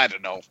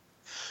don't know.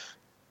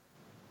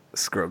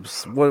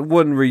 Scrubs.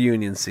 One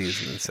reunion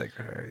season in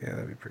Secretary. Yeah,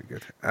 that'd be pretty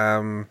good.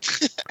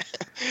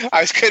 I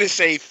was going to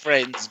say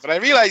Friends, but I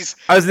realized...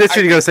 I was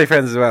literally going to say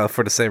Friends as well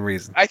for the same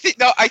reason. I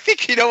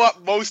think you know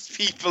what? Most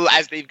people,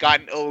 as they've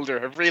gotten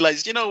older, have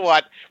realized, you know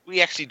what? We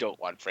actually don't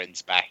want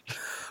Friends back.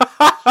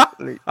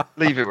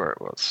 Leave it where it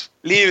was.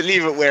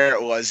 Leave it where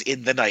it was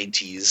in the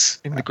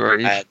 90s. In the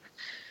grave.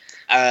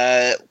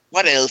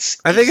 What else?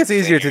 I think it's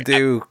easier to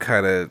do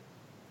kind of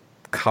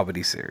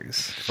comedy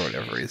series for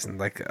whatever reason.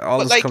 Like all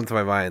that's come to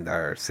my mind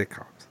are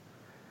sitcoms.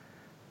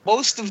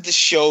 Most of the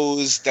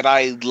shows that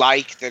I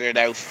like that are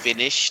now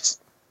finished,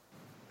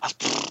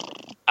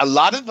 a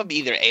lot of them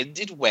either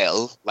ended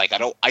well. Like I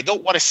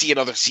don't want to see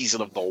another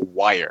season of The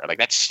Wire. Like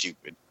that's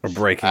stupid. Or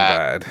Breaking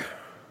Bad.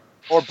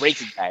 Or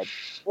Breaking Bad.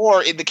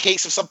 Or in the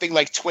case of something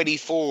like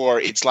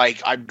 24, it's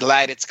like I'm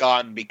glad it's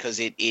gone because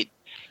it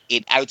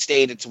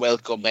outstayed its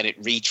welcome and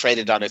it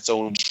retreaded on its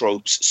own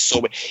tropes,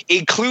 so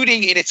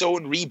including in its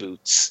own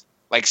reboots.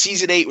 Like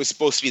season 8 was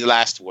supposed to be the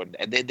last one,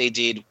 and then they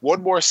did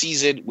one more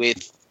season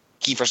with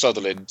Kiefer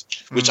Sutherland,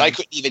 which I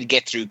couldn't even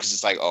get through because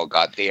it's like, oh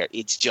god,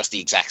 it's just the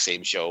exact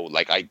same show.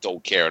 Like I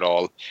don't care at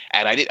all.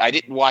 And I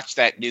didn't watch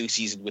that new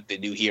season with the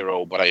new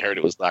hero, but I heard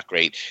it was not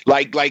great.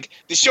 Like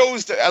the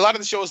shows, a lot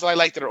of the shows that I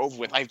like that are over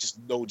with, I have just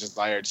no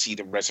desire to see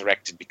them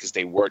resurrected because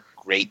they weren't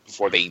great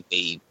before they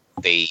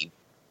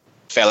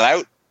fell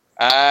out.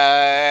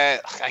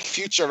 Like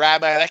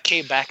Futurama, that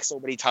came back so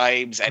many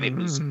times and it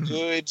was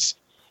good,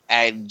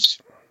 and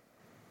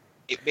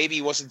it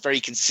maybe wasn't very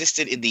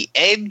consistent in the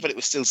end, but it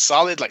was still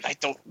solid. Like I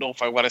don't know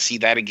if I want to see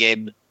that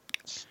again.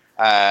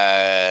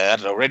 I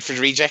don't know, Redford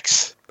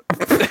Rejects.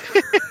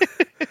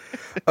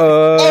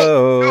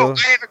 Oh no,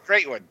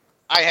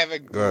 I have a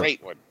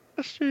great one.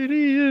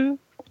 Australia.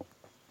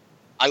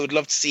 I would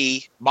love to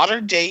see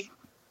modern day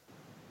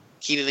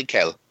Keenan and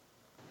Kel.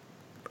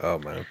 Oh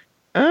man.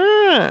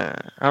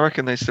 I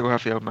reckon they still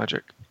have the old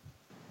magic.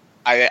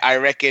 I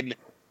reckon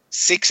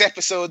 6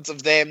 episodes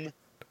of them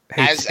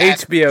as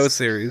HBO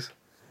series.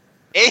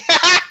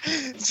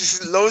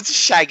 Just loads of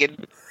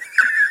shagging.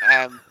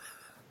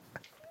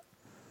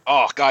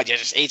 Oh god, yeah,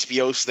 just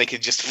HBO so they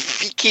can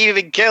just be Keenan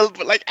and Kel,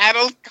 but like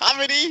adult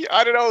comedy.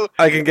 I don't know.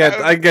 I can get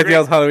the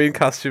old Halloween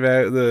costume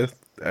out of the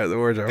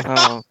wardrobe.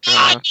 Oh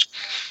god.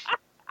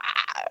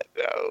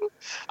 No.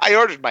 I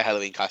ordered my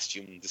Halloween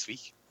costume this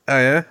week. Oh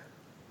yeah.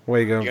 Where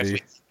you going to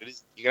be?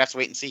 You're gonna have to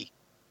wait and see.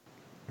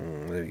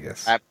 There you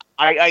guess.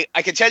 I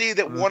can tell you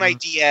that one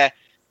idea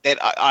that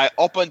I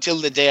up until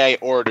the day I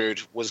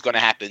ordered was going to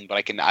happen,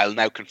 but I'll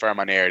now confirm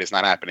on air it is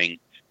not happening.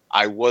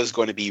 I was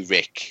going to be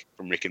Rick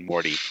from Rick and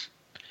Morty.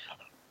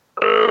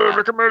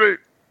 Rick and Morty.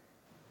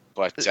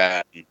 But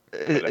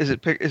is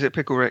it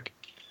Pickle Rick?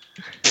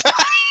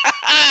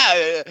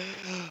 I'm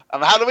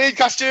a Halloween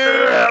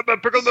costume. I'm a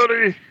Pickle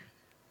Morty.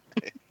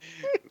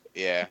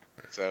 Yeah.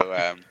 So,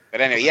 but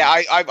anyway,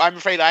 yeah, I'm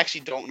afraid I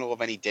actually don't know of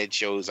any dead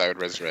shows I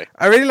would resurrect.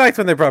 I really liked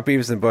when they brought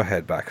Beavis and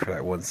Butthead back for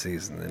that one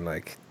season in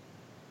like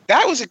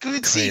that was a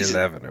good season,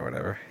 2011 or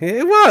whatever. Yeah,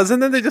 it was,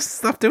 and then they just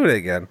stopped doing it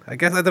again. I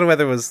guess I don't know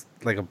whether it was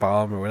like a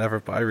bomb or whatever,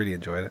 but I really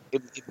enjoyed it.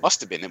 It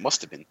must have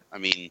been. I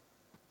mean,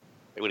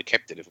 they would have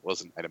kept it if it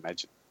wasn't, I'd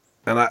imagine.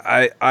 And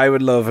I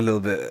would love a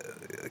little bit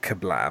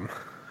Kablam.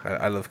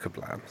 I love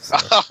Kablam. So.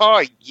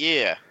 Oh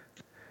yeah.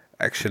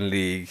 Action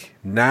League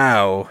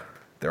now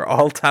they're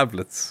all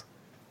tablets.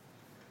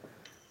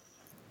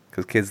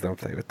 Because kids don't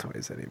play with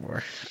toys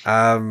anymore.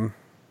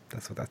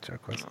 That's what that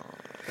joke was.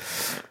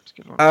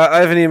 I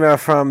have an email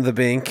from the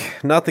Bink.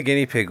 Not the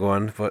guinea pig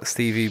one, but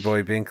Stevie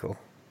Boy Binkle.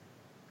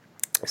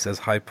 He says,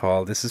 hi,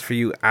 Paul. This is for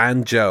you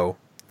and Joe.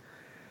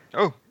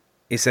 Oh.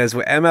 He says,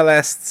 with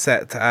MLS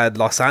set to add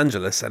Los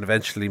Angeles and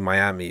eventually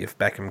Miami, if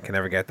Beckham can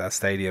ever get that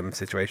stadium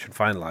situation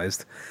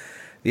finalized,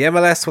 the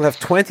MLS will have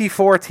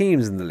 24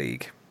 teams in the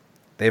league.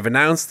 They've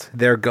announced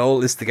their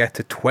goal is to get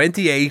to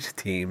 28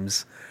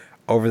 teams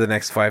over the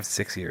next 5 to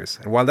 6 years.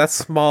 And while that's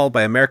small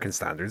by American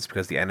standards,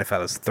 because the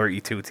NFL has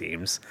 32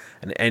 teams,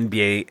 and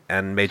NBA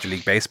and Major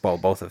League Baseball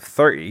both have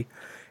 30,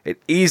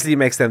 it easily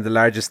makes them the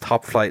largest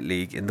top-flight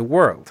league in the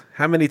world.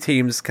 How many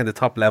teams can the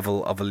top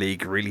level of a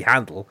league really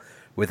handle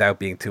without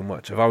being too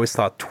much? I've always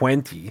thought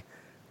 20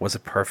 was a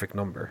perfect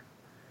number.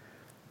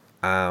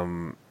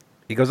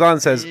 He goes on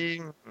and says,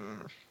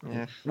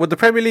 would the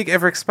Premier League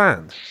ever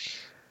expand?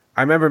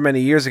 I remember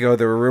many years ago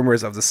there were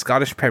rumours of the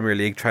Scottish Premier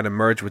League trying to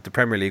merge with the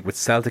Premier League, with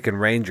Celtic and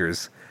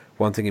Rangers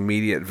wanting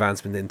immediate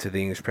advancement into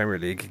the English Premier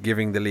League,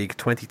 giving the league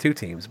 22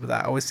 teams. But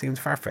that always seems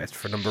far-fetched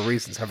for a number of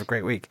reasons. Have a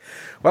great week.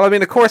 Well, I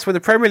mean, of course, when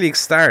the Premier League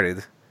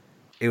started,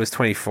 it was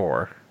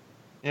 24.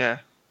 Yeah.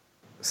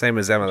 Same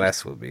as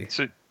MLS will be.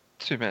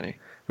 Too many.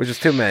 Which is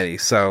too many.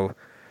 So,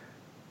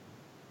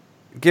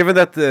 given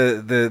that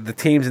the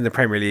teams in the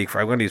Premier League,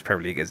 I'm going to use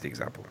Premier League as the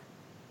example.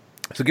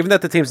 So, given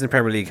that the teams in the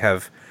Premier League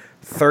have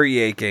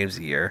 38 games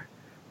a year,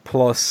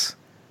 plus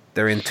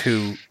they're in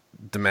 2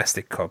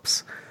 domestic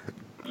cups,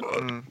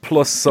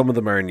 plus some of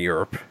them are in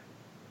Europe,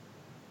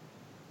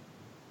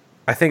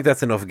 I think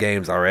that's enough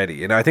games already.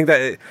 You know, I think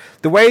that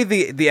the way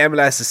the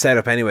MLS is set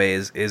up anyway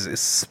is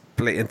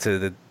split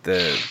into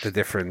the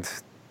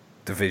different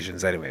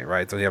divisions anyway,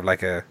 right? So you have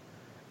like a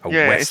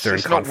Western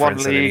it's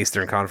Conference and an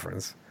Eastern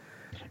Conference.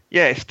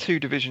 Yeah, it's 2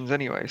 divisions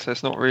anyway, so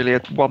it's not really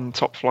a one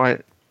top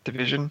flight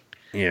division.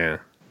 Yeah.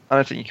 I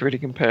don't think you can really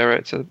compare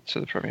it to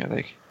the Premier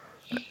League.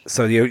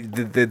 So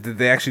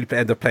they actually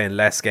end up playing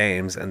less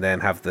games and then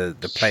have the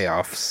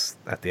playoffs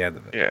at the end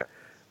of it. Yeah.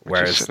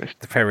 Whereas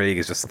the Premier League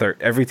is just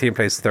every team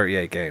plays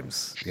 38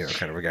 games, you know,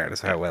 kind of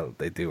regardless of how well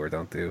they do or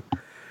don't do.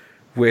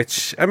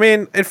 Which, I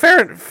mean, in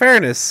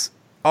fairness,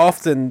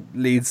 often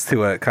leads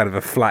to a kind of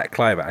a flat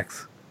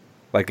climax,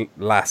 like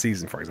last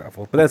season, for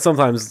example. But then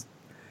sometimes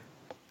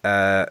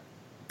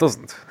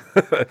doesn't.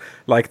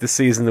 Like the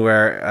season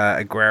where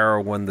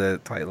Aguero won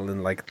the title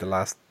in like the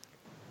last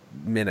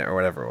minute or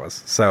whatever it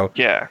was. So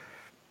yeah,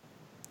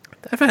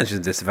 advantages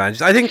and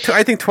disadvantages. I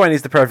think 20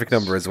 is the perfect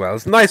number as well.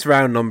 It's a nice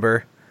round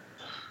number,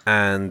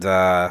 and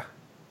yeah,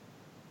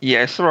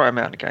 it's the right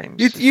amount of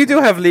games. You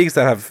do have leagues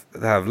that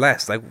have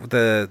less. Like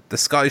the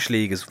Scottish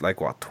League is like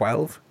what,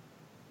 12?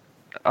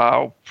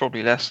 Oh,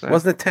 probably less. Then.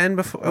 Wasn't it 10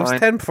 before? 9. It was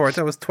 10 before. I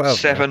thought it was 12.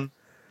 7.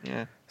 Now.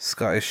 Yeah.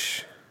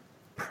 Scottish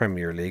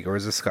Premier League, or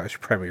is it Scottish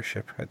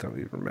Premiership? I don't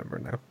even remember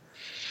now.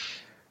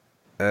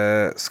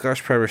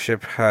 Scottish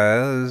Premiership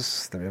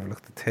has, let me have a look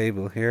at the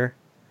table here.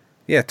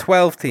 Yeah,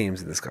 12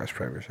 teams in the Scottish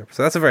Premiership.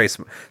 So that's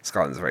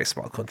Scotland's a very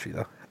small country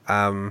though.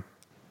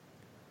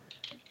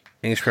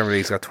 English Premier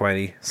League's got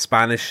 20.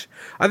 Spanish,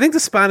 I think the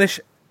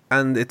Spanish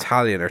and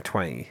Italian are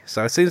 20.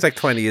 So it seems like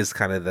 20 is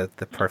kind of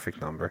the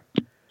perfect number.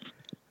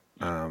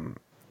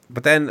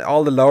 But then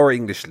all the lower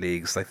English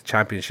leagues, like the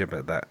Championship,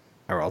 that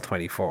are all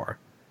 24.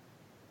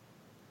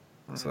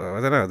 So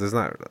I don't know. There's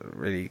not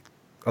really,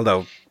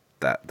 although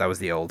that was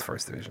the old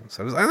First Division,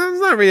 so there's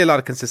not really a lot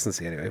of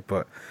consistency anyway.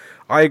 But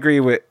I agree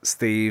with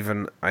Steve,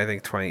 and I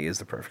think 20 is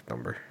the perfect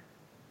number.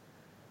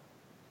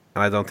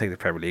 And I don't think the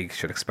Premier League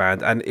should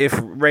expand. And if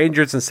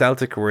Rangers and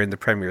Celtic were in the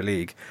Premier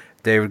League,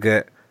 they would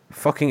get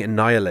fucking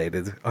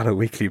annihilated on a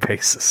weekly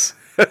basis,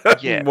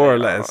 Yeah, more or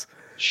less.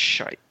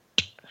 Shite.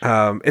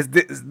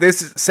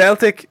 This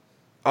Celtic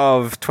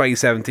of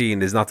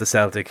 2017 is not the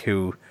Celtic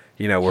who,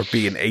 you know, were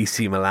beating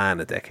AC Milan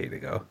a decade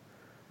ago.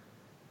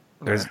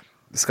 The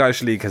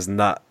Scottish League has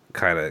not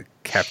kind of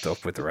kept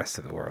up with the rest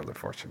of the world,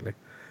 unfortunately.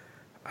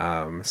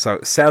 So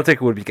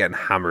Celtic would be getting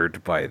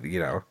hammered by, you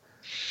know,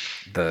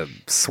 the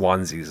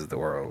Swanseas of the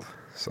world.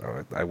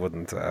 So I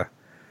wouldn't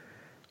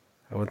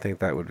think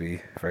that would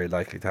be very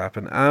likely to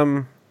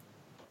happen.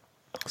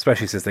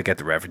 Especially since they get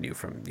the revenue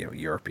from, you know,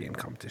 European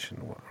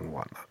competition and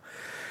whatnot.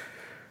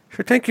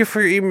 Sure, thank you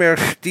for your email,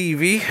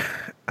 Stevie.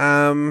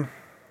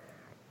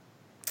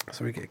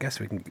 So I guess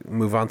we can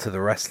move on to the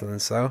wrestling.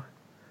 So,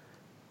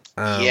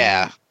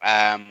 live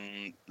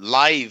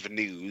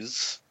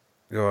news.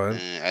 Go on.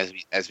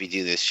 As we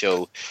do this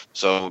show.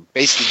 So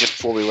basically, just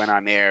before we went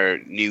on air,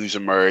 news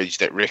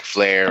emerged that Ric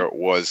Flair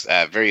was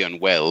very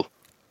unwell.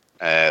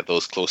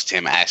 Those close to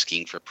him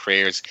asking for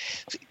prayers.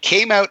 It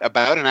came out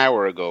about an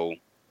hour ago,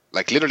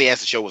 like literally as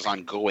the show was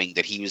ongoing,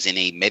 that he was in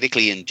a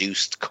medically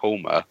induced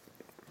coma.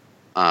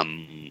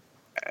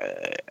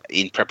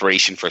 In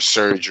preparation for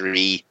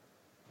surgery,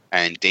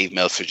 and Dave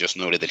Meltzer just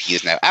noted that he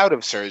is now out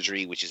of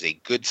surgery, which is a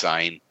good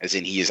sign, as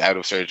in he is out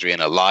of surgery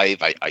and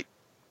alive. I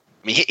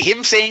mean,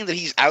 him saying that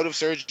he's out of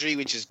surgery,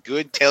 which is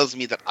good, tells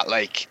me that,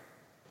 like,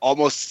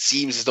 almost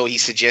seems as though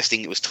he's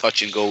suggesting it was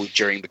touch and go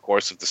during the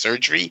course of the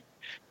surgery.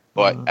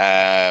 But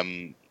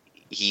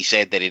he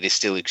said that it is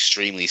still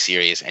extremely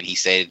serious, and he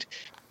said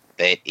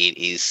that it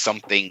is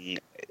something.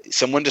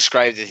 Someone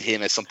described it to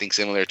him as something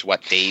similar to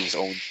what Dave's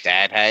own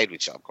dad had,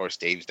 which, of course,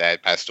 Dave's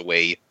dad passed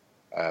away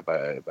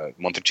about a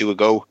month or two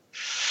ago.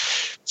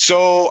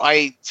 So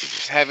I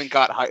haven't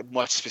got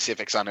much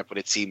specifics on it, but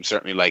it seems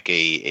certainly like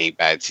a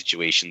bad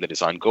situation that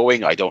is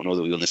ongoing. I don't know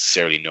that we'll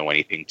necessarily know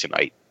anything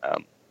tonight.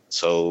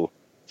 So,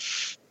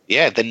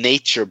 yeah, the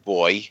Nature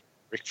Boy,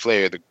 Ric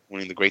Flair, one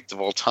of the greats of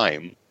all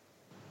time.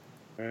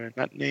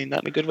 Not in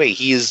a good way.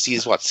 He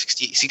is what,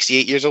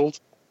 68 years old?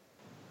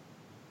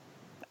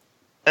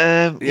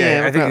 I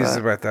think he's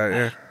about that.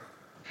 Yeah.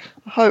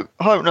 I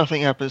hope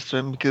nothing happens to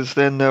him, because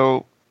then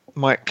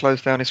might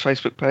close down his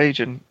Facebook page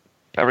and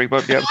Barry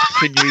won't be able to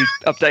continue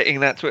updating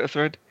that Twitter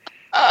thread,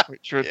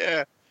 which would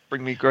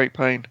bring me great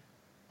pain.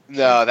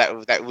 No,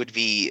 that would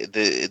be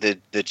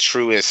the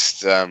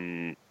truest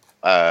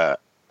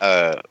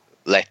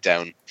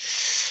letdown.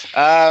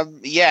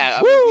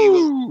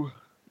 Woo!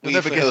 You'll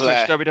never guess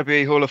which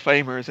WWE Hall of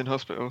Famer is in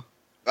hospital.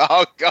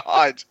 Oh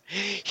God,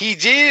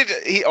 his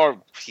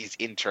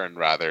intern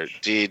rather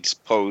did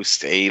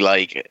post a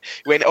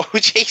when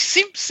O.J.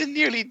 Simpson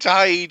nearly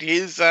died.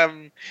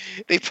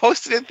 They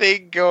posted a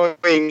thing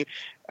going,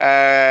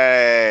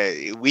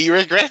 "We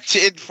regret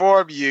to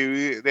inform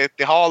you that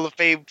the Hall of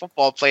Fame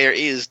football player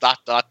is ...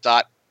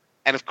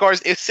 And of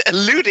course, it's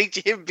alluding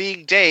to him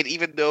being dead,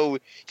 even though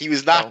he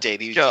was not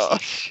dead.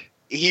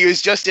 He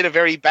was just in a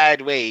very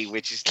bad way,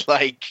 which is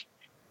like,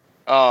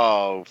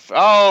 oh,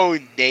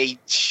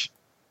 Nate.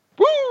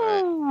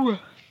 Woo!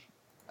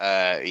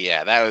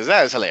 That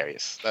was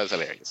hilarious. That was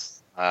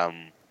hilarious. But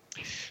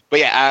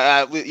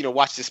yeah,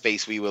 watch this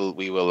space. We will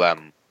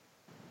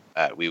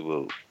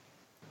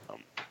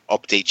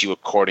update you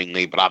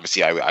accordingly. But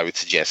obviously, I would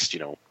suggest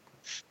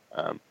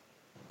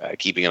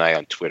keeping an eye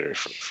on Twitter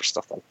for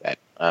stuff like that.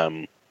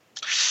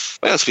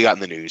 What else we got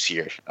in the news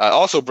here?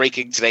 Also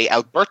breaking today,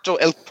 Alberto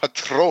El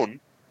Patron,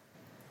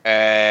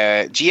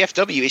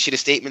 GFW issued a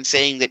statement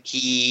saying that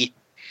he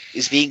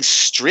is being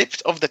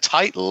stripped of the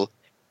title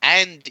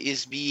and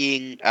is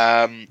being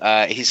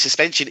his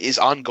suspension is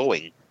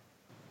ongoing.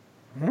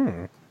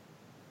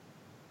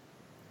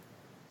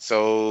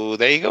 So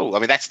there you go. I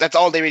mean, that's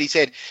all they really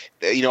said.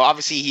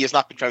 Obviously he has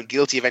not been found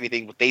guilty of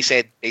anything, but they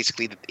said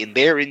basically that in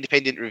their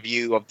independent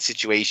review of the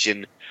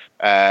situation,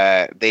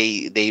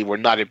 they were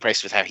not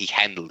impressed with how he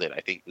handled it. I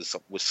think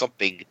was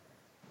something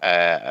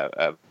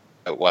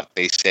what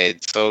they said.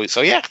 So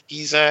yeah,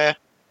 he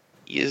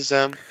is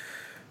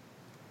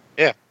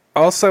yeah.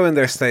 Also, in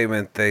their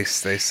statement, they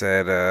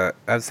said, I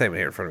have a statement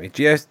here in front of me.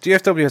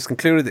 GFW has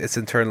concluded its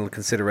internal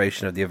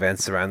consideration of the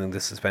events surrounding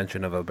the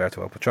suspension of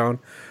Alberto El Patron.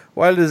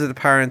 While it is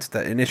apparent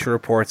that initial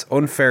reports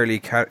unfairly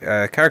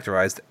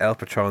characterized El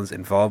Patron's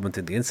involvement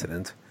in the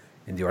incident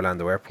in the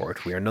Orlando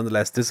airport, we are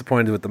nonetheless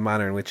disappointed with the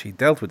manner in which he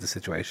dealt with the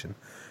situation.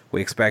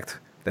 We expect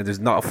that there's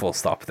not a full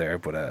stop there,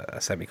 but a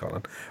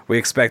semicolon. We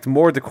expect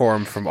more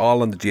decorum from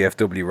all on the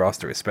GFW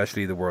roster,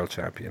 especially the world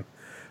champion.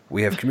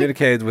 We have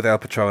communicated with El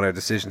Patron our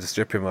decision to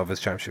strip him of his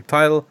championship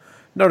title.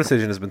 No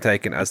decision has been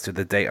taken as to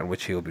the date on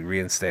which he will be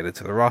reinstated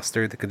to the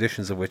roster, the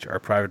conditions of which are a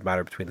private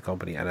matter between the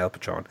company and El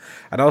Patron.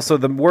 And also,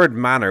 the word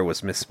manner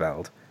was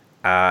misspelled,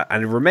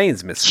 and it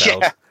remains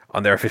misspelled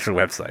on their official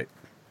website.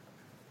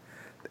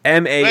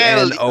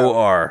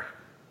 MANOR.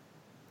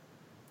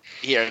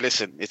 Here,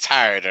 listen, it's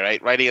hard, all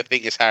right? Writing a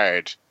thing is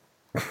hard.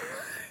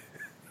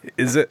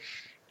 Is it?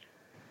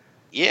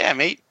 Yeah,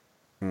 mate.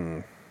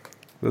 Does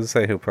it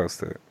say who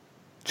posted it?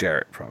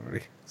 Jarrett,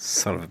 probably.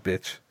 Son of a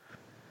bitch.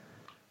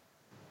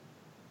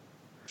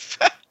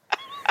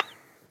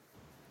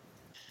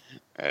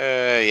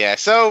 Yeah,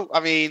 so, I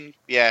mean,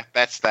 yeah,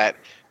 that's that.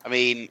 I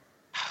mean,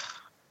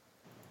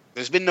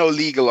 there's been no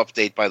legal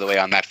update, by the way,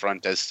 on that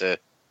front as to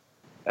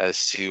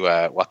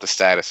what the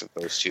status of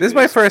those two This is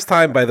my first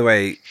time, by the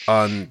way,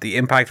 on the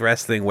Impact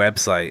Wrestling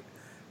website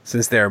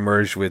since they're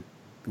merged with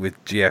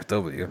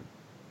GFW.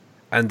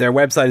 And their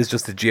website is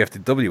just the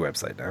GFW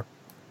website now.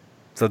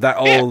 So that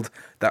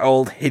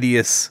old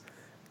hideous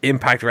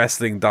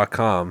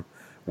ImpactWrestling.com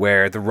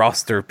where the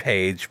roster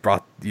page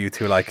brought you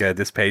to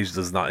this page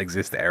does not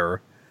exist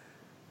error.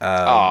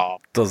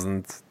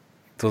 Doesn't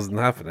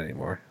happen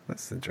anymore.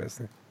 That's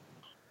interesting.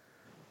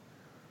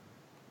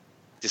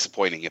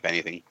 Disappointing, if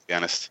anything, to be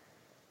honest.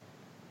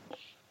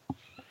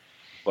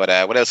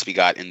 But what else we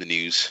got in the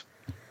news?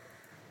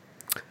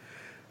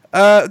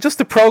 Just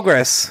the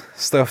Progress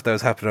stuff that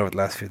was happening over the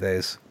last few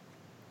days.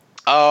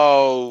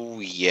 Oh,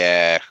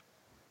 yeah.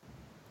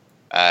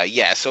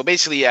 So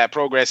basically,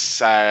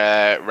 Progress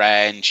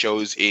ran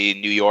shows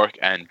in New York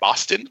and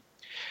Boston.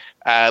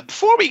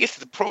 Before we get to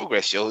the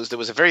Progress shows, there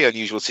was a very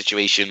unusual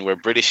situation where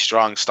British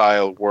Strong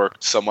Style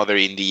worked some other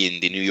indie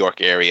in the New York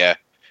area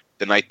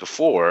the night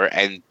before,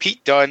 and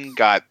Pete Dunne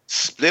got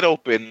split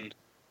open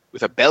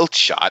with a belt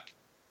shot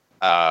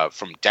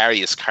from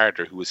Darius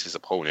Carter, who was his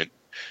opponent,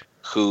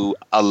 who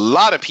a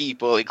lot of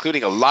people,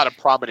 including a lot of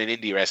prominent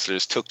indie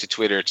wrestlers, took to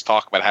Twitter to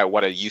talk about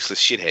what a useless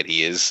shithead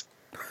he is.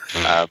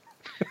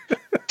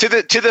 To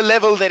the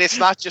level that it's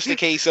not just a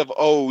case of,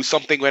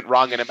 something went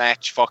wrong in a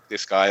match, fuck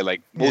this guy.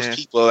 Most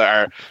people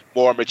are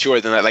more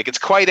mature than that. It's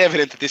quite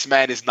evident that this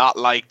man is not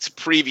liked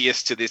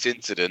previous to this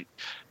incident.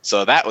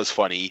 So that was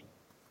funny.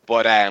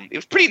 But it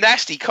was a pretty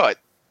nasty cut.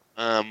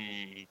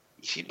 He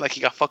seemed like he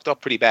got fucked up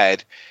pretty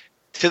bad.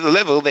 To the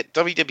level that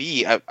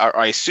WWE,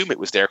 I assume it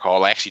was their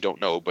call, I actually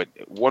don't know, but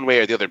one way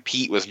or the other,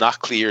 Pete was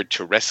not cleared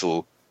to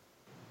wrestle.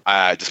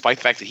 Despite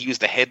the fact that he was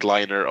the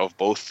headliner of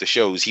both the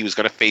shows. He was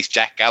going to face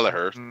Jack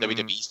Gallagher,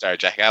 WWE star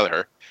Jack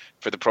Gallagher,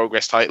 for the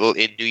Progress title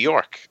in New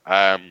York.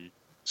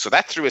 So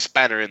that threw a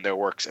spanner in their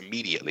works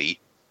immediately.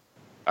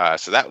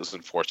 So that was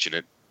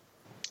unfortunate.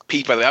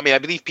 Pete, by the way, I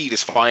believe Pete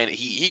is fine.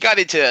 He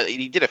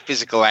did a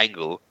physical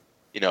angle,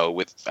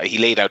 he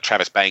laid out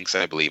Travis Banks,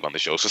 I believe, on the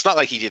show. So it's not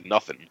like he did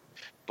nothing,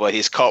 but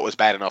his cut was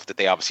bad enough that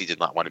they obviously did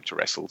not want him to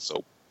wrestle.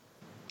 So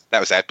that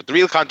was that. But the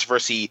real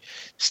controversy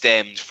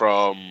stemmed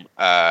from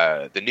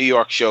the New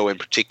York show in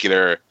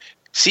particular,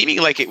 seeming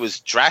like it was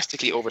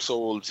drastically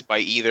oversold by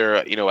either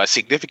a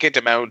significant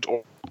amount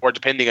or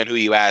depending on who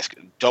you ask,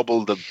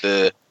 double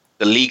the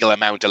legal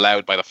amount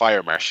allowed by the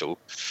fire marshal.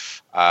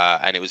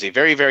 And it was a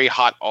very, very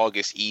hot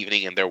August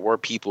evening, and there were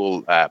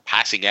people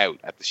passing out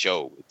at the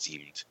show, it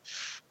seemed.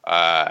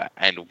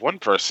 And one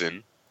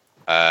person,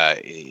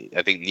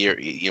 I think near,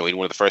 in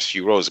one of the first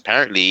few rows,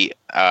 apparently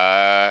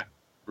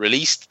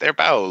released their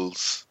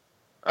bowels.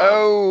 I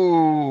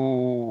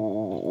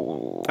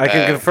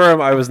can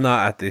confirm I was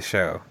not at this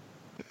show.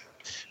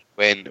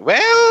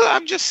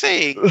 I'm just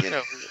saying,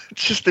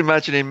 Just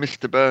imagining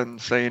Mr.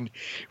 Burns saying,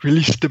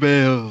 "Release the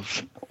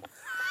bowels."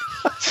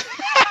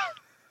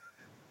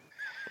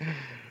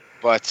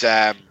 But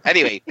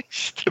anyway.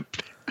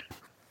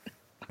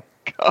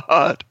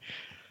 God.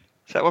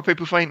 Is that why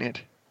people fainted?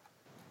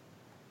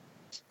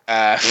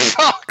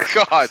 Oh,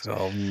 God.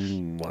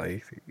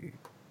 Almighty.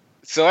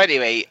 So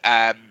anyway,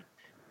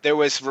 there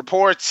was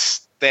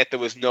reports that there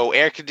was no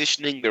air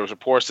conditioning. There was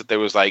reports that there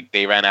was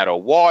they ran out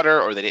of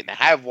water or they didn't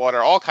have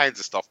water. All kinds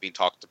of stuff being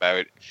talked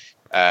about.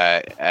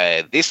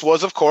 This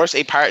was, of course,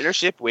 a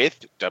partnership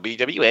with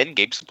WWN,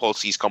 Gabe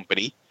Sapolsky's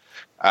company,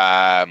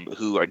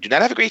 who do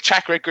not have a great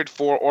track record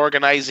for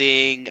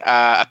organizing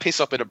a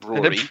piss-up in a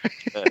brewery.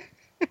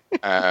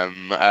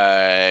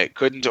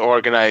 Couldn't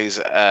organize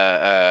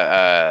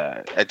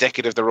a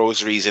decade of the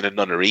rosaries in a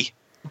nunnery.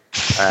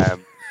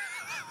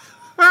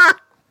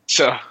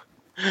 So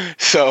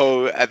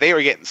they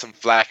were getting some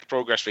flack.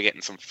 Progress were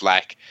getting some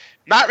flack.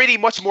 Not really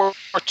much more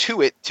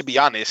to it, to be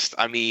honest.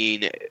 I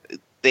mean,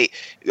 the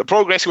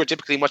Progress, who are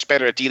typically much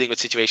better at dealing with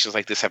situations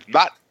like this, have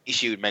not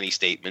issued many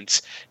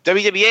statements.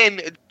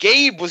 WWN,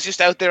 Gabe was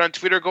just out there on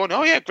Twitter going,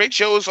 "Oh yeah, great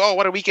shows. Oh,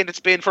 what a weekend it's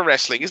been for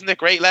wrestling. Isn't it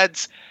great,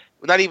 lads?"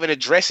 Not even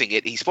addressing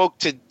it. He spoke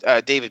to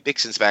David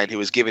Bixenspan, who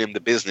was giving him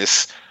the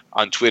business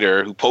on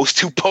Twitter, who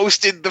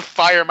posted the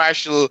fire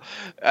marshal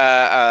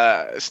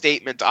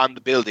statement on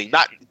the building.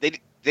 They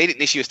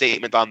didn't issue a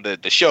statement on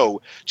the show,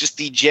 just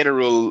the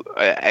general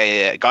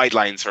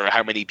guidelines for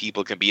how many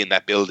people can be in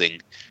that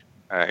building.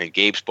 And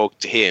Gabe spoke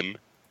to him.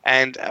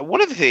 And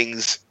one of the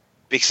things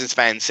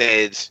Bixenspan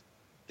said,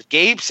 that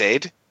Gabe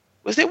said,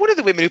 was that one of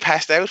the women who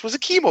passed out was a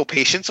chemo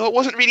patient, so it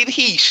wasn't really the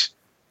heat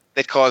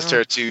that caused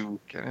her to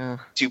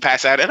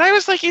pass out. And I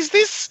was like, is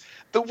this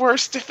the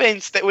worst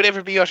defense that would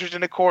ever be uttered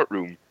in a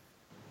courtroom?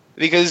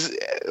 Because,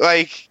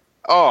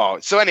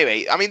 so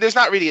anyway, I mean, there's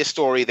not really a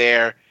story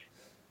there.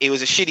 It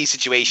was a shitty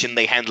situation.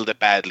 They handled it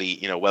badly.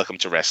 Welcome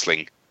to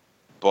wrestling.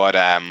 But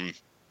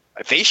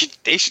they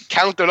should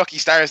count their lucky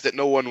stars that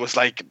no one was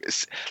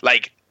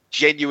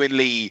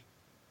genuinely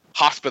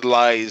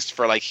hospitalized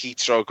for heat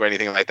stroke or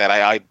anything like that.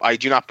 I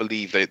do not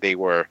believe that they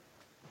were.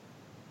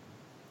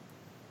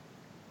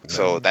 No.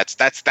 So that's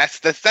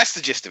the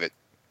gist of it.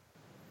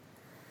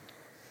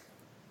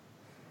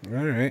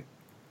 All right.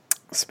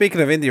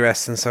 Speaking of indie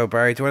wrestling, so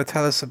Barry, do you want to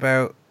tell us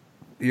about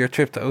your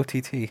trip to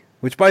OTT?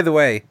 Which, by the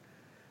way,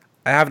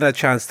 I haven't had a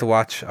chance to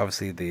watch,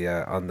 obviously, the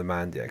on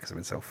demand yet because I've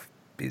been so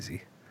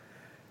busy.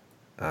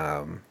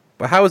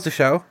 But how was the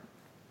show?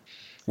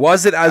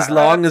 Was it as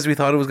long as we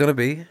thought it was going to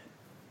be?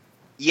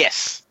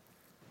 Yes.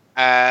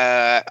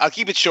 I'll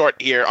keep it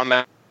short here on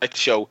the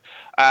show.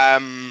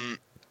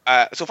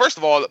 So first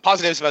of all,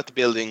 positives about the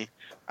building.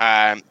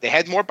 They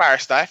had more bar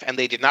staff and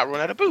they did not run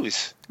out of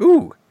booze.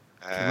 Ooh.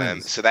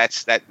 So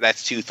that's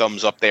two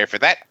thumbs up there for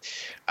that.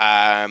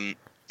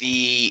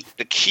 The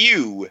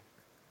queue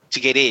to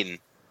get in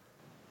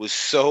was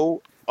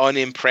so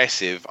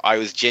unimpressive. I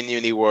was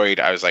genuinely worried.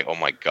 I was like, oh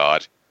my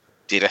God,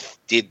 did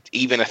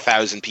even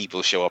 1,000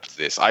 people show up to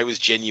this? I was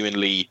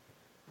genuinely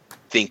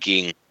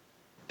thinking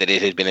that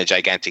it had been a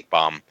gigantic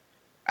bomb.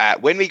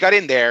 When we got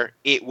in there,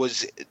 it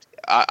was...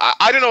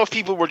 I don't know if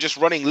people were just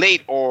running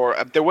late or...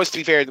 there was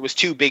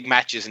two big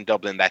matches in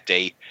Dublin that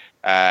day.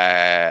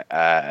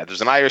 There was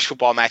an Irish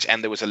football match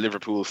and there was a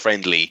Liverpool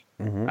friendly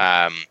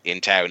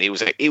in town. It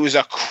was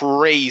a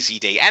crazy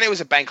day, and it was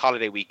a bank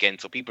holiday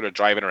weekend, so people are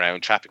driving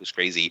around. Traffic was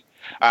crazy.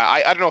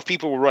 I don't know if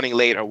people were running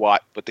late or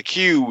what, but the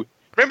queue...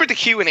 Remember the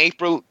queue in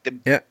April?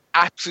 The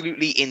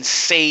absolutely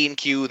insane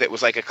queue that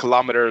was 1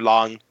 kilometer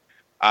long.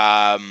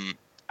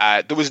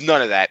 There was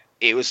none of that.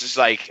 It was just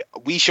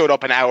we showed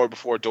up an hour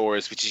before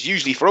doors, which is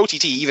usually for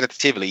OTT, even at the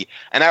Tivoli,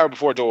 an hour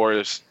before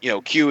doors.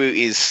 Queue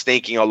is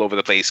snaking all over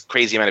the place,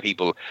 crazy amount of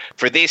people.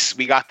 For this,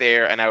 we got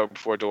there an hour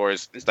before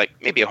doors. It's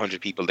maybe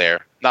 100 people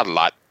there, not a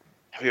lot.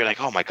 And we were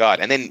like, oh my God.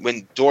 And then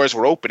when doors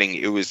were opening,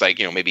 it was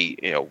maybe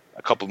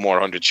a couple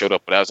more hundred showed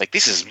up. But I was like,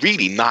 this is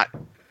really not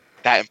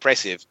that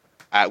impressive.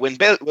 When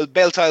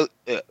bell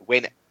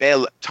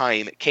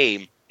time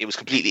came, it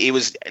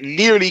was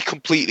nearly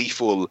completely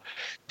full.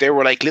 There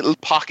were little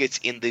pockets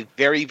in the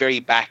very, very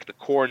back, the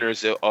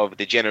corners of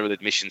the general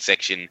admission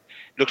section. It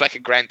looked like a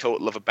grand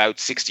total of about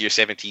 60 or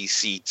 70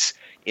 seats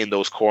in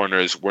those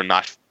corners were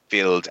not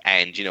filled,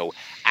 and a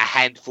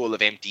handful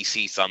of empty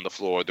seats on the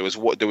floor. There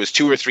was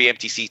 2 or 3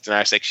 empty seats in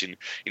our section,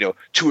 2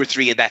 or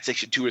 3 in that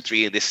section, 2 or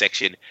 3 in this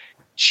section.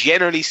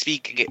 generally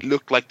speaking, it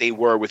looked like they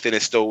were within a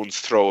stone's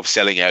throw of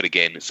selling out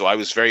again. So I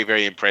was very,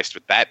 very impressed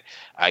with that,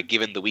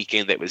 given the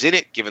weekend that was in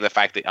it, given the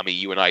fact that, I mean,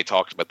 you and I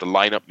talked about the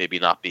lineup maybe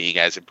not being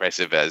as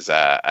impressive as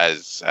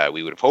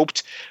we would have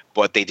hoped,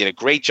 but they did a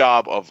great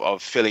job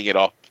of filling it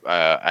up,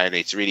 and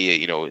it's really,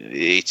 you know,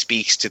 it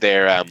speaks to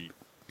their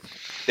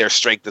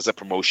strength as a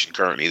promotion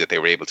currently that they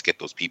were able to get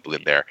those people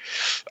in there.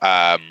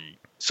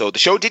 So the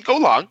show did go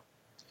long.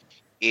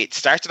 It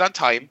started on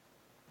time.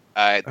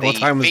 What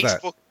time was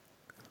that?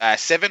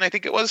 7, I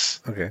think it was.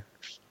 Okay.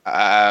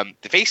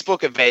 The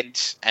Facebook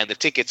event and the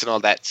tickets and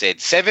all that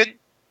said 7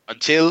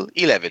 until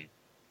 11,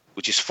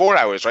 which is 4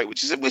 hours, right?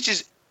 Which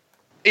is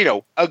you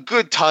know, a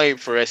good time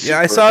for a super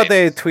I saw event.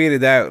 they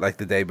tweeted out like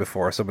the day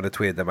before. Someone had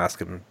tweeted them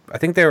asking. I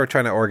think they were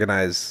trying to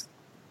organize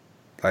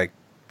like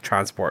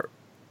transport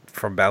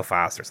from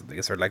Belfast or something.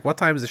 So like, what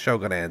time is the show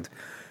going to end?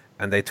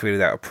 And they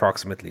tweeted out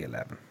approximately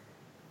 11.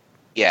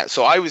 Yeah,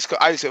 so I was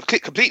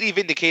completely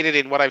vindicated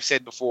in what I've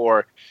said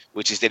before,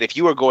 which is that if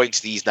you are going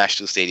to these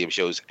National Stadium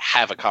shows,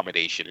 have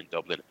accommodation in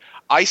Dublin.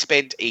 I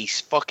spent a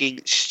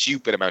fucking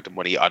stupid amount of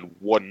money on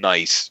one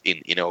night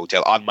in a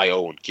hotel on my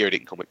own. Kira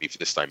didn't come with me for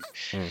this time.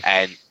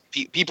 And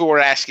people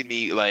were asking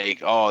me,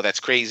 like, oh, that's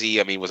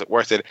crazy. I mean, was it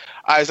worth it?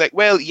 I was like,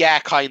 well, yeah,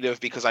 kind of,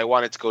 because I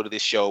wanted to go to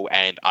this show,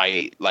 and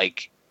my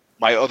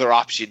other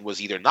option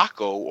was either not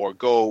go or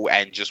go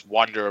and just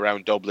wander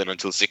around Dublin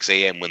until 6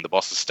 a.m. when the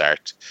buses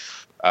start.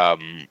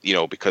 You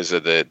know, because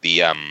of there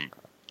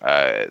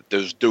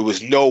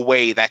was no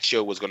way that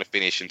show was going to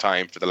finish in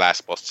time for the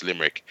last bus to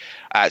Limerick.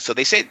 So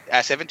they said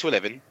 7 to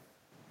 11.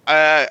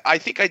 I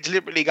think I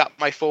deliberately got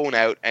my phone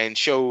out and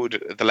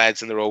showed the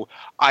lads in the row.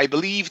 I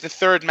believe the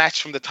third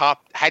match from the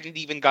top hadn't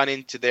even gone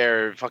into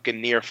their fucking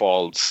near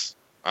falls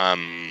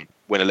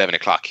when 11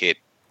 o'clock hit.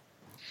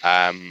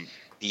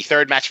 The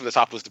third match from the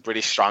top was the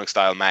British Strong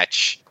Style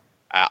match.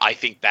 I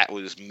think that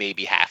was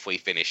maybe halfway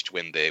finished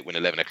when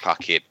 11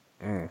 o'clock hit.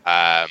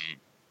 I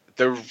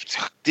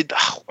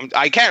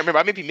can't remember.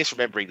 I may be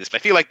misremembering this, but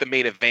I feel like the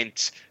main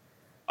event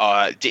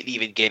didn't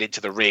even get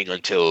into the ring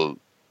until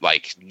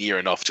like near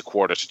enough to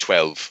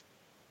 11:45.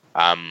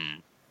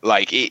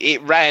 Like it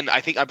ran.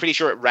 I'm pretty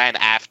sure it ran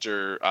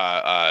after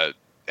at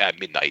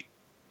midnight.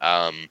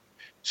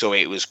 So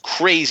it was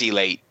crazy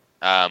late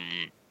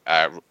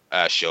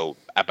show.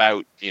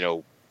 About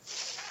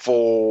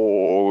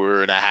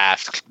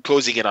 4.5,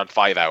 closing in on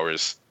 5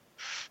 hours.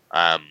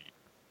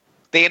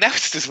 They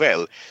announced as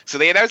well. So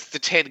they announced the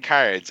 10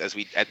 cards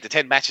the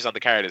 10 matches on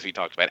the card as we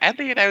talked about, and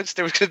they announced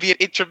there was going to be an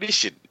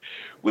intermission,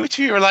 which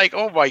we were like,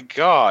 oh my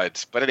god.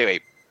 But anyway,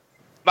 I'm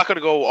not going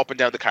to go up and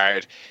down the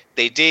card.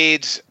 They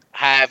did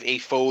have a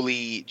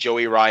Foley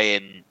Joey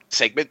Ryan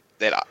segment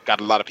that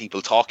got a lot of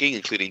people talking,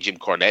 including Jim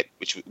Cornette,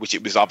 which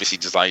it was obviously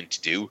designed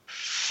to do.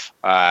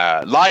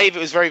 Live, it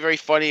was very, very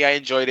funny. I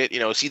enjoyed it.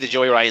 See the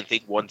Joey Ryan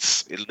thing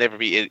once. It'll never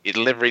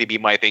really be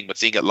my thing, but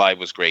seeing it live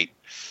was great.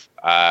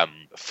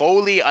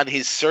 Foley on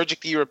his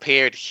surgically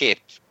repaired hip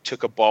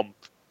took a bump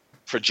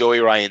for Joey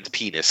Ryan's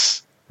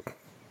penis.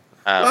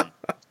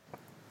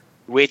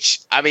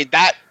 Which, I mean,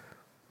 that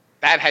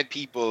had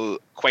people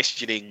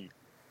questioning,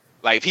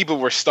 like, people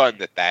were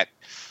stunned at that.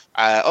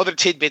 Other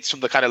tidbits from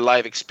the kind of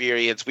live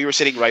experience: we were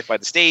sitting right by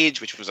the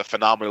stage, which was a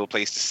phenomenal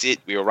place to sit.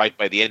 We were right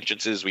by the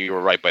entrances. We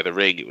were right by the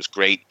ring. It was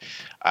great.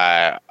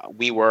 I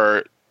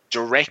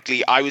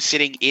was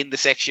sitting in the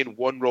section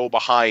one row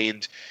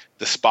behind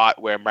the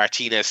spot where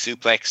Martina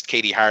suplexed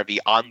Katie Harvey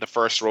on the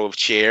first row of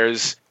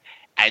chairs,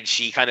 and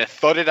she kind of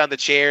thudded on the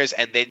chairs,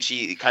 and then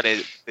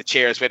the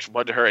chairs went from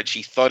under her, and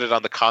she thudded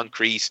on the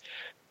concrete.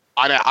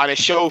 On a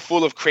show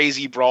full of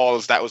crazy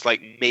brawls, that was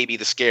like maybe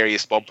the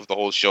scariest bump of the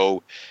whole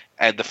show.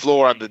 And the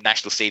floor on the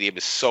National Stadium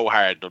is so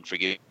hard and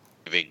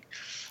unforgiving.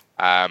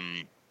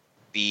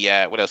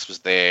 What else was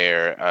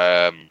there?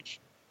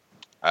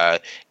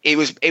 It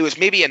was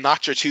maybe a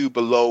notch or two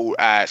below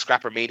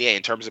Scrapper Mania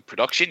in terms of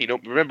production.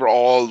 Remember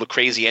all the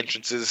crazy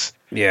entrances?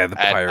 Yeah, the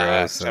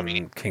Pyros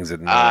and Kings of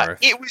the North.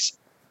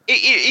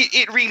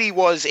 It really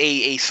was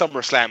a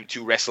SummerSlam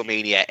to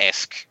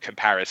WrestleMania-esque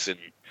comparison.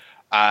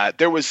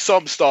 There was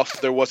some stuff,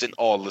 there wasn't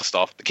all the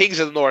stuff. The Kings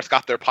of the North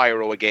got their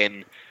pyro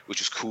again, which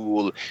was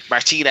cool.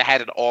 Martina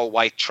had an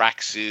all-white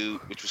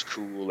tracksuit, which was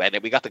cool. And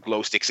then we got the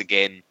glow sticks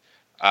again.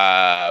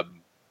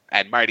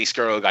 And Marty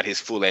Skrull got his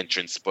full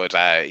entrance. But,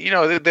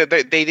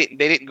 they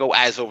didn't go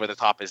as over the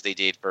top as they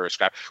did for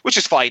Scrap, which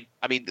is fine.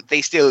 I mean,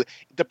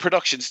 the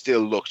production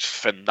still looked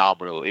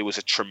phenomenal. It was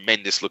a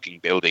tremendous-looking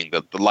building.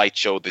 The light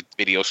show, the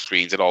video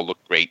screens, it all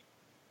looked great.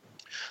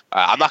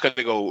 I'm not going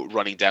to go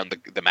running down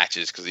the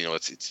matches because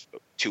it's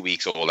 2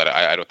 weeks old.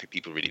 I don't think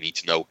people really need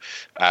to know.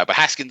 But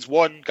Haskins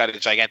won, got a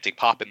gigantic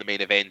pop in the main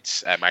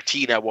event.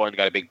 Martina won,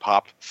 got a big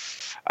pop.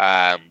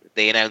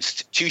 They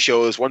announced 2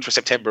 shows, one for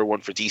September,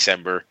 one for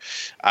December.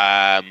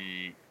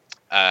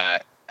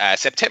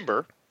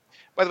 September.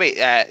 By the way,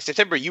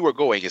 September you were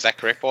going. Is that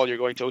correct, Paul? You're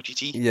going to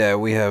OTT? Yeah,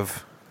 we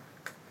have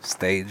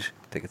stage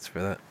tickets for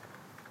that.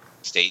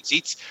 Stage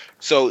seats.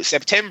 So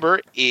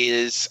September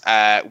is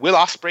Will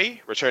Ospreay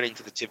returning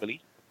to the Tivoli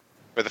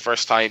for the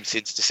first time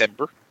since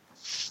December.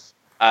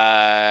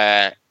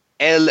 El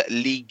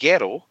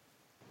Ligero,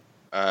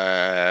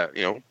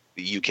 the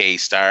UK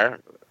star,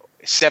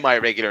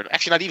 semi-regular.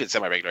 Actually, not even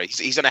semi-regular.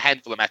 He's done a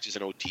handful of matches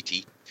in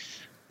OTT.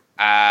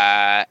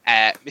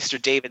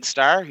 Mr. David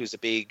Starr, who's a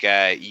big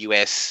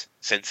US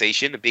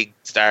sensation, a big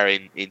star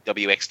in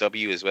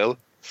WXW as well.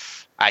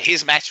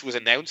 His match was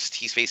announced.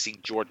 He's facing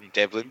Jordan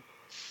Devlin,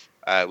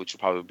 which will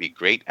probably be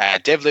great.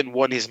 Devlin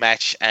won his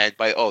match, and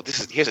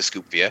here's a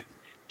scoop for you.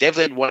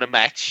 Devlin won a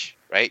match,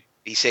 right?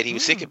 He said he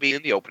was sick of being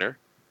in the opener.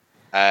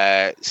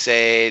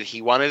 Said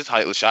he wanted a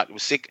title shot,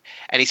 was sick,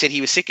 and he said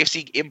he was sick of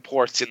seeing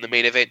imports in the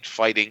main event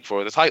fighting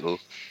for the title,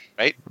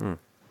 right?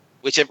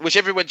 Which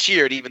everyone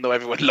cheered, even though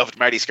everyone loved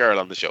Marty Scurll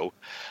on the show.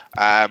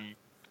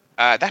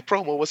 That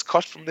promo was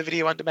cut from the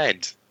video on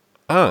demand.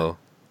 Oh,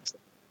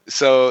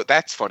 so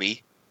that's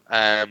funny.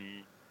 I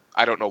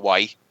don't know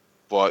why,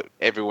 but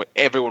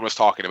everyone was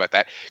talking about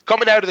that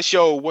coming out of the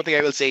show. One thing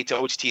I will say to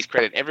OTT's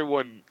credit,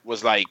 everyone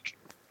was like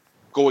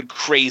going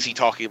crazy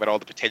talking about all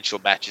the potential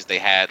matches they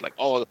had. Like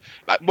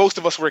most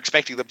of us were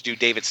expecting them to do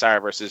David Starr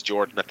versus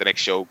Jordan at the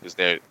next show because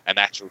they're a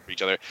natural for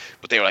each other.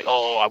 But they were like,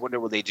 I wonder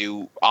will they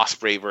do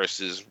Ospreay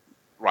versus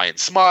Ryan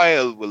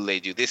Smile? Will they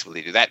do this? Will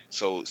they do that?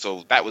 So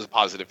that was a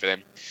positive for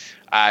them.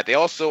 They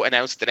also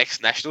announced the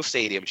next National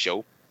Stadium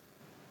show,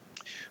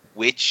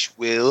 which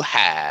will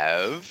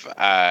have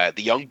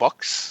the Young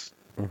Bucks,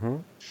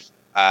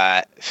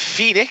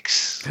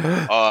 Phoenix,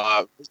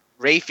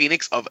 Ray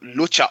Phoenix of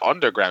Lucha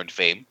Underground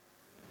fame.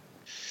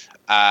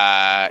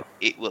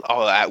 It will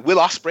Will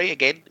Ospreay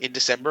again in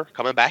December,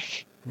 coming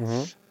back.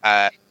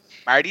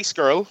 Marty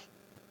Scurll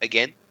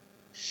again.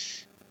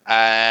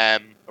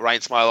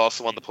 Ryan Smile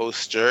also on the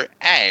poster,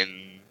 and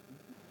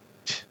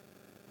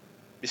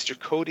Mr.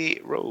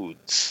 Cody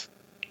Rhodes,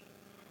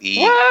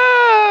 the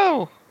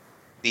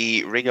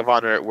Ring of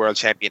Honor World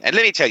Champion. And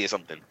let me tell you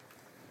something.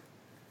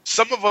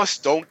 Some of us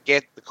don't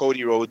get the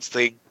Cody Rhodes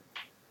thing.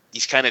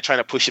 He's kind of trying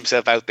to push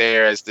himself out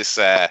there as this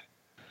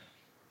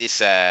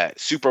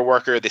super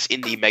worker, this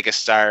indie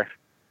megastar.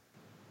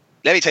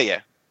 Let me tell you,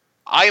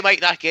 I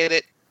might not get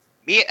it.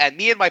 Me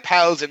and my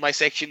pals in my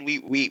section,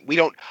 we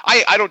don't.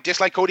 I don't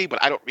dislike Cody,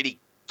 but I don't really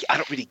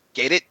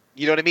get it.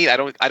 You know what I mean?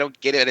 I don't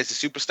get it as a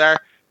superstar.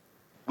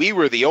 We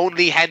were the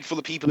only handful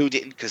of people who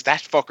didn't, because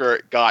that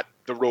fucker got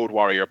the Road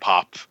Warrior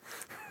pop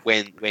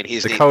when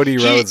his name, Cody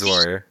Rhodes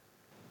Warrior.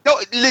 No,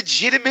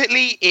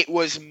 legitimately, it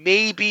was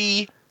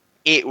maybe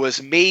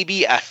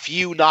a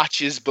few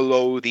notches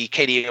below the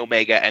Kenny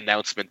Omega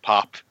announcement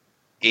pop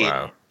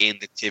in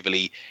the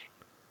Tivoli.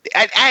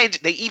 And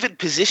they even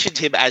positioned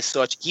him as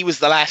such. He was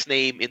the last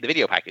name in the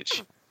video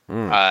package.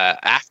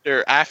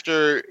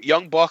 After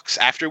Young Bucks,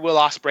 after Will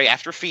Ospreay,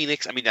 after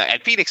Phoenix. I mean,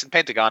 and Phoenix and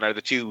Pentagon are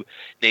the two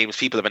names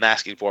people have been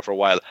asking for a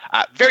while.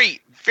 Very,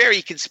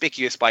 very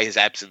conspicuous by his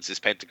absence is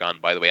Pentagon,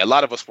 by the way. A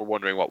lot of us were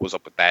wondering what was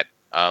up with that.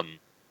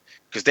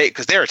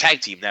 Because they're a tag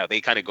team now. They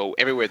kind of go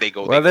everywhere they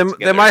go. Well,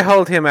 they might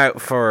hold him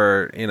out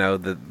for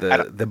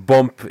the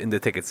bump in the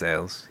ticket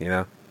sales.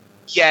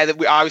 Yeah,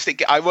 I was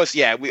thinking.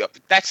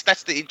 That's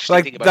the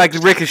interesting thing about like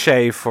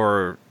Ricochet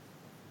for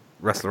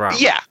WrestleRama.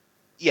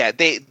 Yeah.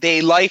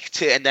 They like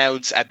to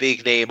announce a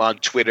big name on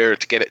Twitter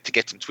to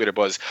get some Twitter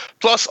buzz.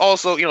 Plus,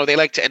 also, they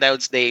like to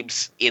announce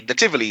names in the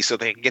Tivoli so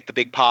they can get the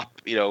big pop.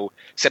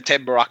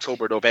 September,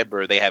 October,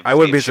 November. They have. I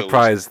wouldn't be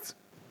surprised.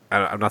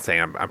 I'm not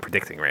saying I'm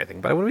predicting or anything,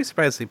 but I wouldn't be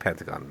surprised to see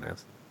Pentagon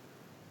announced.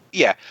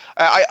 Yeah,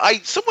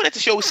 someone at the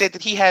show said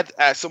that he had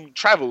some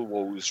travel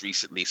woes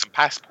recently, some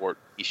passport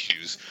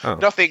issues. Oh.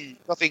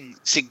 Nothing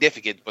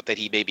significant, but that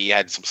he maybe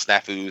had some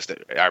snafus that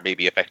are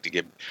maybe affecting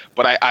him.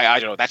 But I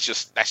don't know. That's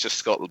just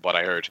scuttlebutt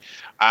I heard.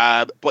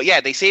 But yeah,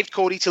 they saved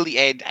Cody till the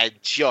end, and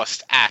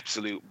just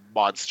absolute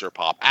monster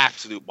pop.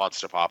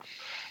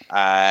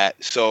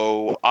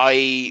 So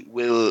I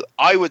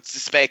would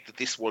suspect that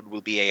this one will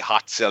be a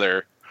hot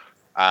seller.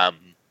 I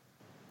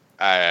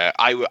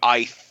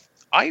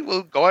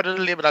will go out on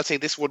a limb and I'll say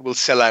this one will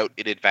sell out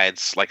in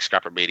advance like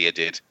Scrapper Mania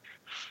did.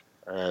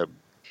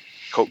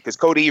 Because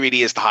Cody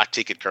really is the hot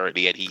ticket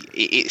currently, and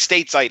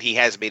stateside he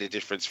has made a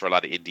difference for a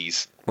lot of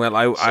indies. Well,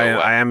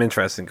 I am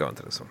interested in going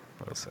to this one,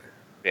 I'll say.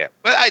 Yeah,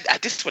 but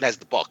this one has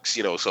the Bucks,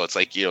 so it's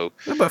like, What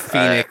about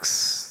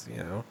Phoenix,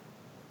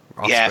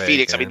 Ospreay, yeah,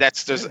 Phoenix. I mean,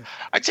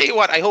 I tell you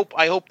what. I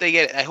hope they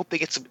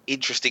get some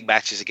interesting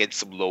matches against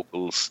some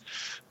locals,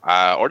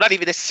 or not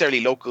even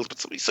necessarily locals, but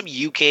some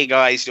UK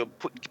guys.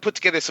 Put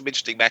together some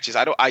interesting matches.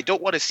 I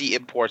don't want to see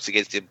imports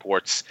against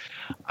imports.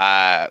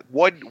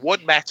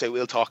 One match I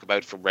will talk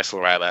about from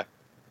WrestleRama: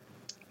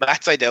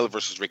 Matt Sydal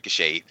versus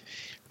Ricochet.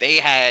 They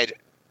had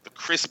the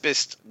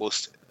crispest,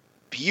 most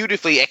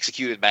beautifully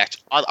executed match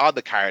on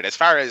the card. As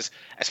far as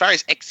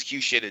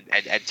execution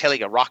and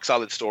telling a rock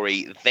solid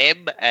story,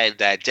 them and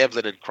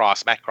Devlin and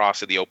Matt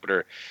Cross in the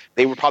opener,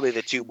 they were probably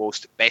the two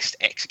most best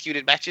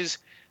executed matches.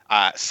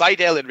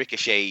 Sydal and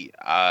Ricochet,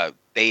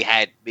 they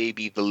had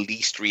maybe the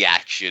least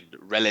reaction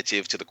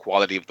relative to the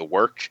quality of the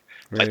work.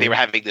 Like they were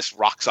having this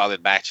rock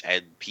solid match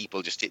and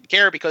people just didn't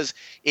care because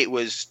it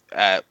was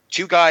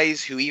two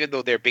guys who, even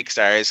though they're big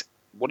stars,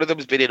 one of them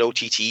has been in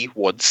OTT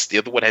once, the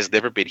other one has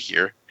never been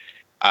here.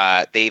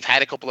 They've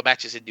had a couple of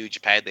matches in New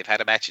Japan. They've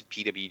had a match in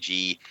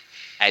PWG,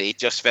 and it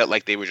just felt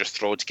like they were just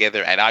thrown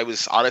together. And I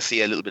was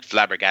honestly a little bit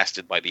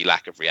flabbergasted by the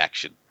lack of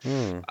reaction.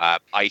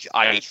 I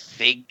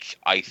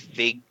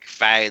think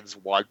fans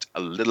want a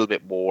little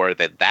bit more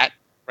than that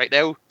right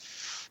now.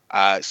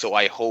 So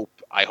I hope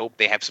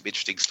they have some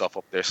interesting stuff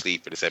up their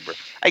sleeve for December.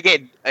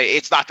 Again,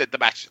 it's not that the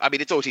match. I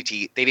mean, it's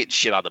OTT. They didn't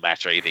shit on the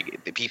match or anything.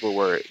 The people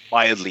were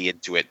mildly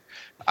into it,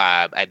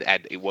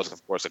 and it was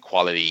of course a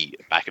quality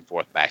back and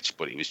forth match.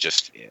 But it was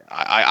just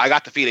I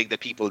got the feeling that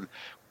people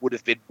would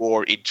have been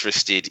more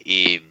interested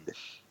in,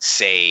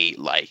 say,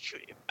 like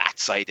Matt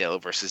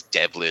Sydal versus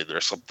Devlin or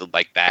something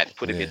like that.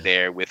 Put him in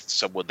there with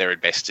someone they're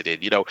invested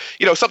in. You know,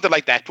 something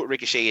like that. Put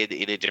Ricochet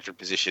in a different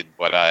position.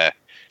 But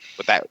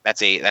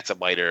that's a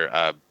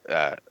minor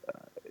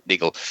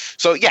niggle.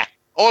 So yeah,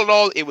 all in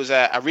all, it was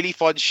a really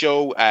fun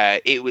show.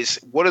 It was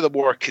one of the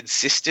more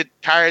consistent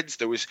cards.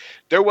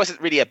 There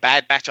wasn't really a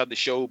bad match on the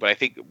show, but I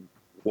think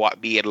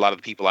what me and a lot of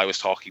the people I was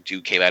talking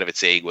to came out of it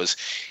saying was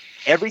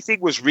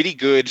everything was really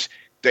good.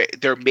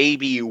 There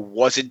maybe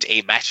wasn't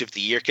a match of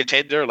the year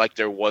contender like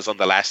there was on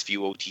the last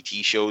few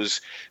OTT shows.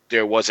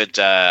 There wasn't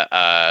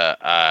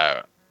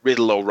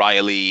Riddle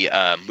O'Reilly,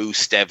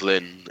 Moose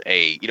Devlin,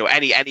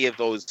 any of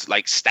those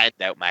like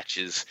standout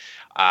matches.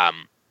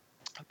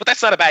 But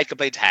that's not a bad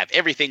complaint to have.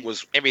 Everything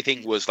was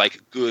like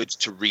good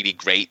to really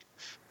great,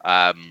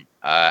 and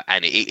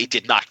it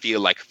did not feel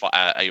like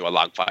a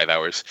long 5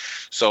 hours.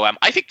 So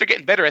I think they're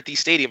getting better at these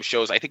stadium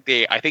shows. I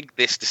think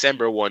this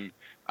December one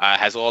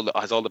has all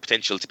the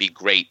potential to be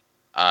great,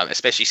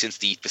 especially since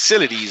the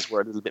facilities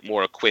were a little bit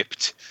more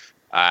equipped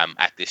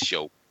at this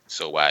show.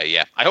 So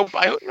yeah, I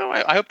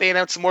hope they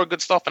announce some more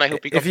good stuff, and I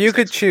hope if you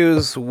could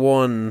choose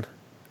one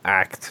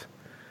act,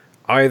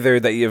 either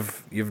that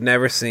you've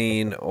never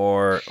seen,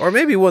 or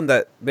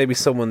maybe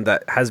someone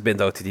that has been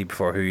to OTT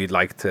before who you'd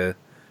like to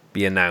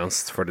be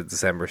announced for the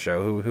December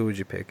show, who would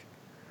you pick?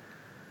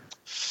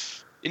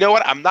 You know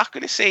what? I'm not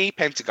going to say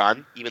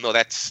Pentagon, even though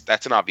that's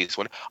an obvious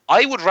one.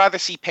 I would rather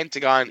see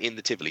Pentagon in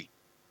the Tivoli.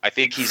 I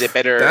think he's a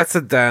better. That's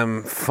a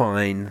damn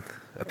fine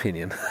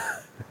opinion.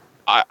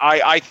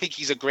 I think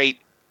he's a great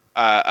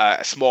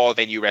small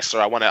venue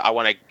wrestler. I want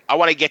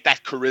to get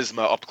that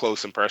charisma up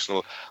close and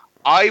personal.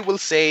 I will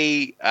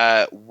say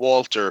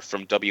Walter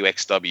from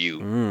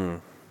WXW,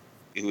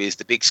 who is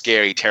the big,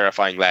 scary,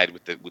 terrifying lad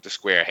with the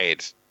square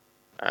head.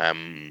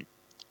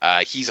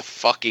 He's a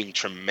fucking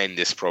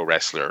tremendous pro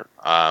wrestler.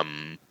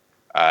 I've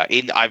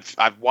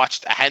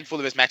watched a handful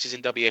of his matches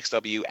in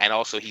WXW, and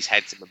also he's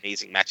had some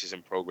amazing matches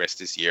in Progress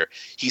this year.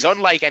 He's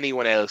unlike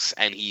anyone else,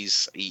 and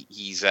he's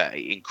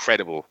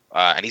incredible.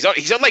 And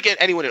he's unlike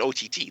anyone in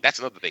OTT. That's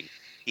another thing.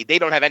 They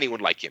don't have anyone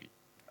like him.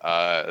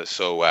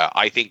 So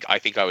I think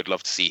I would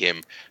love to see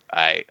him.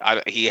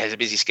 He has a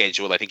busy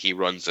schedule. I think he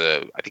runs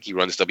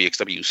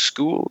WXW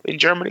school in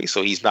Germany.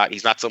 So he's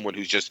not someone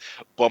who's just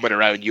bumming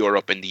around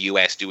Europe and the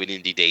US doing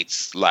indie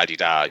dates, la di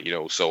da.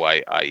 So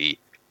I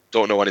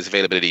don't know on his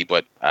availability,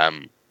 but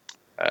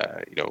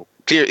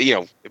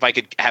clear. If I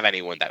could have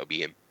anyone, that would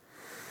be him.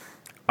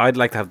 I'd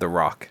like to have The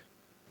Rock,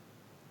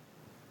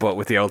 but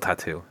with the old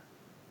tattoo.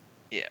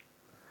 Yeah.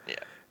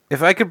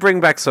 If I could bring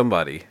back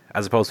somebody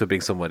as opposed to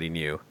being somebody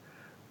new.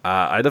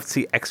 I'd love to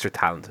see Extra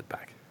Talented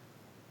back.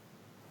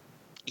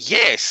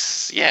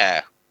 Yes,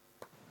 yeah.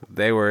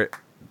 They were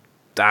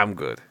damn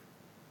good.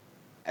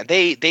 And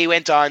they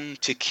went on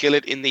to kill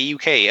it in the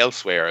UK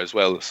elsewhere as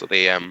well. So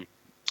they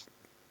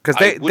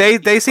because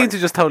they seem to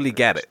just totally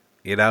get it,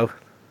 Like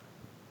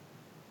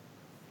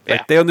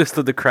yeah. they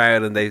understood the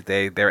crowd and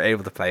they were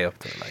able to play up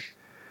to it. Like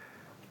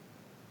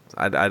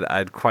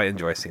I'd quite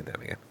enjoy seeing them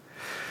again.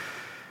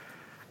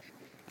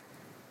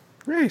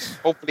 Right.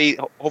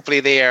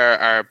 Hopefully they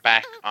are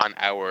back on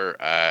our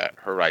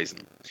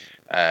horizon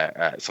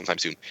sometime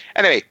soon.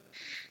 Anyway,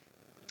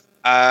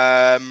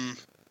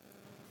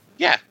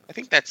 yeah, I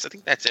think that's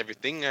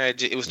everything.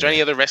 Was there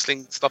any other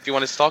wrestling stuff you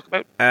wanted to talk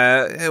about?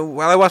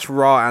 Well, I watched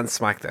Raw and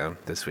SmackDown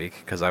this week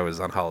because I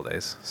was on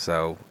holidays,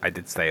 so I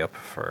did stay up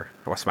for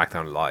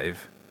SmackDown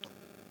Live.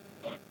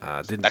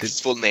 That's its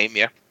full name,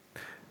 yeah.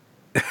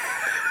 And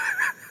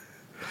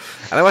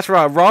I watched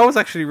Raw. Raw was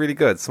actually really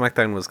good.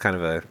 SmackDown was kind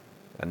of a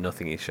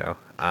nothingy show.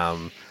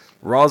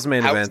 Raw's main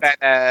event. How was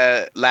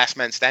that Last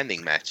Man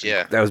Standing match?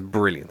 Yeah, that was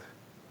brilliant.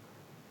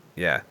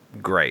 Yeah,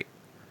 great.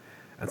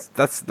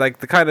 That's like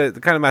the kind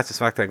of match that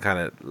SmackDown kind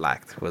of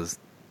lacked. Was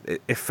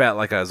it felt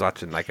like I was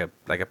watching like a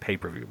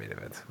pay-per-view main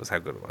event. Was how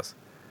good it was.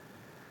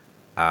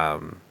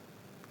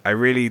 I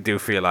really do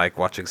feel like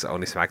watching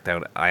only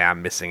SmackDown, I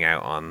am missing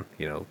out on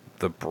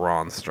the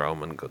Braun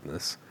Strowman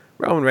goodness.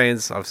 Roman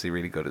Reigns obviously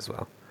really good as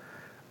well.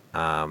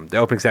 The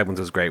opening segment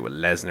was great with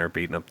Lesnar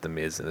beating up The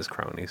Miz and his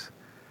cronies.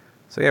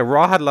 So yeah,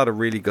 Raw had a lot of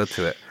really good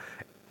to it.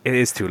 It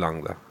is too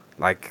long though.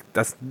 Like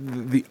that's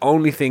the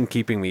only thing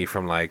keeping me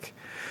from like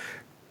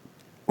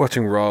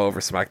watching Raw over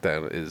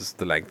SmackDown is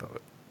the length of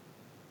it.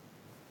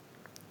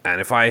 And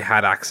if I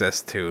had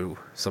access to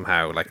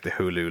somehow like the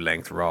Hulu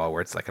length Raw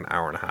where it's like an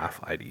hour and a half,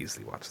 I'd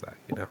easily watch that,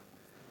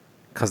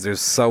 Because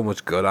there's so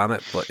much good on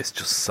it, but it's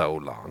just so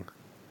long.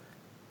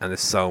 and there's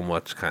so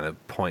much kind of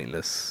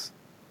pointless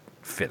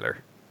filler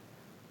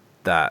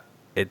that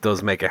it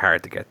does make it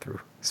hard to get through.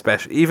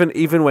 Especially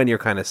even when you're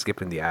kind of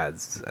skipping the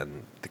ads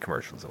and the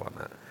commercials and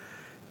whatnot.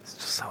 It's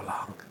just so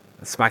long.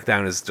 And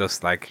SmackDown is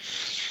just like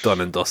done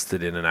and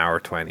dusted in an hour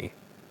 20.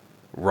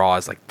 Raw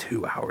is like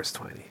 2 hours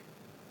 20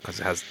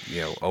 because it has,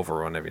 you know,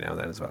 overrun every now and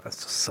then as well.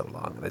 It's just so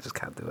long and I just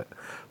can't do it.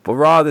 But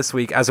Raw this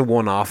week, as a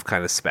one-off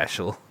kind of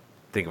special,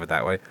 think of it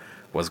that way,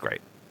 was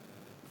great.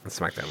 And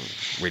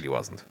SmackDown really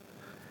wasn't.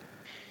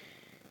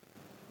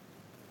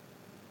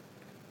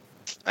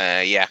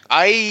 Yeah,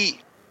 I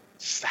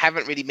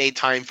haven't really made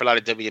time for a lot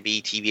of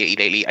WWE TV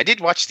lately. I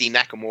did watch the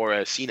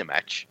Nakamura Cena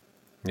match.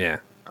 Yeah.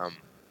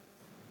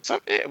 So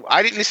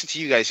I didn't listen to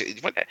you guys.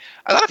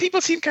 A lot of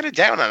people seem kind of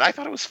down on it. I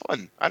thought it was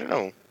fun. I don't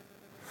know.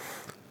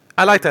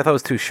 I liked it. I thought it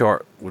was too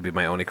short, would be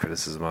my only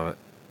criticism of it.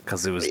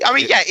 Because it was... I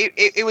mean,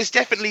 it was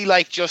definitely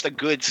like just a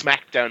good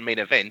SmackDown main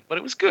event, but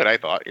it was good, I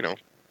thought, you know.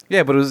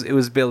 Yeah, but it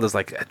was billed as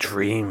like a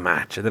dream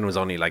match, and then it was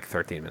only like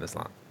 13 minutes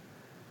long.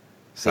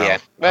 So, yeah,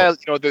 well,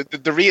 you know,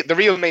 the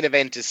real main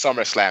event is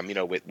SummerSlam, you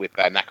know, with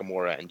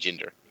Nakamura and Jinder.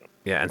 You know?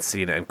 Yeah, and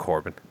Cena and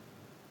Corbin.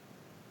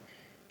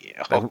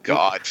 Yeah, oh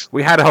God.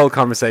 We had a whole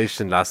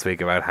conversation last week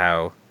about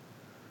how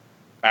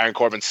Baron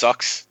Corbin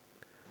sucks.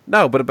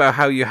 No, but about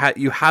how you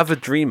have a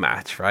dream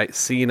match, right?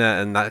 Cena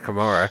and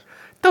Nakamura.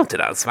 Don't do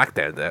that on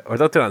SmackDown, or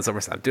don't do that on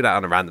SummerSlam. Do that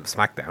on a random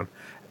SmackDown.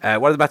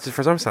 What are the matches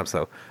for SummerSlam?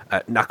 So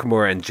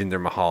Nakamura and Jinder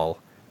Mahal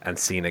and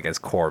Cena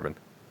against Corbin.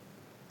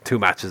 2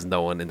 matches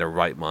no one in their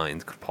right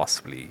mind could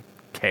possibly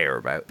care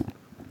about.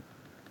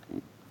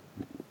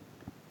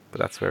 But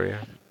that's where we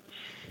are.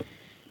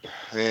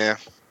 Yeah.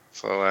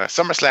 So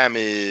SummerSlam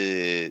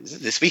is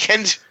this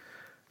weekend.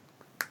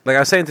 Like I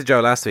was saying to Joe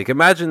last week,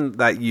 imagine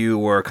that you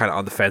were kind of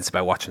on the fence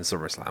about watching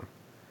SummerSlam,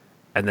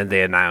 and then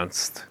they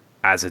announced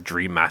as a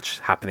dream match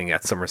happening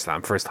at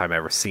SummerSlam, first time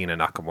ever, Cena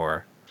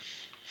Nakamura.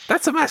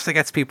 That's a match that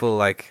gets people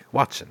like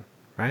watching,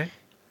 right?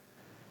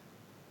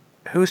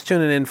 Who's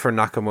tuning in for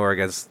Nakamura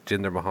against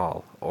Jinder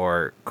Mahal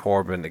or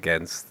Corbin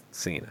against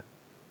Cena?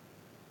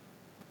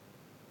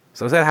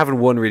 So instead of having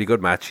one really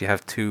good match, you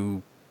have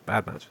 2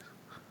 bad matches.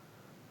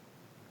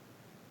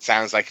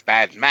 Sounds like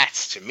bad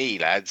maths to me,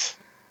 lads.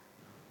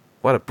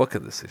 What a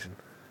booking decision.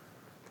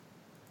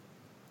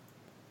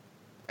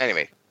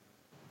 Anyway.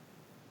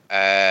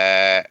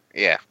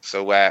 Yeah.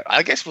 So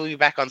I guess we'll be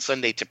back on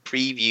Sunday to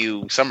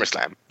preview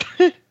SummerSlam.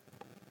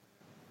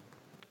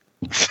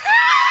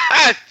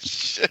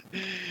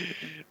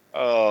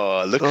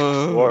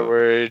 Looking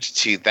forward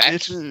to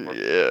that.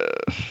 Yeah.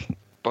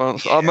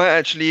 But I might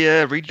actually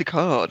read the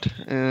card.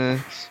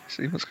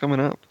 See what's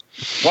coming up.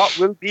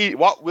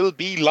 What will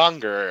be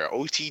longer,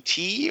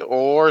 OTT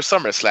or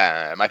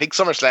SummerSlam? I think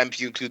SummerSlam, if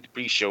you include the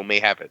pre-show, may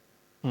have it.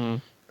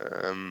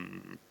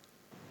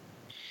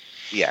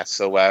 Yeah,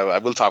 so I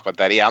will talk about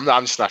that. Yeah,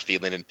 I'm just not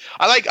feeling it.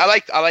 I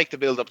like the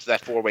build up to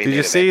that 4-way. Did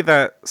you see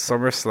that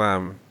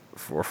SummerSlam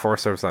for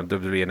SummerSlam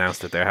WWE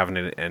announced that they're having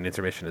an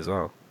intermission as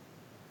well?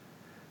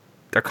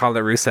 They're calling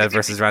it Rusev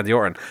versus Randy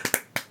Orton.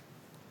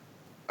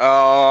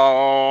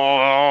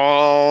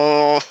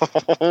 Oh,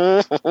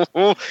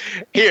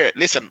 here,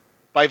 listen.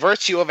 By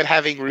virtue of it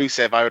having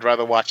Rusev, I would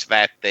rather watch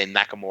that than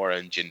Nakamura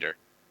and Jinder.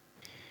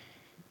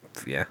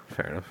 Yeah,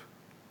 fair enough.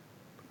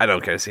 I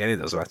don't care to see any of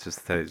those matches,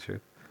 to tell you the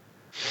truth.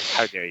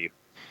 How dare you?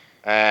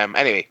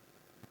 Anyway,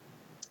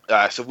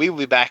 so we will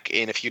be back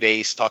in a few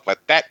days to talk about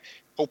that.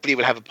 Hopefully,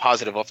 we'll have a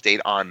positive update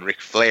on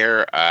Ric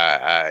Flair.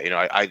 I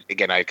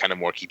kind of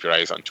more keep your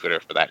eyes on Twitter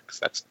for that,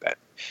 because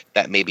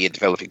that may be a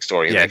developing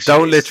story. Yeah,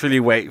 don't literally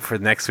wait for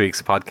next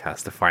week's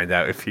podcast to find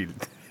out if he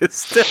is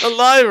still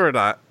alive or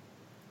not.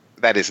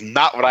 That is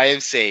not what I am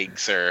saying,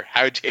 sir.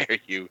 How dare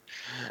you?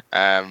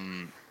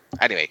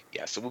 Anyway,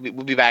 yeah. So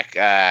we'll be back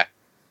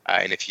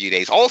in a few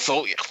days.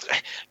 Also,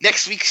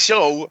 next week's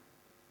show,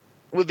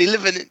 we'll be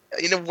living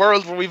in a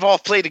world where we've all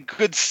played a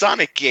good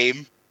Sonic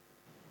game.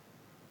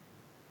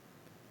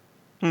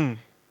 All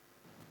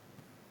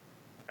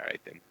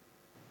right then.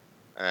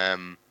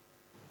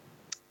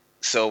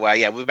 So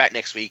we'll be back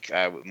next week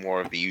with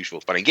more of the usual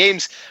fun and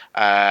games.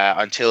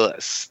 Until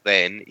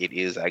then, it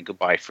is a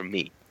goodbye from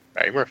me,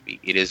 Barry Murphy.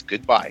 It is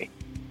goodbye,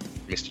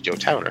 Mr. Joe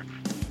Towner.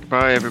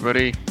 Goodbye,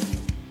 everybody.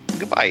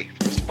 Goodbye,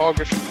 Mr. Paul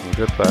Griffin.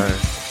 Goodbye.